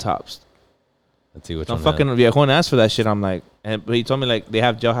Teen Tops. Let's see which Some one. fucking viejon asked for that shit. I'm like, but he told me like they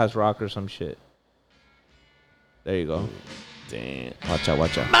have Jailhouse Rock or some shit. There you go. Damn. Watch out,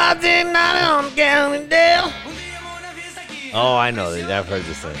 watch out. Oh, I know. I've heard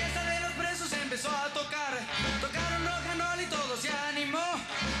this thing.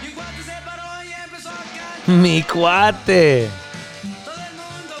 Mi cuate.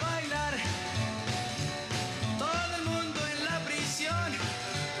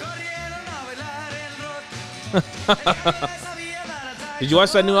 Did you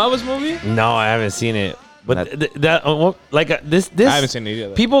watch that new Elvis movie? No, I haven't seen it. But That- this I haven't seen it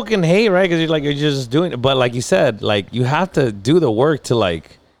either. people can hate, right? Because you're just doing it. But like you said, like you have to do the work to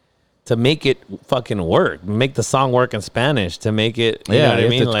make it fucking work, make the song work in Spanish, to make it. You know what I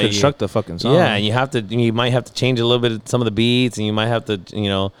mean? To construct the fucking song. Yeah, and you might have to change a little bit of some of the beats, and you might have to,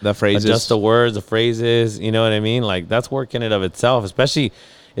 The phrases. adjust the words, the phrases. You know what I mean? Like that's work in and of itself, especially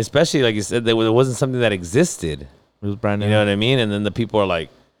like you said, there wasn't something that existed. It was brand new. You know what I mean? And then the people are like,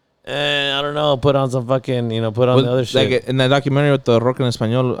 I don't know, put on some fucking, put on the other shit. Like in that documentary with the Rock en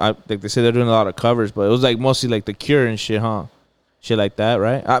Español, like they say they're doing a lot of covers, but it was like mostly like The Cure and shit, huh? Shit like that,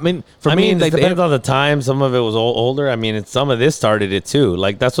 right? I mean, for me, like it depends on the time. Some of it was older. I mean, some of this started it too.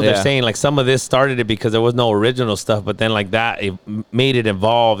 Like that's what Yeah. they're saying. Like some of this started it because there was no original stuff, but then like that it made it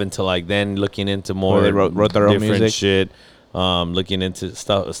evolve into like then looking into more Where they wrote their own different music. shit. Looking into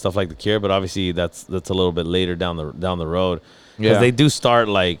stuff like The Cure, but obviously that's a little bit later down the road. Because Yeah. they do start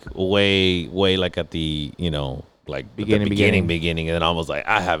like way like at the like Beginning. beginning, and then I was like,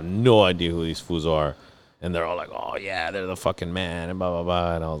 I have no idea who these fools are, and they're all like, oh yeah, they're the fucking man, and blah blah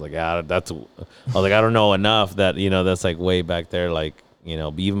blah, and I was like, I don't know enough that that's like way back there, like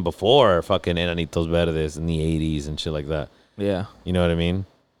even before fucking Enanitos Verdes in the 80s and shit like that. yeah, You know what I mean?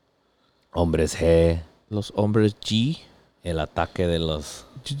 Hombres G, Los Hombres G. El Ataque de los.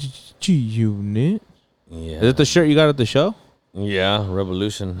 G Unit. Yeah. Is it the shirt you got at the show? Yeah,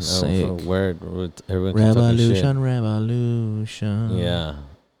 Revolution. Sick. Where everyone keeps talking shit. Revolution. Yeah.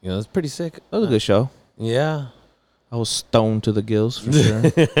 That's pretty sick. That was a good show. Yeah. I was stoned to the gills for sure.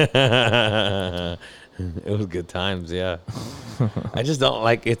 It was good times, yeah. I just don't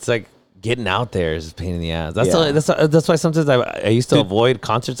like, it's like getting out there is a pain in the ass. That's why sometimes I used to avoid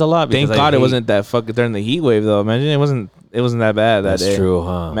concerts a lot. Thank because God I it hate- wasn't that fucking during the heat wave though. Imagine it wasn't that bad that That's day. true,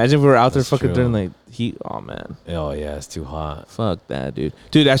 huh? Imagine if we were out there That's fucking true. during like heat. Oh man. Oh yeah, it's too hot. Fuck that, dude.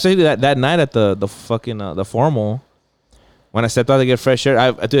 Dude, actually that night at the fucking the formal, when I stepped out to get fresh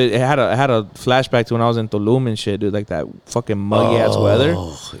air, dude, it had a flashback to when I was in Tulum and shit, dude. Like that fucking muggy ass weather.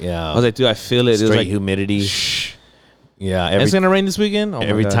 Yeah. I was like, dude, I feel it. It was Straight like humidity. Yeah. And it's gonna rain this weekend. Oh my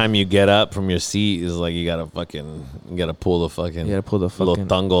Every God. time you get up from your seat is like you gotta pull the fucking You gotta pull the little fucking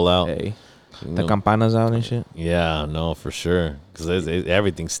tango out. Hey, You the know? campanas out and shit. Yeah, no, for sure. Because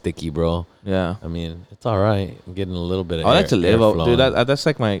everything's sticky, bro. Yeah. I mean, it's all right. I'm getting a little bit of I like to live out, dude. flowing. That's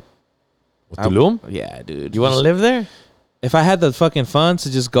like my Tulum? Yeah, dude. You want to live there? If I had the fucking funds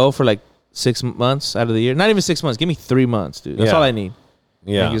to just go for like 6 months out of the year, not even 6 months, give me 3 months, dude. That's Yeah. all I need.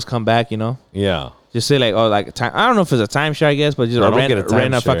 Yeah. And just come back, Yeah. Just say like, oh, like a time. I don't know if it's a timeshare, I guess, but just No, don't rent get a a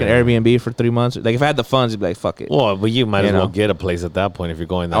timeshare. fucking Airbnb for 3 months. Like if I had the funds, it'd be like, fuck it. Well, but you might You as well know? get a place at that point if you're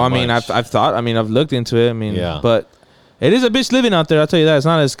going that I mean, much. I've thought. I mean, I've looked into it. I mean, Yeah. but it is a bitch living out there. I'll tell you that. It's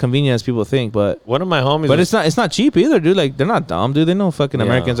not as convenient as people think, but One of my homies but was- it's not cheap either, dude. Like they're not dumb, dude. They know fucking Yeah.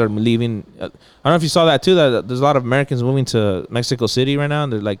 Americans are leaving. I don't know if you saw that too. That there's a lot of Americans moving to Mexico City right now,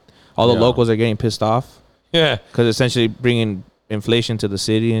 and they're like all the Yeah. locals are getting pissed off Yeah. because essentially bringing inflation to the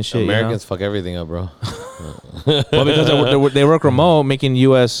city and shit. Americans fuck everything up, bro. Well, because they work remote, making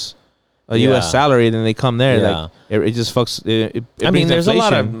U.S. a Yeah. U.S. salary, then they come there. Yeah. Like it just fucks. It I mean, brings there's a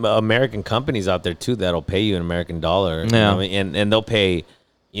lot inflation. of American companies out there too that'll pay you an American dollar. You Yeah. know what I mean? And they'll pay,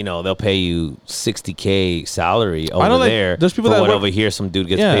 they'll pay you $60K salary over know, like, there. there's people for that what work- over here some dude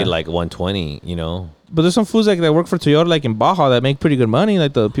gets Yeah. paid like 120. But there's some fools like that work for Toyota, like in Baja, that make pretty good money.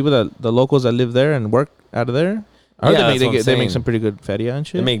 Like the people the locals that live there and work out of there. I Yeah, think that's what I'm they make saying. some pretty good feria and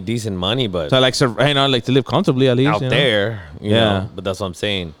shit. They make decent money, but so like like to live comfortably at least out there, you Yeah. know. But that's what I'm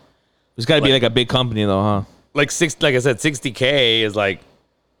saying. It's got to be like a big company though, huh? Like I said, 60K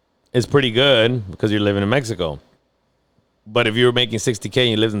is pretty good because you're living in Mexico. But if you were making 60K and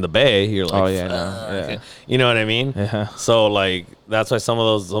you lived in the Bay, you're like, Oh, yeah, no, "Fuck." yeah. You know what I mean? Yeah. So like that's why some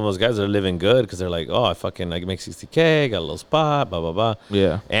of those guys are living good because they're like, oh, I can make 60K, got a little spot, blah blah blah.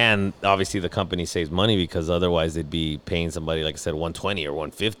 Yeah. And obviously the company saves money because otherwise they'd be paying somebody, like I said, 120 or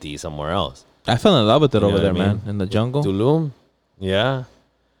 150 somewhere else. I fell in love with it You over know there, what I mean? man. In the jungle. Tulum, yeah,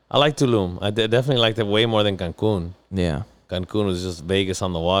 I like Tulum. I definitely liked it way more than Cancun. Yeah. Cancun was just Vegas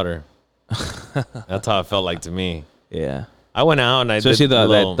on the water. That's how it felt like to me. Yeah. I went out and I Especially did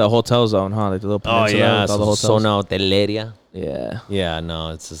the hotel zone, huh? Like the little oh peninsula yeah, with all the hotels. Zona Hoteleria. Yeah. Yeah,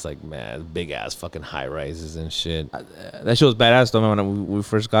 no, it's just like, man, big ass fucking high rises and shit. That shit was badass though, man. When we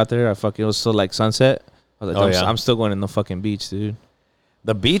first got there, it was still like sunset. I was like, Oh, yeah. I'm still going in the fucking beach, dude.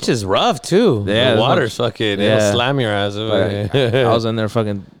 The beach is rough too. Yeah, The water's fucking, it'll yeah. slam your ass. But I was in there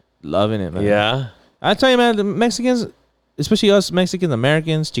fucking loving it, man. Yeah. I tell you, man, the Mexicans, especially us Mexicans,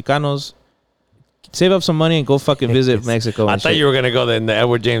 Americans, Chicanos, save up some money and go fucking visit Mexico. I and thought shit. you were gonna go in the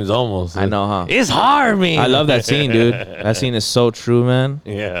Edward James Olmos. I know, huh? It's hard, man. I love that scene, dude. That scene is so true, man.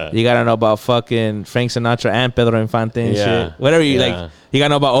 Yeah. You gotta know about fucking Frank Sinatra and Pedro Infante and Yeah. shit. Whatever you Yeah. like, you gotta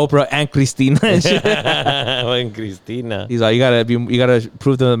know about Oprah and Christina and shit. When Cristina. He's like, you gotta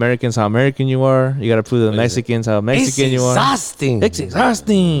prove to the Americans how American you are. You gotta prove to the Mexicans how Mexican you are. Exhausting. It's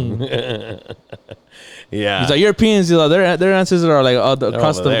exhausting. Yeah. He's like, Europeans, he's like, their ancestors are like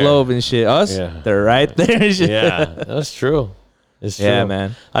across over the there. globe and shit. Us, Yeah. they're right there and shit. Yeah, that's true. It's true. Yeah,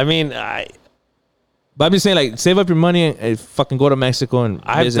 man. I mean, But I'm just saying, like, save up your money and fucking go to Mexico and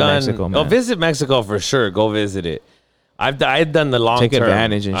I've visit done. Mexico, man. Visit Mexico for sure. Go visit it. I've done the long Take term.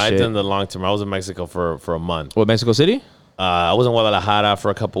 advantage and I've shit. done the long term. I was in Mexico for a month. What, Mexico City? I was in Guadalajara for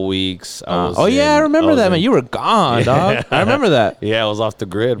a couple weeks. I was Oh, yeah, I remember was that, in- man. You were gone, dog. I remember that. Yeah, I was off the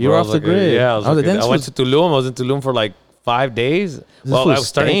grid. You bro. were I off was the grid. Yeah, I was like, fucking- this I went was- to Tulum. I was in Tulum for like 5 days. Well, fool I was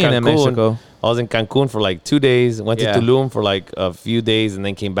starting in staying in Cancun. Mexico. I was in Cancun for like 2 days. Went Yeah. to Tulum for like a few days, and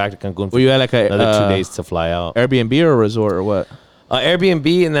then came back to Cancun for Were you at like a another 2 days to fly out. Airbnb or a resort or what?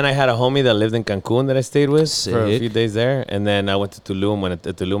 Airbnb, and then I had a homie that lived in Cancun that I stayed with for a Sick. few days there, and then I went to Tulum. When at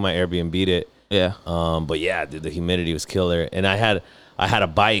Tulum, I Airbnb'd it. Yeah. But yeah, dude, the humidity was killer, and I had a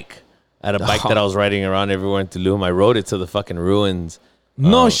bike. I had a bike that I was riding around everywhere in Tulum. I rode it to the fucking ruins.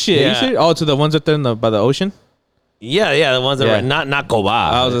 No shit. yeah. You serious? Oh, to the ones that are by the ocean? Yeah, the ones that Yeah. were not Coba.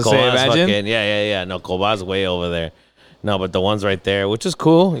 I was gonna say, Coba's imagine. fucking- yeah. No, Coba's way over there. No, but the ones right there, which is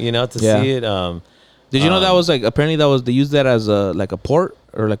cool, to Yeah. see it. Did you know that was like, apparently that was, they used that as a port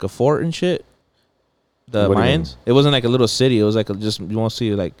or like a fort and shit? The What do you mean? Mayans? It wasn't like a little city. It was like you want to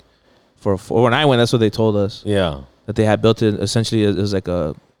see like, when I went, that's what they told us. Yeah. That they had built it essentially as like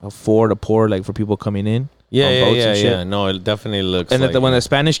a fort, a port, like for people coming in. on boats and shit. No, it definitely looks. And like, when the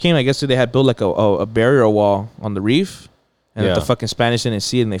Spanish came, I guess they had built like a barrier wall on the reef, and Yeah. if the fucking Spanish didn't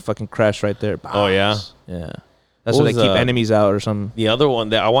see it, and they fucking crashed right there. Oh, yeah? Yeah. That's What why they was, keep enemies out or something. the other one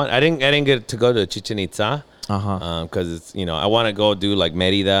that I didn't get to go to Chichen Itza. Uh-huh. Because it's I want to go do like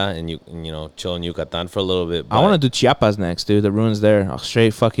Merida and chill in Yucatan for a little bit. I want to do Chiapas next, dude. The ruins there,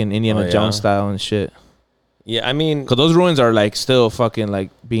 straight fucking Indiana Oh, yeah? Jones style and shit. Yeah, I mean, Cause those ruins are like still fucking like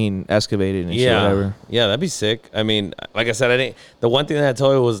being excavated and shit, whatever. yeah, that'd be sick. I mean, like I said, I didn't. The one thing that I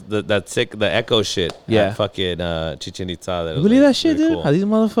told you was the echo shit. Yeah. at fucking Chichen Itza. That You was, believe like, that shit, really dude? cool. How these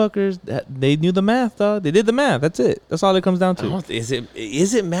motherfuckers, they knew the math, dog. They did the math. That's it. That's all it comes down to.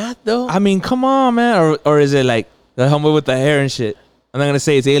 Is it math though? I mean, come on, man. Or is it like the helmet with the hair and shit? I'm not gonna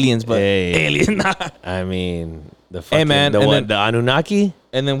say it's aliens, but Hey. alien. I mean, the fucking, man, the and one, then- the Anunnaki.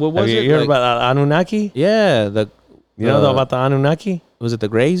 And then what was Have you it? heard Like- about Anunnaki? Yeah, You know about the Anunnaki? was it the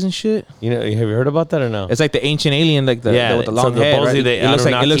Greys and shit? Have you heard about that or no? It's like the ancient alien, like the with the long so head. supposedly Right? the It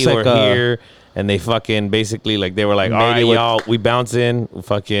looks like here, and they fucking basically like they were like, all Maybe right, with- y'all, we bounce in,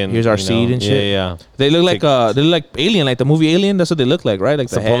 fucking. Here's our seed and shit. Yeah. They look like Take- they look like Alien, like the movie Alien. That's what they look like, right? Like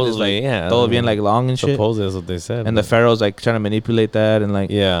the head is Supposedly, like yeah. todo bien like long and shit. Supposedly that's what they said. And the pharaoh's like trying to manipulate that and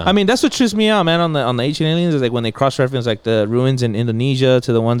like Yeah. I mean that's what trips me out, man. On the ancient aliens is like when they cross reference like the ruins in Indonesia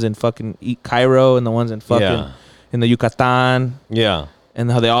to the ones in fucking Cairo and the ones in fucking Yeah. in the Yucatan. yeah. And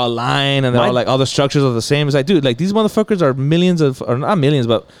how they all align and they're My- all like all the structures are the same. It's like, dude, like these motherfuckers are or not millions,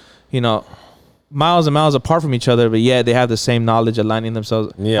 but miles and miles apart from each other. But yeah, they have the same knowledge aligning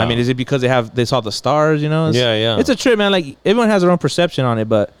themselves. Yeah. I mean, is it because they saw the stars? It's, Yeah. It's a trip, man. Like everyone has their own perception on it,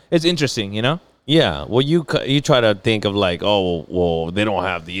 but it's interesting. Yeah. Well, you try to think of like, oh, well, they don't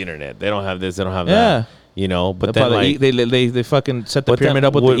have the internet. They don't have this. They don't have that. But then like, they fucking set the But then pyramid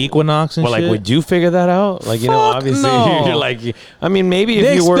up with would- the equinox and well, shit. like, would you figure that out? Like, Fuck obviously, no. you're like, I mean, maybe if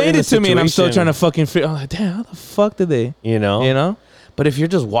they you were in explained a it to me, and I'm still situation, trying to fucking figure. I'm like, damn, how the fuck did they? you know. But if you're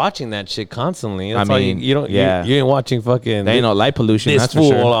just watching that shit constantly, that's I all mean, you don't. yeah. You ain't watching fucking. There ain't no light pollution. This That's fool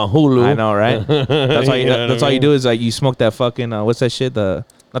for sure. on Hulu. I know, right? That's all you. You know what That's I all you mean? do is like you smoke that fucking what's that shit? The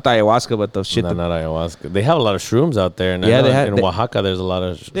not the ayahuasca, but the shit. No, not ayahuasca. They have a lot of shrooms out there, and I Yeah, know they had- in they- Oaxaca. There's a lot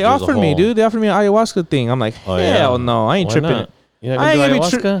of. They there's a offered me, whole- dude. They offered me an ayahuasca thing. I'm like, Oh, yeah. hell no, I ain't Why tripping not? it. You're not I gonna ain't do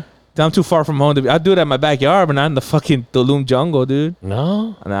gonna be ayahuasca? I'm too far from home to be. I do it at my backyard, but not in the fucking Tulum jungle, dude.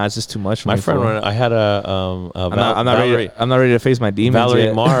 No. Nah, it's just too much for My me. friend, fool. I had a I'm not Valerie, ready. I'm not ready to face my demons Valerie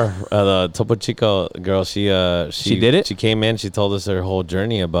yet. Marr, the Topo Chico girl. She did it? She came in. She told us her whole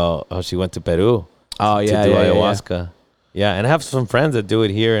journey about how she went to Peru Oh to yeah, do yeah, yeah. ayahuasca. Yeah, and I have some friends that do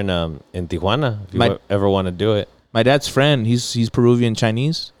it here in Tijuana. If you My- ever want to do it. My dad's friend, he's Peruvian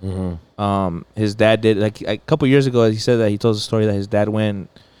Chinese. Mm-hmm. His dad did like a couple years ago. He said that he told us a story that his dad went,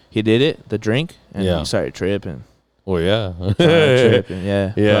 he did it, the drink, and Yeah. he started tripping. Oh yeah, Tripping,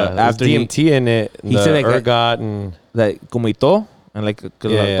 yeah. yeah. But After DMT in it, he the said, like, ergot and like comitó, and like que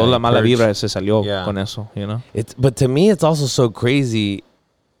Yeah, yeah, toda la mala purge. vibra se salió Yeah. con eso, you know. it's. But to me, it's also so crazy.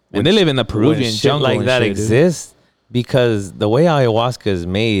 And they live in the when Peruvian shit jungle like and that shit, dude. exists because the way ayahuasca is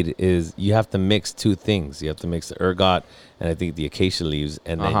made is you have to mix two things. You have to mix the ergot and I think the acacia leaves,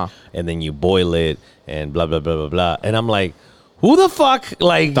 Uh-huh. and then you boil it and blah blah blah blah blah. And I'm like, who the fuck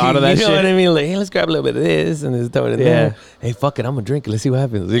like Thought of that you know shit? what I mean? Like, hey, let's grab a little bit of this and let's throw it in Yeah. there. Hey, fuck it, I'm gonna drink it. Let's see what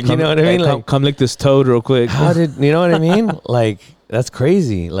happens. Like, you know what I Hey, mean? Like, come lick this toad real quick. how did you know what I mean? Like, that's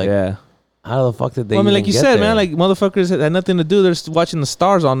crazy. Like, yeah. how the fuck did they? Well, I mean, even like you get said, there? man, like motherfuckers had nothing to do. They're just watching the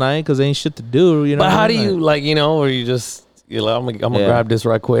stars all night because they ain't shit to do. You know. But what I how do mean? you like, you know, or you just you're like, I'm gonna Yeah. grab this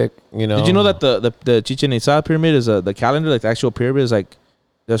right quick, you know? Did you know that the Chichen Itza pyramid is the calendar, like the actual pyramid is like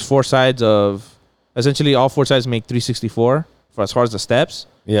there's four sides of essentially all four sides make 364 for as far as the steps,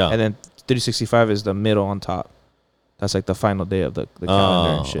 Yeah. and then 365 is the middle on top. That's like the final day of the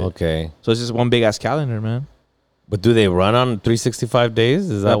calendar and shit. Okay. So it's just one big ass calendar, man. But do they run on 365 days?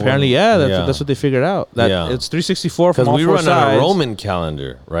 Is that Apparently, one? yeah, that's what they figured out. That Yeah. it's 364 from Because all we four run sides. on a Roman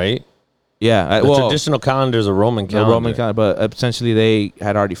calendar, right? Yeah, The well, traditional calendar is a Roman the calendar. Roman calendar, but essentially they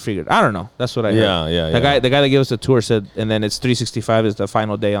had already figured. I don't know. That's what I heard. Yeah, yeah, The yeah. guy that gave us the tour said, and then it's 365 is the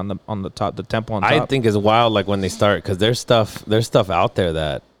final day on the top, the temple on top. I think it's wild, like when they start, because there's stuff out there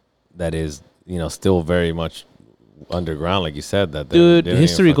that is, you know, still very much underground, like you said. That dude, they don't even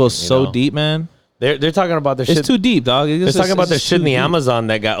history goes fucking, so you know. deep, man. They're talking about their It's shit. too deep, dog. They're talking about their it's shit in too the deep. Amazon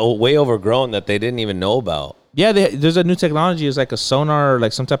that got way overgrown that they didn't even know about. Yeah, there's a new technology. It's like a sonar, or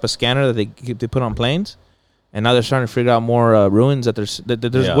like some type of scanner that they put on planes, and now they're starting to figure out more ruins that there's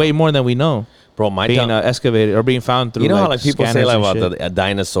Yeah. way more than we know Bro, my being dumb, excavated or being found through. you know how like like people say scanners like and about shit. the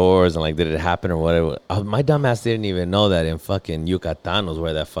dinosaurs and like did it happen or whatever. My dumb ass didn't even know that in fucking Yucatan was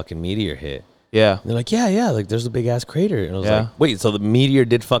where that fucking meteor hit. Yeah, And they're like, yeah, like there's a big ass crater. And I was Yeah. like, wait, so the meteor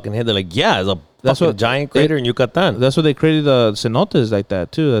did fucking hit? They're like, yeah, there's a That's fucking what- giant crater in Yucatan. that's what they created the cenotes like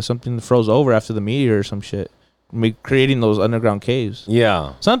that too. That something froze over after the meteor or some shit, creating those underground caves.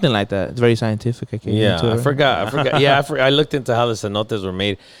 Yeah. Something like that. It's very scientific. I can't Yeah, into I it. forgot. Yeah, I looked into how the cenotes were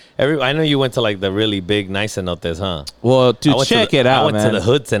made. I know you went to like the really big, nice cenotes, huh? Well, I to went check to the, it out, I went man. to the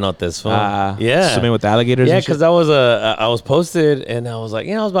hood cenotes, fool. Yeah. Swimming with the alligators. Yeah, and shit? because I was posted and I was like,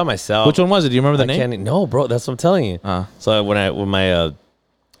 I was by myself. Which one was it? Do you remember the I name? can't. No, bro, that's what I'm telling you. So when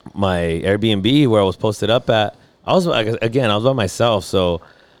my Airbnb where I was posted up at, I was by myself. So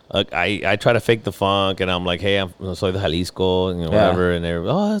I try to fake the funk, and I'm like, hey, I'm soy de Jalisco, and whatever, and they're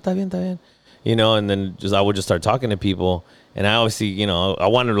está bien, you know, and then I would just start talking to people, and I obviously, I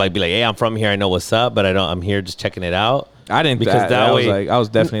wanted to like be like, hey, I'm from here, I know what's up, but I'm here just checking it out. I didn't because that way I was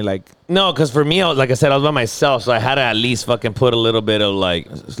definitely like no, because for me, like I said, I was by myself, so I had to at least fucking put a little bit of like,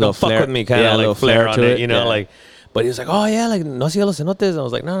 little fuck flair. with me, kind Yeah, a of little like flair on to it, it. you know, Yeah. like. But he was like, oh yeah, like no hacía los cenotes. I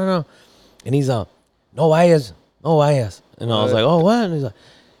was like, no, and he's no vayas, and I was like, oh what? And he's like,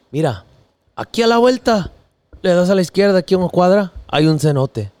 mira, aquí a la vuelta, le das a la izquierda, aquí a una cuadra, hay un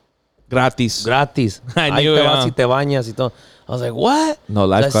cenote, gratis. I ahí knew te it, vas huh? y te bañas y todo. I was like, what? No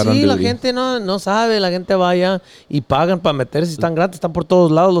lifeguard on Sí, la duty. gente no sabe, la gente va allá y pagan para meterse, están gratis, están por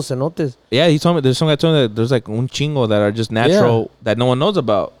todos lados los cenotes. Yeah, he told me there's some guy told me that there's like un chingo that are just natural that no one knows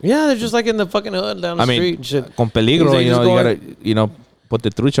about. Yeah, they're just like in the fucking hood down the I mean, street and shit. con peligro, They you just know, you go gotta, put the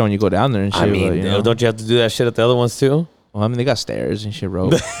trucha when you go down there and shit. I mean, but, you know. don't you have to do that shit at the other ones too? Well, I mean, they got stairs and shit,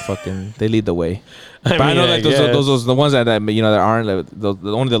 bro. Fucking, they lead the way. I But I know mean, like I those the ones that that aren't like,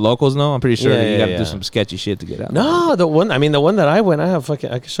 only the locals know. I'm pretty sure Yeah, you yeah, got to yeah. do some sketchy shit to get out. No, the one that I went, I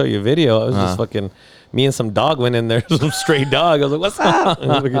can show you a video. It was just fucking me and some dog went in there, some stray dog. I was like, what's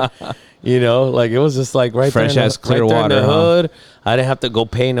up? You know, like it was just like right Fresh there in as the, clear right there in the water, huh? hood. I didn't have to go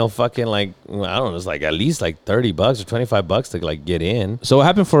pay no fucking like I don't know, it's like at least like $30 or $25 to like get in. So what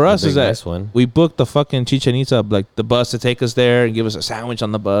happened for us big is that nice one. we booked the fucking Chichen Itza, like the bus to take us there and give us a sandwich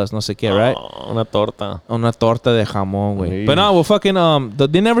on the bus, no sé qué, right? Oh, una torta. Una torta de jamón, güey. Hey. But no, well, fucking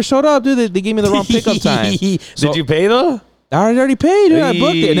they never showed up, dude. They gave me the wrong pickup time. So- Did you pay though? I already paid, dude. I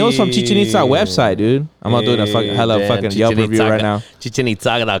booked it, and it was from Chichen Itza Hey. website, dude. I'm not doing a fucking hella Damn, fucking Yelp Chichen review right Itza- now.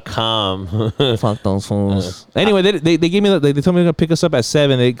 ChichenItzaga.com. Fuck those fools. Anyway, they gave me they told me to pick us up at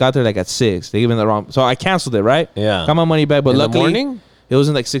 7. They got there like at 6. They gave me the wrong, so I canceled it. Right? Yeah. Got my money back, but In the luckily morning? it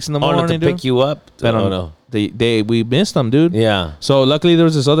wasn't like 6 in the Oh, morning. no, to dude. pick you up. But, Oh no. we missed them, dude. Yeah. So luckily there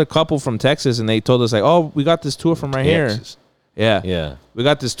was this other couple from Texas, and they told us like, oh, we got this tour from right here. Texas. Yeah. Yeah. We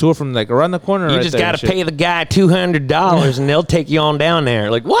got this tour from like around the corner. You right just there got and to shit. pay the guy $200 and they'll take you on down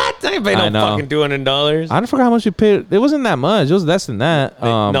there. Like, what? I ain't pay I no know. fucking $200. I don't forget how much we paid. It wasn't that much. It was less than that.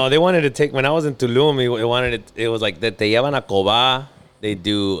 No, they wanted to take, when I was in Tulum, it was like that they llevan a Coba. They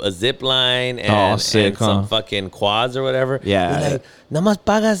do a zip line and, sick, and some huh? fucking quads or whatever. Yeah. They're like, nada más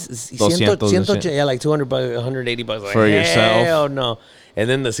pagas 200 and shit. yeah, like $200, $180. Like, For yourself. Hell no. And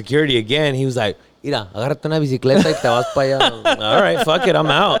then the security again, he was like, mira, agárrate una bicicleta y te vas para allá. All right, fuck it, I'm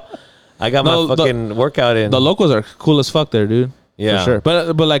out. I got No, my fucking workout in. The locals are cool as fuck there, dude. Yeah. For sure.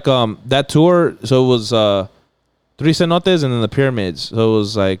 But like that tour, so it was 3 cenotes and then the pyramids. So it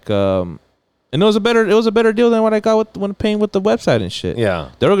was like and it was a better deal than what I got when paying with the website and shit. Yeah.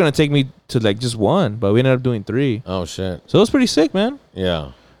 They were gonna take me to like just one, but we ended up doing 3. Oh, shit. So it was pretty sick, man.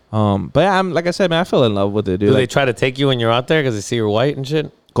 Yeah. But yeah, I'm like I said, man, I fell in love with it, dude. Do they Like, try to take you when you're out there because they see you're white and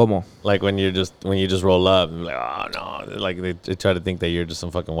shit? como? Like when you just roll up, and like, oh no, like they try to think that you're just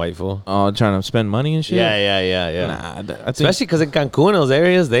some fucking white fool. Oh, trying to spend money and shit. Yeah. Nah, I think, Especially because in Cancun, those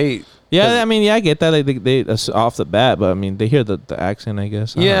areas, they yeah, I mean, yeah, I get that. Like they off the bat, but I mean, they hear the accent, I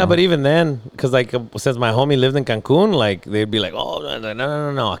guess. I yeah, don't know. but even then, because like since my homie lived in Cancun, like they'd be like, oh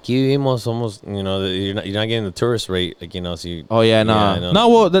no, aquí vivimos, somos, you know, you're not getting the tourist rate, like you know, so you. Oh yeah, no, no. no.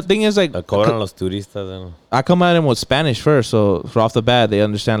 Well, the thing is, like, Cobran los turistas. And, I come at them with Spanish first, so off the bat they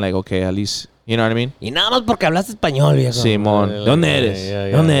understand. Like, okay, at least you know what I mean. Y nada más porque hablas español, viejo. Simón, like, ¿dónde eres?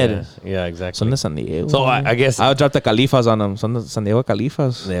 Yeah, ¿Dónde eres? Yeah, exactly. Son de San Diego. So I guess I would drop the califas on them. Son de San Diego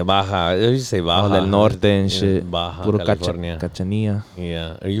califas. de Baja, you say Baja, Oh, del norte and Yeah, shit. Baja Puro California. Cachanilla.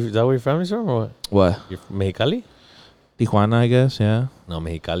 Yeah, is that where your family's from or what? What? You're from Mexicali? Tijuana, I guess. Yeah. No,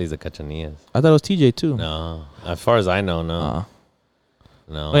 Mexicali's the Cachanillas. I thought it was TJ too. No, as far as I know, no.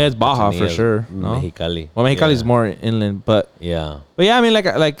 No. Oh, yeah, it's Baja for Cachanillas, sure, no? Mexicali. Well, Mexicali is yeah. more inland, but Yeah. yeah, I mean, like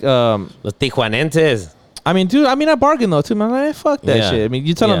Los Tijuanenses. I mean, dude, I bargain though too, man. Like, fuck that Yeah. shit. I mean,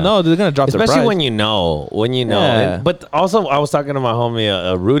 you tell them Yeah. no, they're gonna drop the price. Especially when you know. Yeah. But also, I was talking to my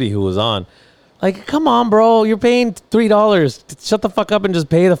homie, Rudy, who was on. Like, come on, bro. You're paying $3. Shut the fuck up and just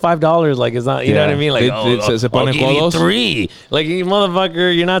pay the $5. Like, it's not, you know Yeah. what I mean? Like, Se I'll ponen give you codos. 3. Like, you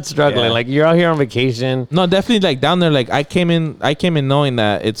motherfucker, you're not struggling. Yeah. Like, you're out here on vacation. No, definitely like down there. Like I came in knowing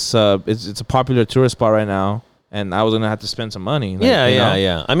that it's a popular tourist spot right now, and I was gonna have to spend some money. Like, Yeah, you know?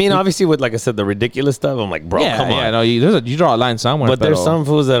 yeah. I mean, obviously, with, like I said, the ridiculous stuff, I'm like, bro, yeah, come on. yeah. No, you draw a line somewhere. But there's pero- some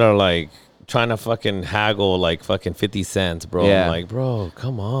fools that are like trying to fucking haggle like fucking 50 cents, bro. Yeah. I'm like, bro,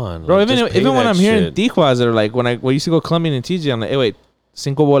 come on. bro. Like, just pay Even when that I'm here in shit. Tijuana, they're like when I used to go clubbing in TJ, I'm like, hey, wait,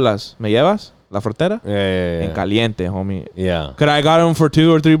 5 bolas, ¿me llevas? La frontera? Yeah. En caliente, homie. Yeah. Could I got them for $2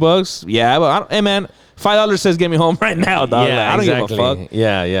 or $3? Yeah, but hey, man, $5 says get me home right now, dog. Yeah, Like, I don't exactly. give a fuck.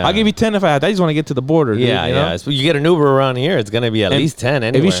 Yeah. I'll give you 10 if I had. I just want to get to the border. Dude, Yeah, you know? So you get an Uber around here, it's gonna be at And least 10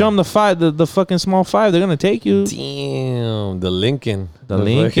 anyway. If you show them the 5, the fucking small 5, they're gonna take you. Damn, the Lincoln. The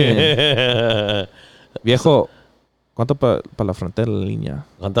Lincoln. Viejo, ¿cuánto para la frontera la línea?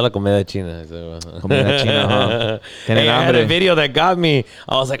 ¿Cuánto la comida china? Comida china, huh? Tienen Hey, I had hambre. a video that got me.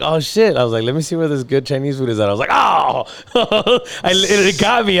 I was like, oh shit. I was like, let me see where this good Chinese food is at. I was like, oh, it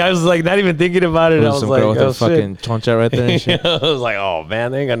got me. I was like, not even thinking about it. I was Some like, girl with oh a fucking shit. choncha right there and shit. I was like, oh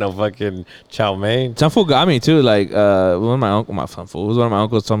man, they ain't got no fucking chow mein. Some fool got me too. Like one of my one of my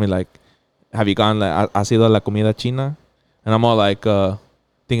uncles told me like, have you gone like has ido a la comida china? And I'm all like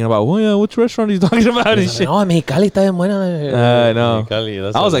thinking about, oh yeah, which restaurant he's talking about and shit. No, Mexicali está bien buena. I know. Mexicali,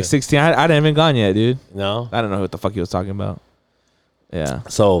 that's I was what like it- 16. I hadn't even gone yet, dude. No. I don't know what the fuck he was talking about. Yeah.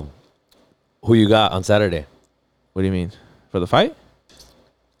 So, who you got on Saturday? What do you mean? For the fight?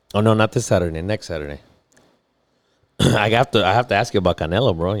 Oh no, not this Saturday. Next Saturday. I have to ask you about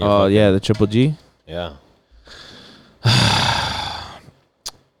Canelo, bro. You Oh fucking- yeah, the Triple G. yeah.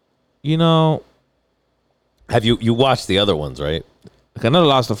 You know, Have you watched the other ones, right? Canelo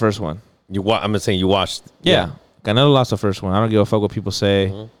lost the first one. I'm saying you watched. Yeah. Canelo lost the first one. I don't give a fuck what people say.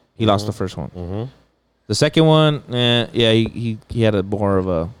 Mm-hmm. He lost the first one. The second one, yeah, he had a more of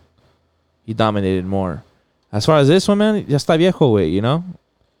a he dominated more. As far as this one, man, ya está viejo, güey, you know?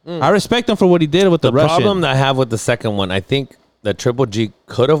 I respect him for what he did with the Russian. problem that I have with the second one, I think that Triple G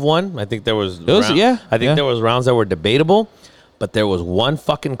could have won. I think there was, there was rounds that were debatable, but there was one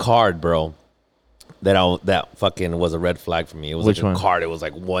fucking card, bro, that fucking was a red flag for me. It was Which like a one? card. It was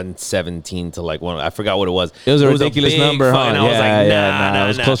like 117 to like one. I forgot what it was. It was a ridiculous big number, huh? And I was like, nah, it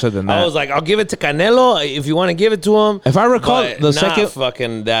was closer than that. I was like, I'll give it to Canelo if you want to give it to him. If I recall, but the not second,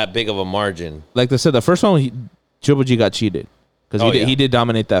 fucking that big of a margin. like I said, the first one, Triple G got cheated because he did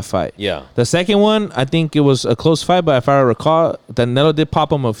dominate that fight. Yeah. The second one, I think it was a close fight, but if I recall, Canelo did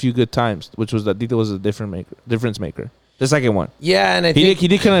pop him a few good times, which was I think it was a difference maker. The second one, Yeah, and I he think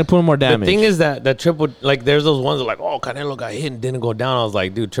did kind of put more damage. the thing is that Triple, like, there's those ones that are like, oh, Canelo got hit and didn't go down. I was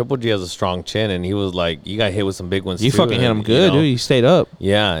like, dude, Triple G has a strong chin, and he was like, you got hit with some big ones. you too, fucking hit and, him good, you know, dude. He stayed up.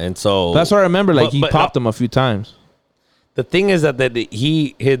 Yeah, and so That's what I remember. Like he but popped him a few times. The thing is that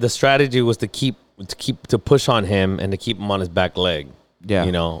the strategy was to push on him and to keep him on his back leg. Yeah,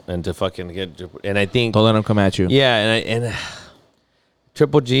 you know, and to fucking get, and I think don't let him come at you. Yeah, and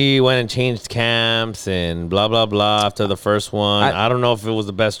Triple G went and changed camps and blah blah blah after the first one. I don't know if it was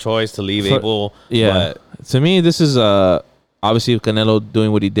the best choice to leave Abel. Yeah, but to me, this is obviously Canelo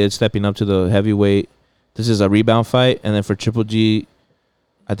doing what he did, stepping up to the heavyweight. This is a rebound fight, and then for Triple G,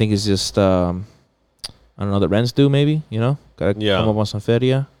 I think it's just I don't know, the rents due maybe. You know, gotta come up on some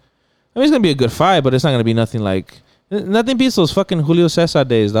feria. I mean, it's gonna be a good fight, but it's not gonna be nothing beats those fucking Julio Cesar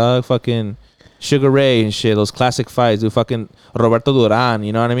days, dog. Fucking Sugar Ray and shit, those classic fights, dude. Fucking Roberto Duran,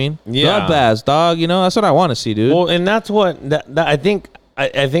 you know what I mean? Yeah, bloodbaths, dog. You know, that's what I want to see, dude. Well, and that's what that I think.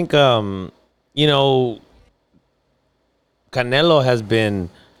 I think you know, Canelo has been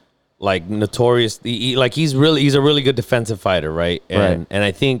like notorious. He's a really good defensive fighter, right? And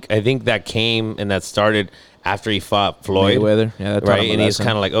I think that came and that started after he fought Floyd Mayweather, yeah, that right? And he's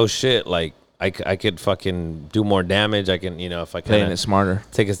kind of like, oh shit, like I could fucking do more damage. I can, you know, if I playing it smarter.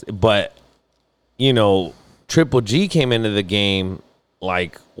 But you know, Triple G came into the game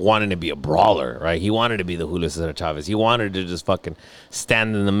like wanting to be a brawler, right? He wanted to be the Julio Cesar Chavez. He wanted to just fucking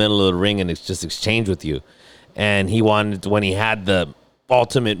stand in the middle of the ring and just exchange with you. And he wanted, when he had the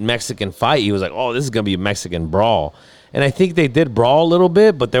ultimate Mexican fight, he was like, oh, this is going to be a Mexican brawl. And I think they did brawl a little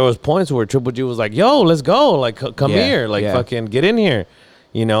bit, but there was points where Triple G was like, yo, let's go. Like, come here. Like, fucking get in here.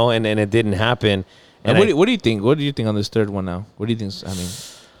 You know, and it didn't happen. And what do you think? What do you think on this third one now? What do you think? I mean,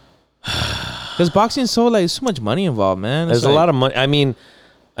 because boxing is so much money involved, man. There's a lot of money. I mean,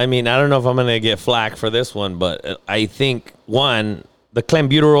 I don't know if I'm gonna get flack for this one, but I think one, the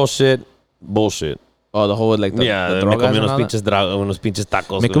clenbuterol shit, bullshit. Oh, the whole like the me comí unos pinches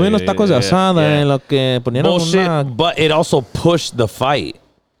tacos. Me comí unos tacos de asada en lo que ponieron bullshit. But it also pushed the fight.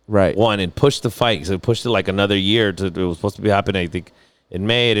 Right. One, it pushed the fight. So it pushed it like another year. It was supposed to be happening, I think, in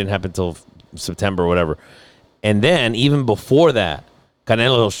May. It didn't happen until September or whatever. And then even before that,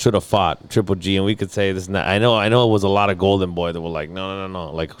 Canelo should have fought Triple G, and we could say this. I know it was a lot of Golden Boy that were like,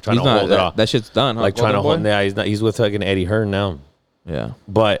 no, like trying to hold it off. That shit's done. Huh? Like Golden trying to Boy? hold. Yeah, he's not. He's with fucking Eddie Hearn now. Yeah,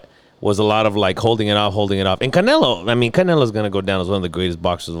 but was a lot of like holding it off. And Canelo's gonna go down as one of the greatest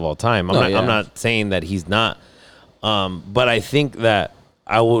boxers of all time. I'm not saying that he's not. But I think that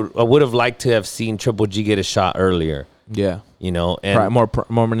I would have liked to have seen Triple G get a shot earlier. Yeah. You know, and more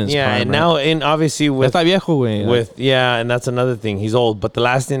in his prime, and now, and obviously with viejo, and that's another thing. He's old, but the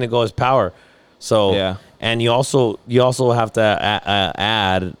last thing to go is power. So yeah, and you also have to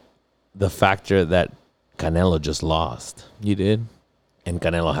add the factor that Canelo just lost. You did, and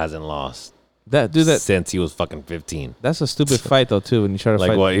Canelo hasn't lost since he was fucking 15. That's a stupid fight though too. When you try to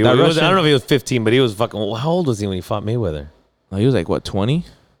fight, what? I don't know if he was 15, but he was fucking. Well, how old was he when he fought Mayweather? No, he was like what, 20,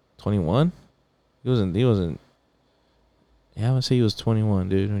 21. He wasn't. Yeah, I would say he was 21,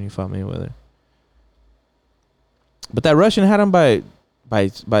 dude, when he fought Mayweather. But that Russian had him by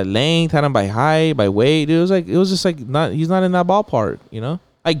length, had him by height, by weight. Dude, it was just like he's not in that ballpark, you know?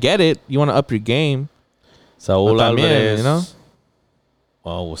 I get it. You want to up your game. Saul Alvarez, you know?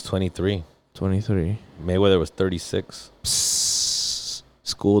 Well, was 23. 23. Mayweather was 36. Psst.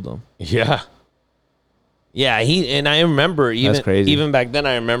 Schooled him. Yeah. Yeah, and I remember even back then,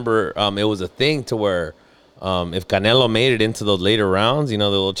 I remember it was a thing to where if Canelo made it into those later rounds, you know,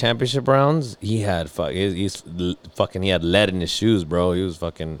 the little championship rounds, he had he had lead in his shoes, bro. He was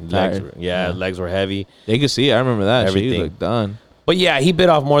fucking legs were heavy. You could see. I remember that. Everything He was like done. But yeah, he bit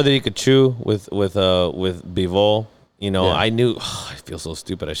off more than he could chew with Bivol. You know, Yeah. I knew. I feel so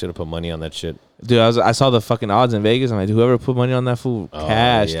stupid. I should have put money on that shit. Dude, I saw the fucking odds in Vegas. I'm like, whoever put money on that fool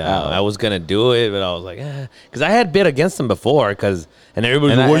cashed out. I was gonna do it, but I was like, because I had bet against him before. And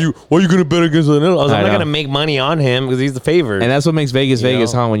everybody's And like, why are you gonna bet against him? I was like, I I'm not know. gonna make money on him because he's the favorite. And that's what makes Vegas You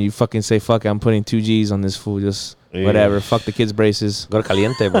Vegas, know? huh? When you fucking say, fuck it, I'm putting 2 G's on this fool. Just Yeah. whatever. Fuck the kids' braces. Go to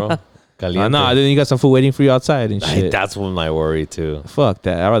Caliente, bro. Caliente. No, then you got some fool waiting for you outside and shit. That's what my worry too. Fuck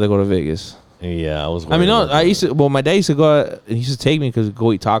that. I'd rather go to Vegas. Yeah, I was. I mean, no, worried about I that. used to. Well, my dad used to go. He used to take me because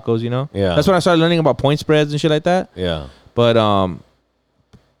go eat tacos. You know. Yeah. That's when I started learning about point spreads and shit like that. Yeah. But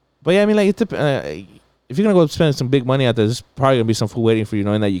yeah, I mean, like, if you're gonna go spend some big money out there, there's probably gonna be some fool waiting for you,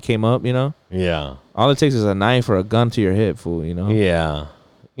 knowing that you came up. You know. Yeah. All it takes is a knife or a gun to your hip, fool. You know. Yeah.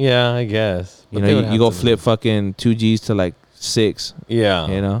 Yeah, I guess. You But know, they would you have go to- flip fucking 2 G's to like 6. Yeah.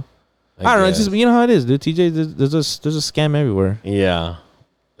 You know. I don't know. It's just, you know how it is, dude. TJ, there's a scam everywhere. Yeah.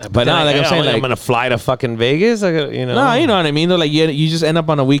 But then now, like I'm saying, I'm like, gonna fly to fucking Vegas. You know. no, you know what I mean. Though, like you just end up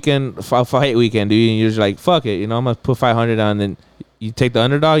on a weekend, a fight weekend, dude. And you're just like, fuck it. You know, I'm gonna put 500 on, and you take the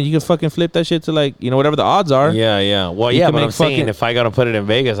underdog. You can fucking flip that shit to like, you know, whatever the odds are. Yeah, yeah. Well, You yeah, can but make I'm saying fucking- if I gotta put it in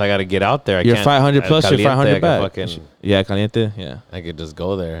Vegas, I gotta get out there. I You're can't, 500 plus, you're Caliente, 500 I can back. fucking- Yeah, caliente. Yeah, I could just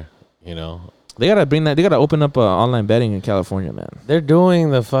go there. You know. they gotta bring that. They gotta open up online betting in California, man. They're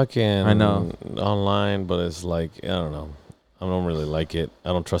doing the fucking. I know. Online, but it's like I don't know. I don't really like it. I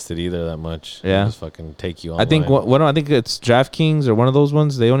don't trust it either that much. Yeah. They just fucking take you. I think online. I think it's DraftKings or one of those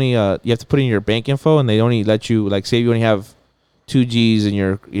ones. They only you have to put in your bank info, and they only let you, like, say you only have 2 G's in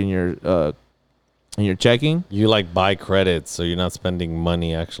your checking. You like buy credits, so you're not spending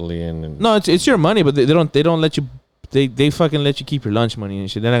money actually. And No, it's your money, but they don't let you. They fucking let you keep your lunch money and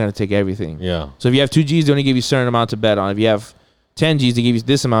shit. They're not gonna take everything. yeah, So if you have 2 G's, they only give you a certain amount to bet on. If you have 10 G's, they give you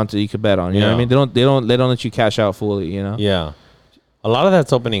this amount that you could bet on. You know what I Yeah. mean? They don't let you cash out fully. You know? yeah. A lot of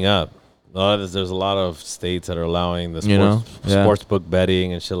that's opening up. There's a lot of states that are allowing the sports, You know? Yeah. sports book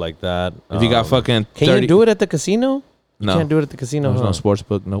betting and shit like that. If you got fucking can 30, you do it at the casino? You No. can't do it at the casino. There's huh? no sports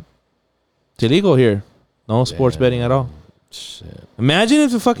book. Nope. It's illegal here. No sports Damn. betting at all. Shit. Imagine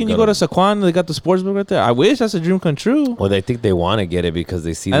if you go to Saquon, they got the sports book right there. I wish that's a dream come true. Well, they think they want to get it because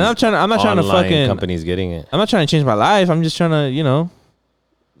they see. And these I'm not trying to online fucking. companies getting it. I'm not trying to change my life. I'm just trying to, you know,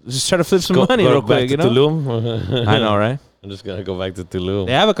 just try to flip some money real quick. You to know. Tulum. I know, right? I'm just gonna go back to Tulum.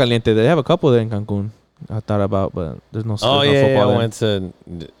 They have a caliente. They have a couple there in Cancun. I thought about, but there's no. Oh there's no yeah, football I there. went to.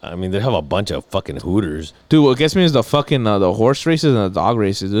 I mean, they have a bunch of fucking Hooters. Dude, what gets me is the fucking the horse races and the dog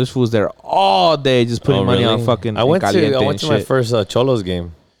races. This fool's there all day just putting Oh, money really? on fucking. I went caliente to and my shit. first Cholos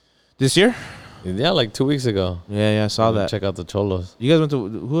game. This year. Yeah, like 2 weeks ago. Yeah, I saw that. Check out the Cholos. You guys went to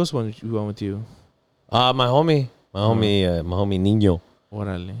who else went? Who went with you? My homie, my homie Nino.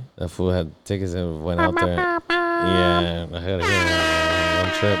 Orale. That fool had tickets and went out there. Yeah, I had it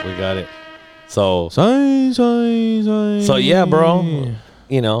one trip. We got it. So yeah, bro.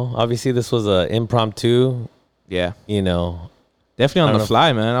 You know, obviously this was a impromptu. Yeah, You know, definitely on I the don't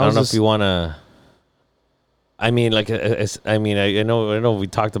fly, man. I don't know if you want to. I mean, like, I know we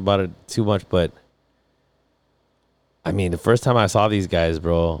talked about it too much, but I mean, the first time I saw these guys,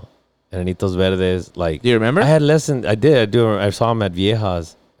 bro, Enanitos Verdes, like, Do you remember? I had listened. I did. I do. I saw them at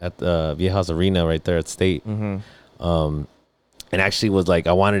Viejas at the Viejas Arena right there at State. Mm-hmm. And actually was like,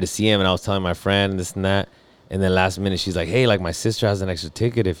 I wanted to see him, and I was telling my friend this and that, and then last minute she's like, hey, like, my sister has an extra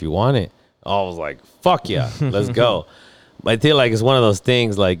ticket if you want it. I was like, fuck yeah, let's go. But I feel like it's one of those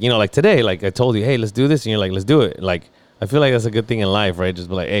things, like, you know, like today, like I told you, hey, let's do this, and you're like, let's do it. Like, I feel like that's a good thing in life, right? Just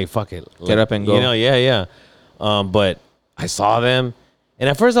be like, hey, fuck it, Get up and go. You know, yeah. But I saw them, and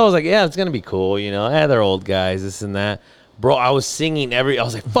at first I was like, yeah, it's gonna be cool, you know. They're old guys, this and that. Bro, I was singing I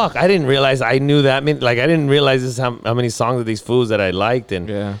was like, fuck, I didn't realize I knew that. Like, I didn't realize this how many songs of these fools that I liked. And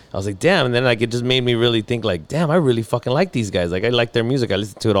Yeah. I was like, damn. And then, like, it just made me really think, like, damn, I really fucking like these guys. Like, I like their music. I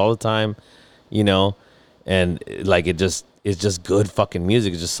listen to it all the time, you know. And, like, it's just good fucking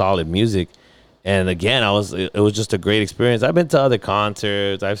music. It's just solid music. And, again, it was just a great experience. I've been to other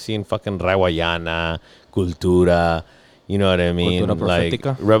concerts. I've seen fucking Rawayana, Cultura. You know what I mean? Cultura Like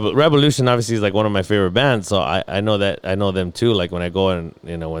Profética. Revolution obviously is like one of my favorite bands, so I know them too. Like when I go and,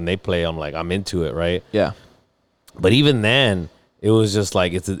 you know, when they play, I'm like, I'm into it, right? Yeah. But even then, it was just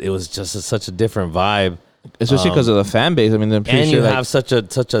like it was just such a different vibe, Especially because of the fan base. I mean, I'm pretty and sure you like, have such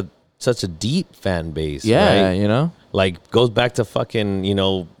a deep fan base. yeah, right? you know. Like goes back to fucking, you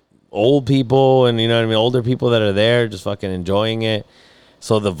know, old people and, you know what I mean, older people that are there just fucking enjoying it.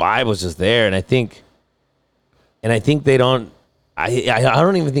 So the vibe was just there, and I think they don't. I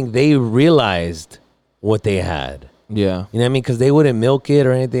don't even think they realized what they had. Yeah. You know what I mean? Because they wouldn't milk it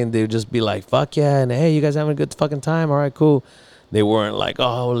or anything. They would just be like, fuck yeah. And hey, you guys having a good fucking time? All right, cool. They weren't like,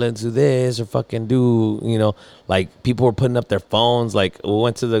 oh, let's do this or fucking do, like people were putting up their phones. Like we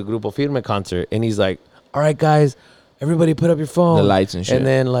went to the Grupo Firme concert and he's like, all right, guys, everybody put up your phone. The lights and shit. And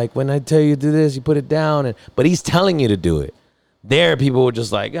then like when I tell you to do this, you put it down. But he's telling you to do it. There, people were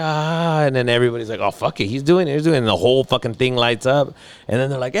just like, and then everybody's like, oh, fuck it. He's doing it. And the whole fucking thing lights up. And then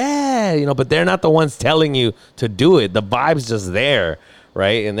they're like, but they're not the ones telling you to do it. The vibe's just there,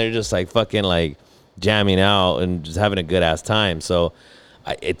 right? And they're just like fucking like jamming out and just having a good ass time. So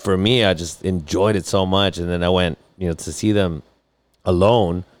for me, I just enjoyed it so much. And then I went, to see them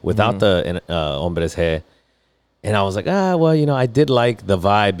alone without the Hombres G. And I was like, well, I did like the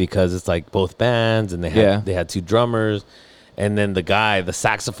vibe because it's like both bands and they had two drummers. And then the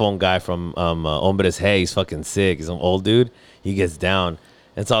saxophone guy from Hombres G, he's fucking sick. He's an old dude. He gets down.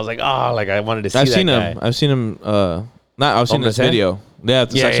 And so I was like, I wanted to see that guy. I've seen him. I've seen this video. Yeah,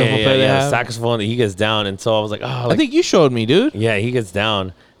 the saxophone player they have. Saxophone, he gets down. And so I was like, I think you showed me, dude. Yeah, he gets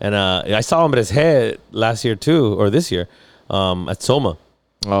down. And I saw Hombres G last year too, or this year, at Soma.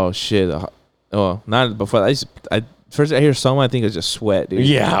 Oh, shit. Not before. First I hear Soma, I think it's just Sweat, dude.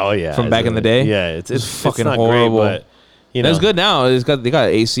 Yeah, oh yeah. From back in the day. Yeah, it's fucking not horrible. Great, but it's good now. They got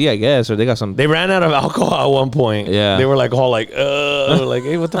AC, I guess, or they got some. They ran out of alcohol at one point. Yeah, they were like all like, like,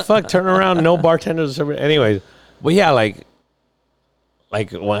 hey, what the fuck? Turn around, no bartenders. Anyways, but yeah, like,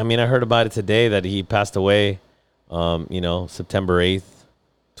 well, I mean, I heard about it today that he passed away. September 8th,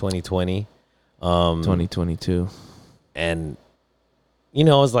 2020. 2022. And it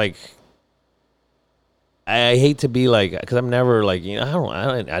was like, I hate to be like, because I'm never like,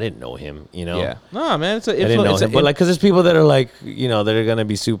 I didn't know him, Yeah. No, man, I didn't know him, but like, because there's people that are like, that are gonna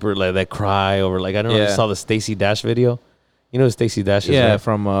be super like that cry over like, I don't know. If you saw the Stacey Dash video. You know who Stacey Dash is? Yeah, right?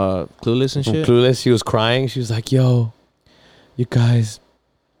 from Clueless and shit. Clueless. She was crying. She was like, "Yo, you guys,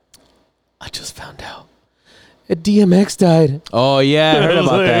 I just found out a DMX died." Oh yeah, I heard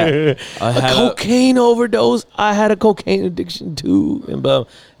about that. A cocaine overdose. I had a cocaine addiction too, and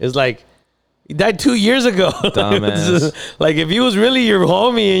it's like. He died 2 years ago. Dumbass. Like if he was really your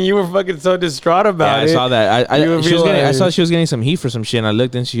homie and you were fucking so distraught about it. I saw that. I saw she was getting some heat for some shit. And I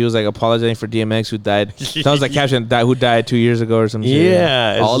looked and she was like apologizing for DMX who died. That was like caption who died 2 years ago or some shit.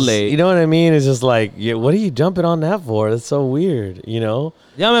 Yeah, all late. You know what I mean? It's just like, what are you jumping on that for? That's so weird. Yeah,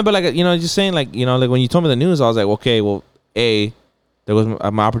 man. But like just saying like like when you told me the news, I was like, okay, well, there was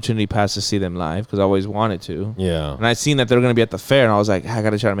my opportunity passed to see them live because I always wanted to. Yeah. And I seen that they were gonna be at the fair, and I was like, I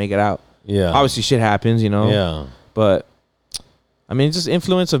gotta try to make it out. Yeah. Obviously, shit happens, Yeah. But I mean, it's just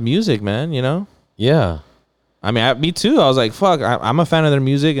influence of music, man. Yeah. I mean, me too. I was like, fuck. I'm a fan of their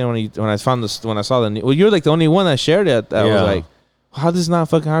music, and when I saw the you're like the only one that shared it. I was like, how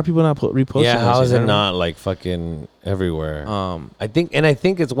are people not reposting? Yeah. How is it not like fucking everywhere? I think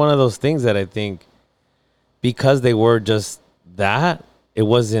it's one of those things that I think because they were just that, it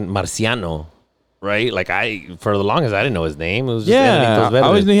wasn't Marciano. Right, like for the longest I didn't know his name. It was just I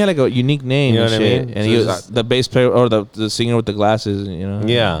always knew he had like a unique name. You know and what I shit. mean? And he was the bass player or the singer with the glasses.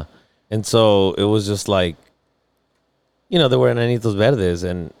 Yeah, and so it was just like, they were Enanitos Verdes,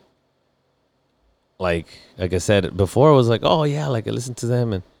 and like I said before, it was like, oh yeah, like I listened to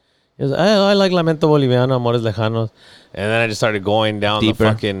them, and it was I like Lamento Boliviano, Amores Lejanos, and then I just started going down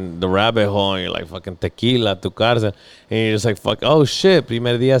deeper. the rabbit hole, and you're like fucking Tequila, Tu Cárcel, and you're just like fuck, oh shit,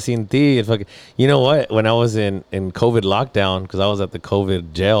 Primer Día Sin Ti, and fucking, you know what? When I was in COVID lockdown, because I was at the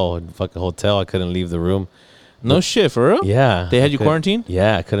COVID jail and fucking hotel, I couldn't leave the room. No shit, for real? Yeah, they had you quarantined?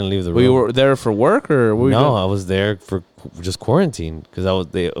 Yeah, I couldn't leave the room. You were there for work or were you no? doing? I was there for just quarantine because I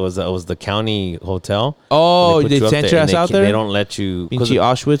was the county hotel. Oh, they sent your ass out there. They don't let you. Pinche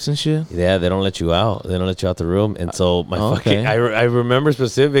Auschwitz and shit. Yeah, they don't let you out. They don't let you out the room. And so fucking, I remember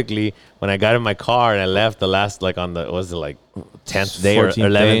specifically when I got in my car and I left the last on the 10th day or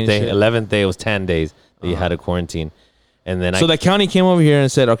 11th day. It was 10 days that you had to quarantine. And then the county came over here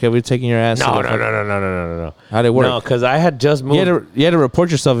and said, "Okay, we're taking your ass." No. How'd it work? No, because I had just moved. You had to report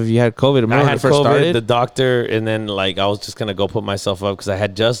yourself if you had COVID. Remember I when had it first COVID, started? the doctor, and then I was just gonna go put myself up because I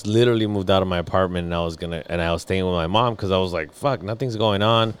had just literally moved out of my apartment and I was staying with my mom because I was like, fuck, nothing's going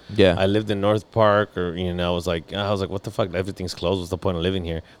on. Yeah. I lived in North Park, or I was like, what the fuck? Everything's closed. What's the point of living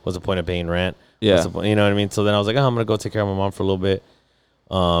here? What's the point of paying rent? Yeah. You know what I mean? So then I was like, I'm gonna go take care of my mom for a little bit.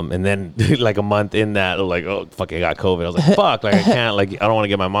 And then like a month in that, like, oh fuck, I got COVID. I was like, fuck, like I can't, like I don't want to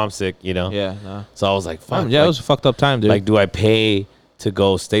get my mom sick, Yeah. No. So I was like, fuck. Yeah, it was a fucked up time, dude. Like, do I pay to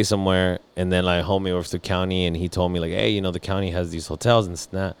go stay somewhere, and then like homie works the county, and he told me like, hey, the county has these hotels and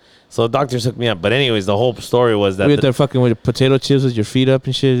that. So the doctors hooked me up. But anyways, the whole story was that Were you there fucking with potato chips with your feet up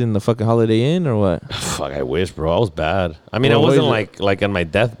and shit in the fucking Holiday Inn or what? fuck, I wish, bro. I was bad. I mean, Well, I wasn't what like on my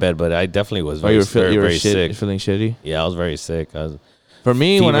deathbed, but I definitely was Oh, very, you were very sick. feeling shitty? Yeah, I was very sick. For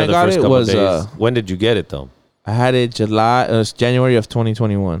me, when I got it was when did you get it though? I had it January of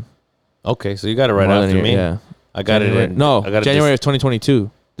 2021. Okay, so you got it right More than after a- me. Yeah. I got January, it in No, I got it January of 2022.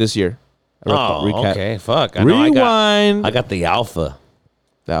 This year. Recap. okay. Fuck. I know Rewind. I got the alpha.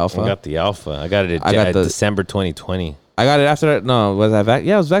 The alpha. I got the alpha. I got it I got at the- December 2020. I got it after that. No, was I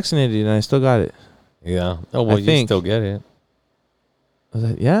yeah, I was vaccinated and I still got it. Yeah. Oh well, I you think. still get it.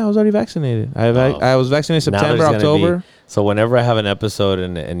 Yeah, I was already vaccinated. I was vaccinated Now September, there's gonna be- October. So whenever I have an episode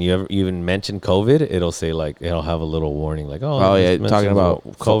and you ever even mention COVID, it'll say like it'll have a little warning like, Oh, yeah, this talking mentions about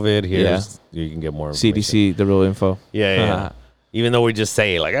COVID. yeah. Here's you can get more information. CDC, the real info. Yeah. Even though we just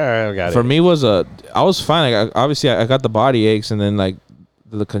say like, all right, I got it. For me, I was fine. Like, obviously, I got the body aches and then like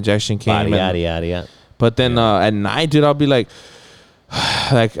the congestion came. Yada, and- yada, yada, yada. But then at night, dude, I'll be like,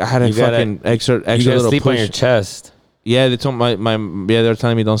 like I had a You gotta- fucking extra You gotta little sleep push. on your chest. Yeah, they told they were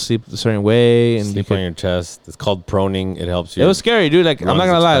telling me don't sleep a certain way and Sleep on your chest. It's called proning. It helps you. it was scary, dude. Like I'm not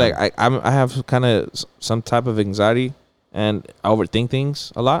lungs gonna lie, expand. like I have kind of some type of anxiety and I overthink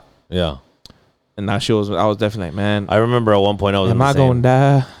things a lot. Yeah. And that shit I was definitely like, man, I remember at one point I was in am the I same. going to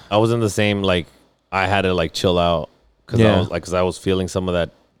die? I was in the same like I had to like chill out because Yeah. I was feeling some of that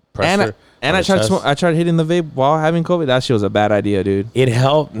pressure. And on I the tried chest. I tried hitting the vape while having COVID. That shit was a bad idea, dude. It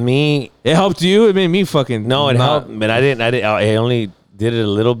helped me. It helped you. It made me fucking No, it not- helped, but I didn't. I only did it a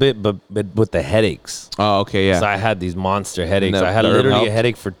little bit, but with the headaches. Oh, okay, yeah. So I had these monster headaches. the I had herb literally helped? a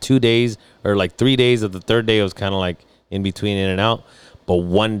headache for 2 days or like 3 days. Of the third day, it was kind of like in between, in and out. But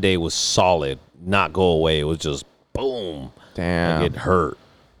one day was solid, not go away. It was just boom. Damn. Like it hurt.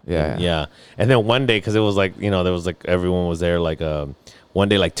 Yeah. Yeah. And then one day, because it was like, there was like everyone was there, like one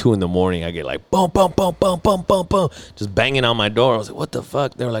day, like 2 a.m, I get like boom, boom, boom, boom, boom, boom, boom, just banging on my door. I was like, what the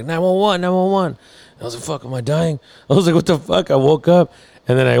fuck? They were like 911, 911. I was like, fuck, am I dying? I was like, what the fuck? I woke up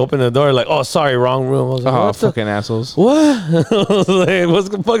and then I opened the door, like, oh, sorry, wrong room. I was like, Oh, what the fucking assholes. what? I was like,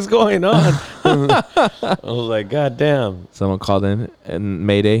 what the fuck's going on? I was like, God damn. Someone called in and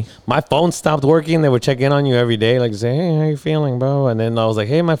Mayday. My phone stopped working. They would check in on you every day, like say, hey, how you feeling, bro? And then I was like,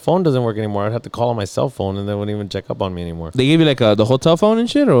 hey, my phone doesn't work anymore. I'd have to call on my cell phone and they wouldn't even check up on me anymore. They gave you like the hotel phone and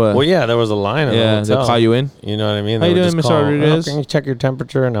shit or what? Well, yeah, there was a line at yeah, the they'll hotel. call you in. You know what I mean? How They you would doing, just Mr. call, Rodriguez? Can you check your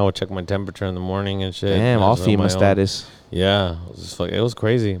temperature? And I would check my temperature in the morning and shit. Damn, I all was on my FEMA own. status. Yeah, it was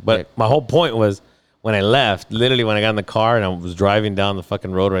crazy. But my whole point was when I left, literally when I got in the car and I was driving down the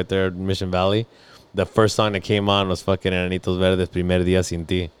fucking road right there in Mission Valley, the first song that came on was fucking Enanitos Verdes, Primer Día Sin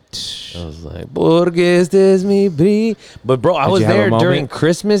Ti. I was like, porque este es mi bri. But bro, I Did was you have a there during moment?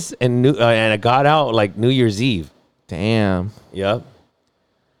 Christmas and and I got out like New Year's Eve. Damn. Yep.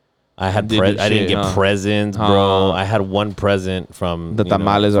 I had Did I your didn't shit, get huh? presents, bro. Huh. I had one present from The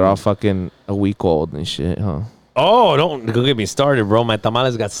tamales are all fucking a week old and shit, huh? Oh, don't go get me started, bro. My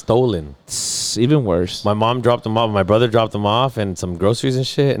tamales got stolen. It's even worse. My mom dropped them off. My brother dropped them off and some groceries and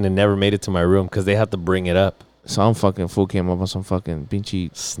shit, and it never made it to my room because they had to bring it up. Some fucking fool came up on some fucking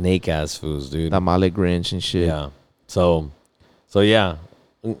pinchy Snake ass foods, dude. tamale Grinch and shit. Yeah. So yeah.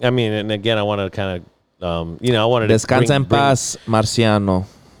 I mean, and again, I want to kind of, I wanted to Descansa en paz, Marciano.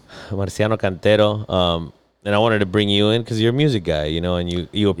 Marciano Cantero. And I wanted to bring you in because you're a music guy, and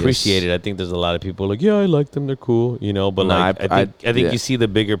you appreciate it. I think there's a lot of people like, yeah, I like them, they're cool, but Nah, like I think yeah. you see the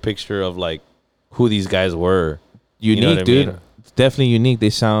bigger picture of like who these guys were. Unique, You know what I dude. mean? Definitely unique. They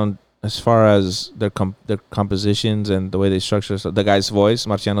sound, as far as their compositions and the way they structure the guy's voice,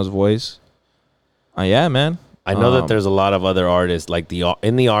 Marciano's voice. Yeah, man. I know that there's a lot of other artists like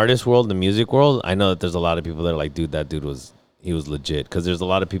in the artist world, the music world. I know that there's a lot of people that are like, dude, that dude was legit because there's a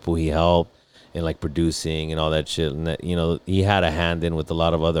lot of people he helped in like producing and all that shit, and that he had a hand in with a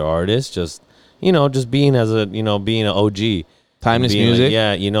lot of other artists. Just being as a being an OG, Timeless being music.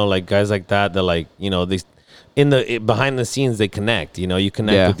 like, like guys like that. That like they behind the scenes they connect. You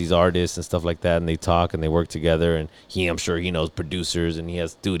connect Yeah. with these artists and stuff like that, and they talk and they work together. And I'm sure he knows producers and he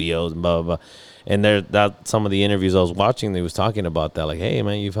has studios and blah blah blah. And some of the interviews I was watching, they was talking about that, like, hey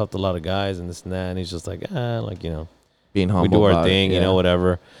man, you've helped a lot of guys and this and that. And he's just like, Being humble. we do our about thing, it, yeah.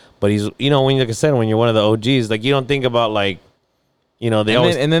 whatever. But he's, when like I said, when you're one of the OGs, like you don't think about like, they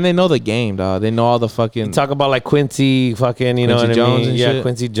always And then they know the game, dog. They know all the fucking. talk about like Quincy, fucking, you know Quincy what Jones I mean? and Yeah, shit.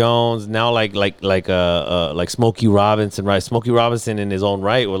 Quincy Jones. Now like Smokey Robinson, right? Smokey Robinson in his own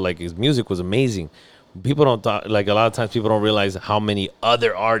right, like his music was amazing. People don't talk, like a lot of times people don't realize how many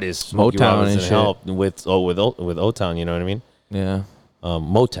other artists Smokey Motown and Robinson shit. helped with O-Town. You know what I mean? Yeah.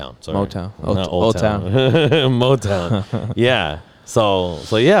 Motown. Sorry. Motown. Not Old Town. Motown. Yeah. So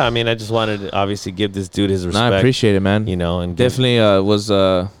yeah. I mean, I just wanted to obviously give this dude his respect. I appreciate it, man. You know, and give- Definitely was.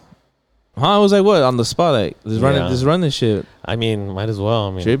 I was like, what on the spot? Like, just run this shit. I mean, might as well.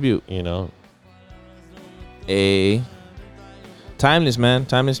 I mean, Tribute. You know. Timeless, man.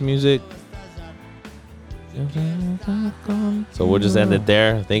 Timeless music. So we'll just end it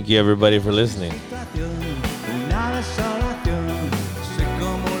there. Thank you, everybody, for listening. Una desolación, sé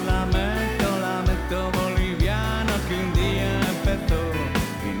como un lamento boliviano que un día empezó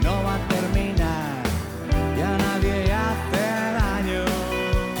y no va a terminar, ya nadie hace daño.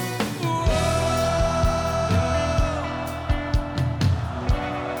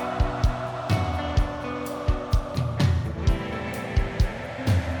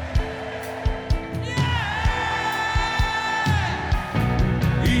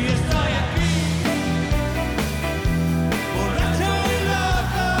 Y estoy aquí, borracho y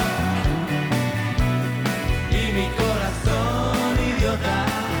loco, y mi corazón idiota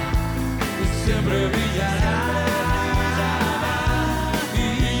siempre brillará. Y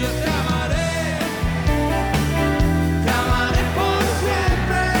yo te amaré por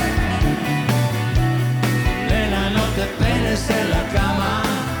siempre. Nena, no te penes en la cama,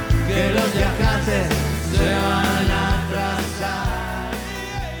 que los viajantes